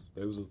 and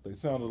they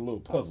sounded a little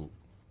puzzled.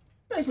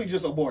 Basically,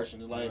 just abortion.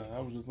 It's like,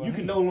 you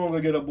can no longer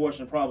get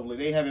abortion. Probably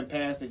they haven't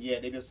passed it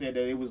yet. They just said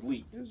that it was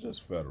leaked. It's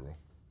just federal.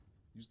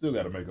 You still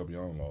got to make up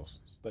your own laws,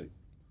 state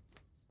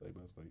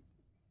by state.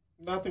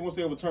 Nothing once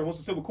the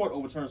civil court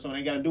overturns something, they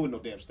ain't got to do with no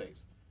damn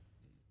states.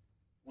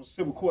 Once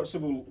the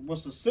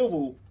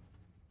civil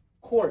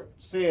court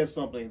says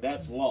something,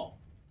 that's law.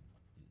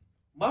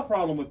 My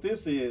problem with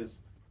this is,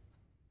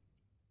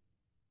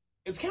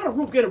 it's kind of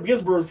Ruth Bader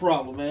Ginsburg's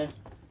problem, man.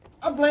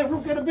 I blame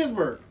Ruth Bader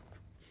Ginsburg.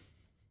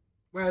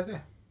 Why is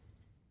that?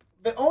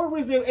 The only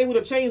reason they're able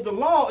to change the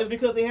law is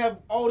because they have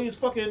all these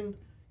fucking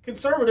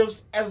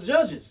conservatives as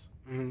judges.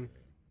 Mm-hmm.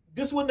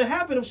 This wouldn't have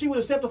happened if she would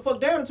have stepped the fuck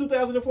down in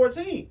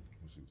 2014.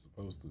 She was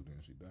supposed to, then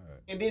she died.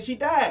 And then she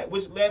died,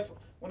 which left.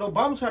 When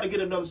Obama tried to get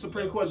another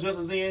Supreme Court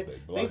justice in,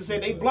 they just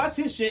said they blocked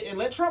his shit and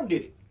let Trump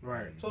did it.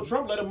 Right. So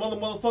Trump let a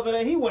motherfucker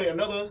that he wanted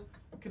another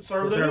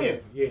conservative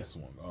in. Yeah.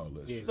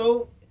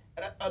 So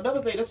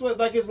another thing, that's what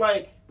it's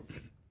like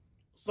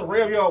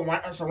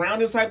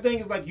surroundings type thing.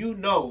 Is like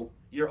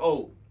you're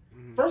old.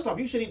 Mm-hmm. First off,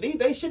 they shouldn't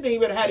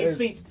even have had these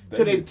seats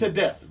to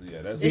death.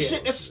 Yeah,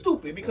 that's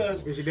stupid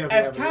because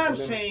as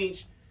times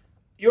change,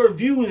 your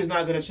view is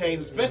not going to change,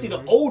 especially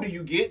the older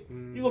you get.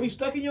 You're going to be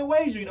stuck in your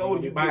ways the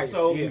older you get.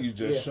 So you're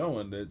just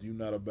showing that you're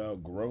not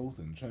about growth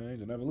and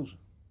change and evolution.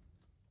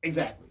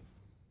 Exactly.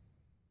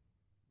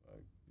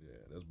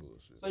 That's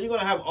bullshit. So you're going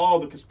to have all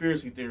the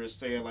conspiracy theorists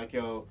saying like,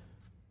 yo,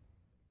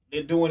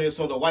 they're doing it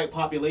so the white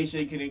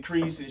population can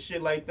increase and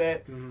shit like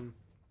that. Mm-hmm.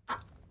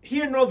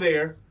 Here nor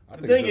there.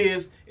 The thing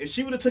is, if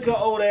she would have took her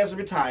old ass and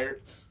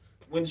retired,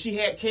 when she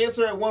had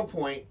cancer at one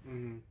point,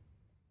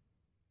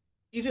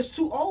 you're just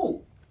too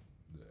old.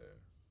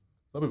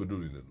 Some people do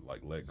need to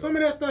let go. Some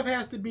of that stuff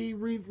has to be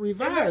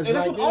revised. And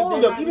that's what all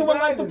of them, even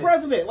with the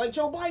president, like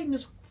Joe Biden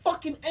is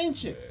fucking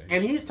ancient. Yeah.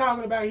 And he's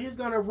talking about he's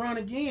gonna run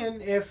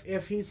again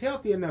if he's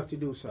healthy enough to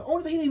do so. The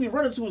only thing he need to be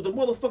running to is the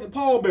motherfucking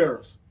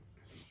pallbearers.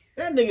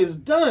 That nigga is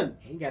done.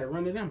 He ain't gotta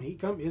run to them.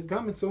 It's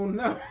coming soon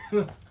enough.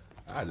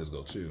 I just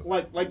go chill.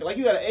 Like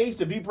you got an age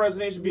to be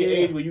president, should be an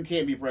age where you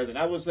can't be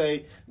president. I would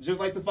say just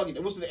like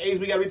what's the age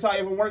we got to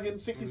retire from working?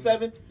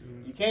 67.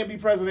 You can't be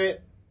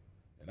president.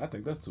 And I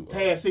think that's too old.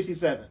 Past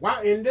 67.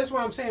 Why? And that's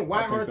what I'm saying.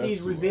 Why aren't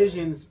these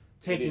revisions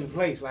taking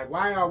place? Like,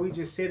 why are we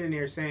just sitting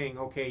there saying,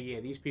 okay, yeah,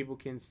 these people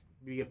can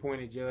be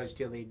appointed judge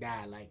till they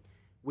die? Like,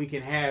 we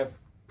can have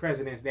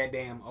presidents that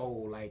damn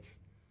old. Like,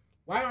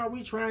 why are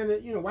we trying to,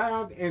 why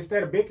aren't,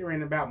 instead of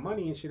bickering about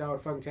money and shit all the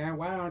fucking time,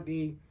 why aren't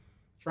they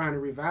trying to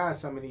revise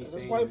some of these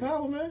things? That's white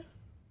power, man.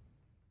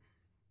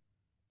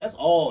 That's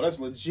all. That's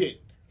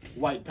legit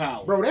white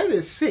power. Bro, that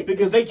is sick.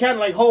 Because they kind of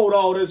like hold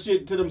all this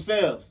shit to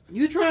themselves.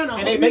 You trying to...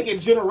 And they making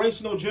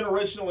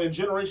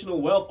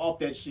generational wealth off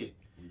that shit.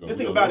 Just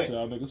think about it.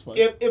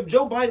 If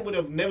Joe Biden would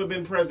have never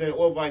been president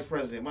or vice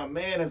president, my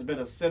man has been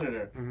a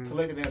senator,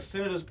 collecting that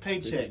senator's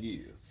paycheck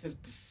since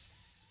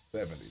the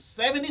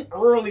 70s,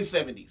 early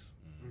 70s.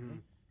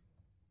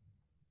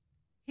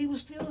 He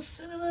was still a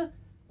senator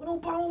when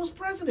Obama was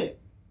president.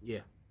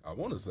 Yeah. I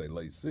want to say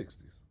late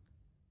 60s.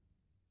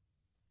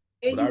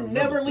 And you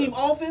never leave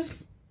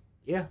office?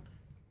 Yeah.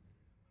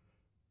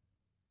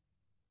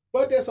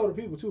 But that's other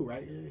people too,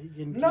 right?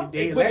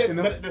 But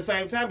at the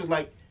same time, it's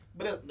like,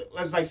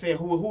 let's like saying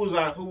who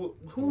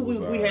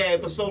we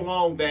had for so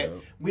long that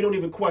we don't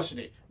even question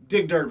it.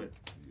 Dick Durbin.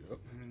 Yep.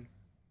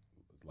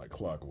 It's like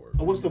clockwork.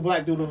 Or what's the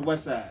black dude on the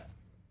west side?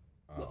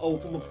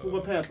 From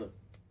a Panther.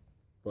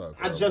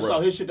 I just saw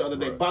his shit the other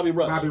day. Bobby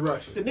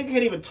Rush. The nigga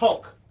can't even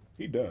talk.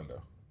 He done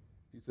though.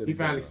 He said he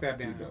finally stepped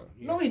down.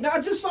 Yeah. No, he not.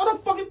 I just saw the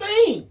fucking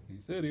thing. He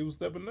said he was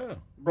stepping down.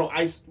 Bro,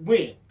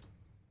 when?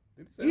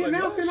 He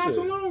announced it not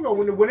too long ago.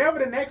 Whenever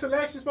the next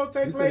election is supposed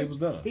to take place,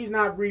 he's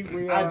not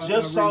I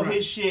just saw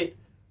his shit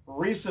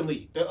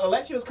recently. The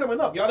election is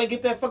coming up. Y'all didn't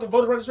get that fucking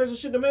voter registration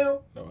shit in the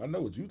mail? No, I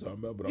know what you talking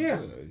about, but I'm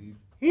saying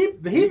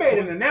he made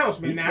an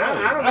announcement. Now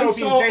I don't know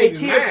if he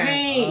changed his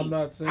mind. I'm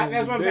not saying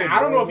that's what I'm saying. I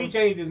don't know if he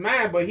changed his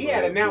mind, but he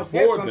had announced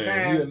that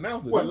sometime. He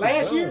announced it. What,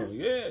 last year?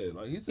 Yeah,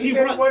 like he said he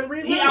wasn't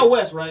reading. He out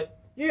west, right?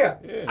 Yeah.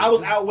 I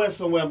was out west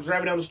somewhere. I'm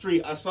driving down the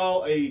street. I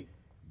saw a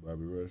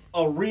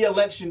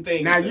re-election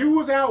thing. Now you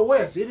was out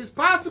west. It is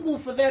possible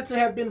for that to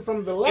have been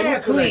from the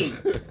last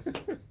election.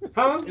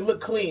 Huh? It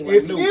looked clean.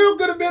 It still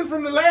could have been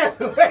from the last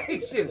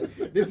election.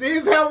 This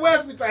is out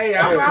west. We say, hey,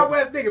 I'm out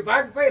west nigga, so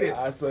I can say that.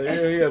 I say,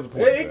 yeah, he has a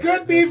point. It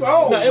could be.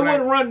 No, it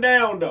wouldn't run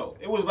down though.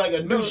 It was like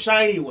a new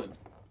shiny one.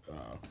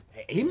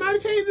 He might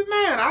have changed his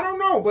mind. I don't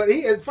know, but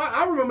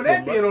I remember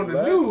that being on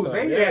the news.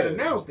 They had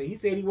announced it. He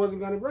said he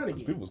wasn't going to run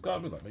again. People was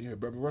calling me like, man, you heard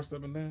Bobby Rush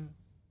stepping down?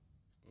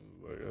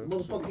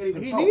 Motherfucker can't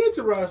even he talk. needs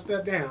to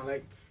step down.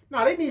 Like,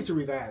 no, they need to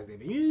revise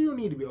that. You don't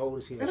need to be old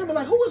as hell. And I'm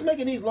like, who is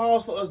making these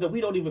laws for us that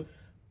we don't even?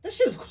 That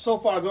shit is so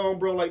far gone,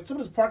 bro. Like some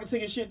of this parking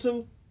ticket shit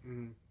too.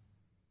 Mm-hmm.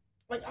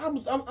 Like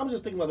I'm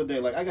just thinking about the other day.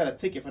 Like I got a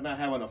ticket for not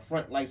having a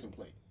front license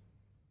plate.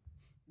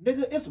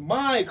 Nigga, it's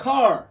my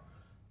car.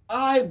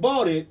 I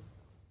bought it.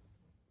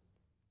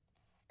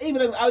 I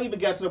even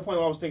got to the point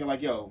where I was thinking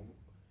like, yo,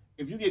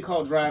 if you get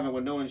caught driving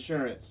with no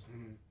insurance,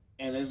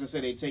 and as I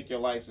said, they take your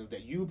license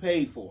that you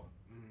paid for,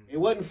 it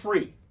wasn't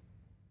free.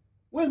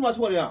 Where's my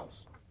 $20?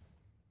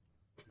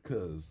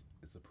 Because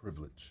it's a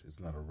privilege. It's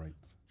not a right.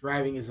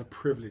 Driving is a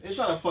privilege. It's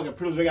not a fucking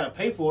privilege. They gotta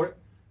pay for it.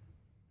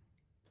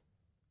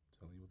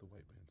 Tell you what the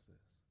white man says.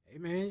 Hey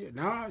man,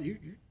 nah, you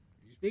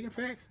speaking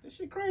facts. This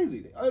shit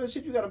crazy. All the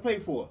shit you gotta pay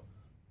for.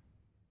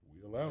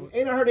 We allow it.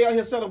 Ain't I heard they out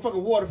here selling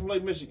fucking water from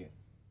Lake Michigan?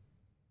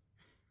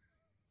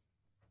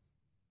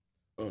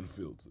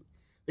 Unfiltered.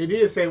 They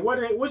did say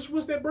which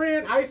was that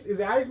brand? Ice? Is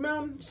it Ice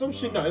Mountain? Some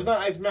shit. No, it's not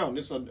Ice Mountain.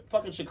 It's a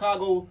fucking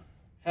Chicago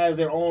has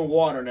their own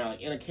water now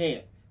in a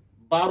can,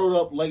 bottled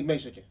up Lake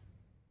Michigan.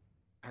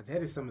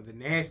 That is some of the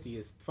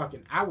nastiest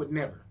fucking. I would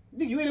never.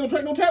 Nigga, you ain't even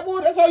drink no tap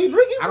water. That's all you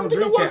drinking. I don't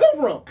drink where tap.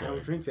 Come from? I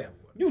don't drink tap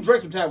water. You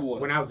drank some tap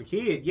water when I was a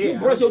kid. Yeah, you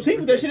brush your teeth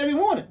with that shit every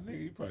morning.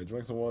 Nigga, you probably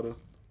drank some water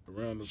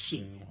around the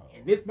shit.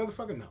 And this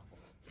motherfucker no.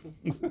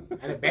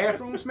 And a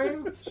bathroom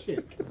smell.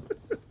 Shit.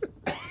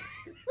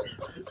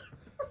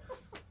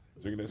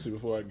 Drinking that shit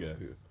before I got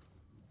here.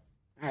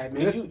 All right,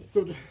 man.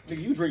 Nigga,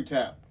 you drink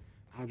tap.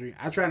 I don't drink.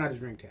 I try not to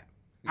drink tap.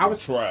 I was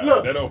trying.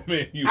 Look, that don't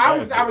mean you. I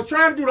was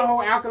trying to do the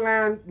whole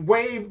alkaline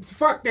wave.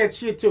 Fuck that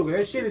shit too.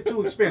 That shit is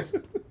too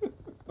expensive.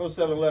 Go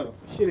 7-Eleven.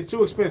 Shit is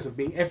too expensive,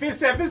 B. If it's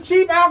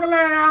cheap alkaline,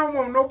 I don't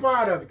want no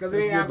part of it because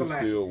it ain't alkaline.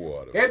 Still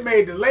water. That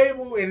made the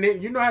label, and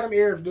then you know how them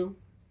Arabs do.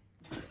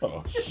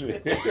 Oh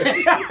shit.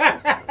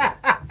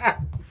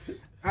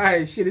 All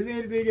right, shit. Is there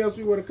anything else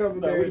we want to cover,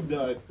 man? We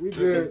done. We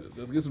good.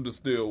 Let's get some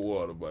distilled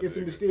water, buddy. Get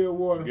some distilled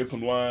water. Get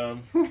some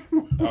lime,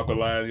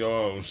 alkaline, your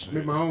own shit.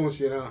 Make my own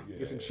shit, huh? Yeah.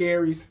 Get some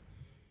cherries.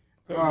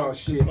 Oh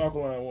shit. Get some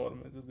alkaline water,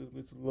 man. Just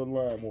get some little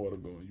lime water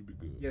going. You be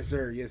good. Yes,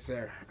 sir. Yes,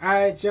 sir. All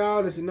right,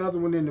 y'all. There's another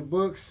one in the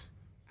books.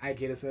 I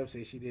get us up.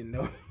 Said she didn't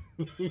know.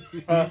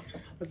 I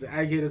said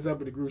I get us up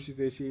in the group. She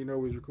said she didn't know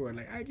we was recording.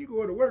 Like, Ike, you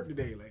going to work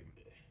today? Like,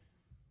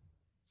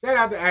 shout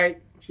out to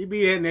Ike. She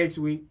be there next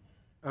week.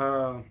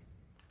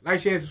 Like,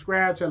 share, and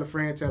subscribe. Tell a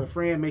friend. Tell a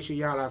friend. Make sure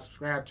y'all are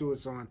subscribed to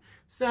us on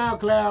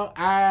SoundCloud,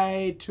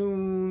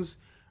 iTunes,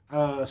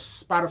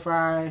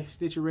 Spotify,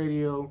 Stitcher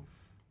Radio.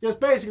 Just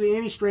basically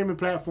any streaming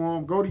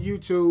platform. Go to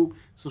YouTube.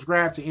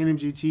 Subscribe to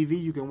NMG TV.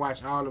 You can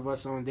watch all of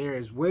us on there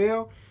as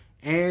well.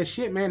 And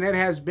shit, man, that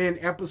has been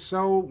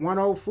episode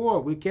 104.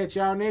 We'll catch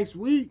y'all next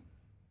week.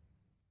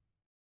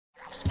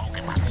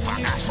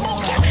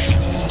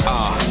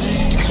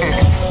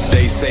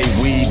 They say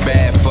weed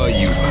bad for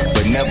you,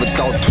 but never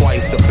thought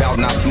twice about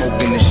not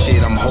smoking the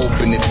shit. I'm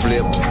hoping it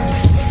flip.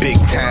 Big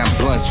time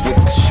blunts with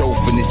the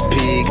chauffeur and this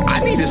pig. I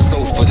need a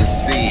sofa to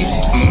see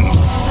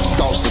it.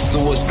 Thoughts Thoughts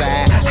of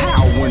suicide.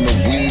 How when the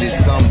weed is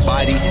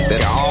somebody that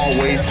I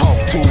always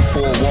talk to for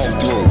a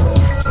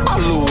walkthrough. I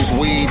lose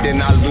weed,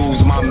 then I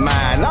lose my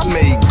mind. I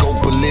may go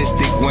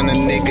ballistic when a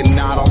nigga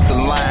not off the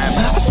line.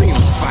 I seen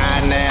a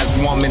fine ass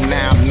woman,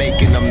 now I'm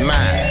making a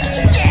mine.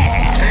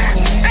 Yeah,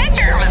 that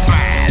girl is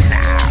mine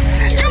now.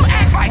 You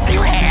act like you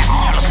had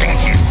all the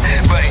bitches,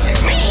 but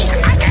me,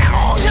 I got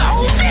all your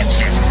old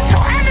bitches. So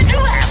how did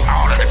you have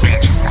all of the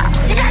bitches now?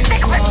 You gotta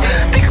think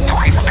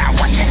twice about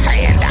what you're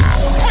saying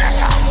now. Real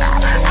talk now.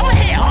 I'ma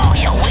hit all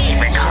your weed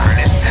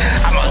regardless.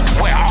 I'ma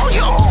wear all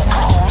your old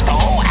clothes, the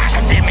old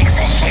academics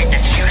and shit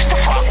that you used to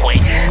fuck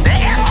with. The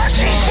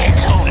LRC shit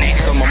too, nigga.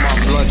 Some of my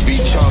blunts be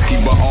chunky,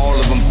 but all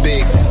of them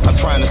thick. I'm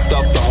trying to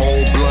stuff the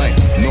whole blunt,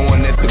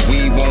 knowing that the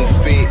weed won't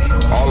fit.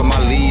 All of my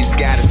leaves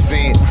got a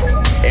scent.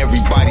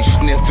 Everybody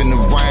sniffing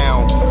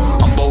around.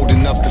 I'm bold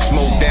enough to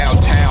smoke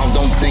downtown.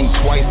 Don't think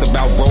twice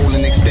about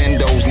rolling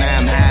extendos. Now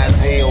I'm high as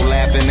hell,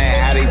 laughing at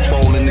how they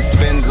trolling the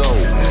Spenzo.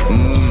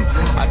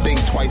 I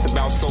think twice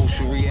about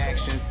social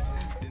reactions.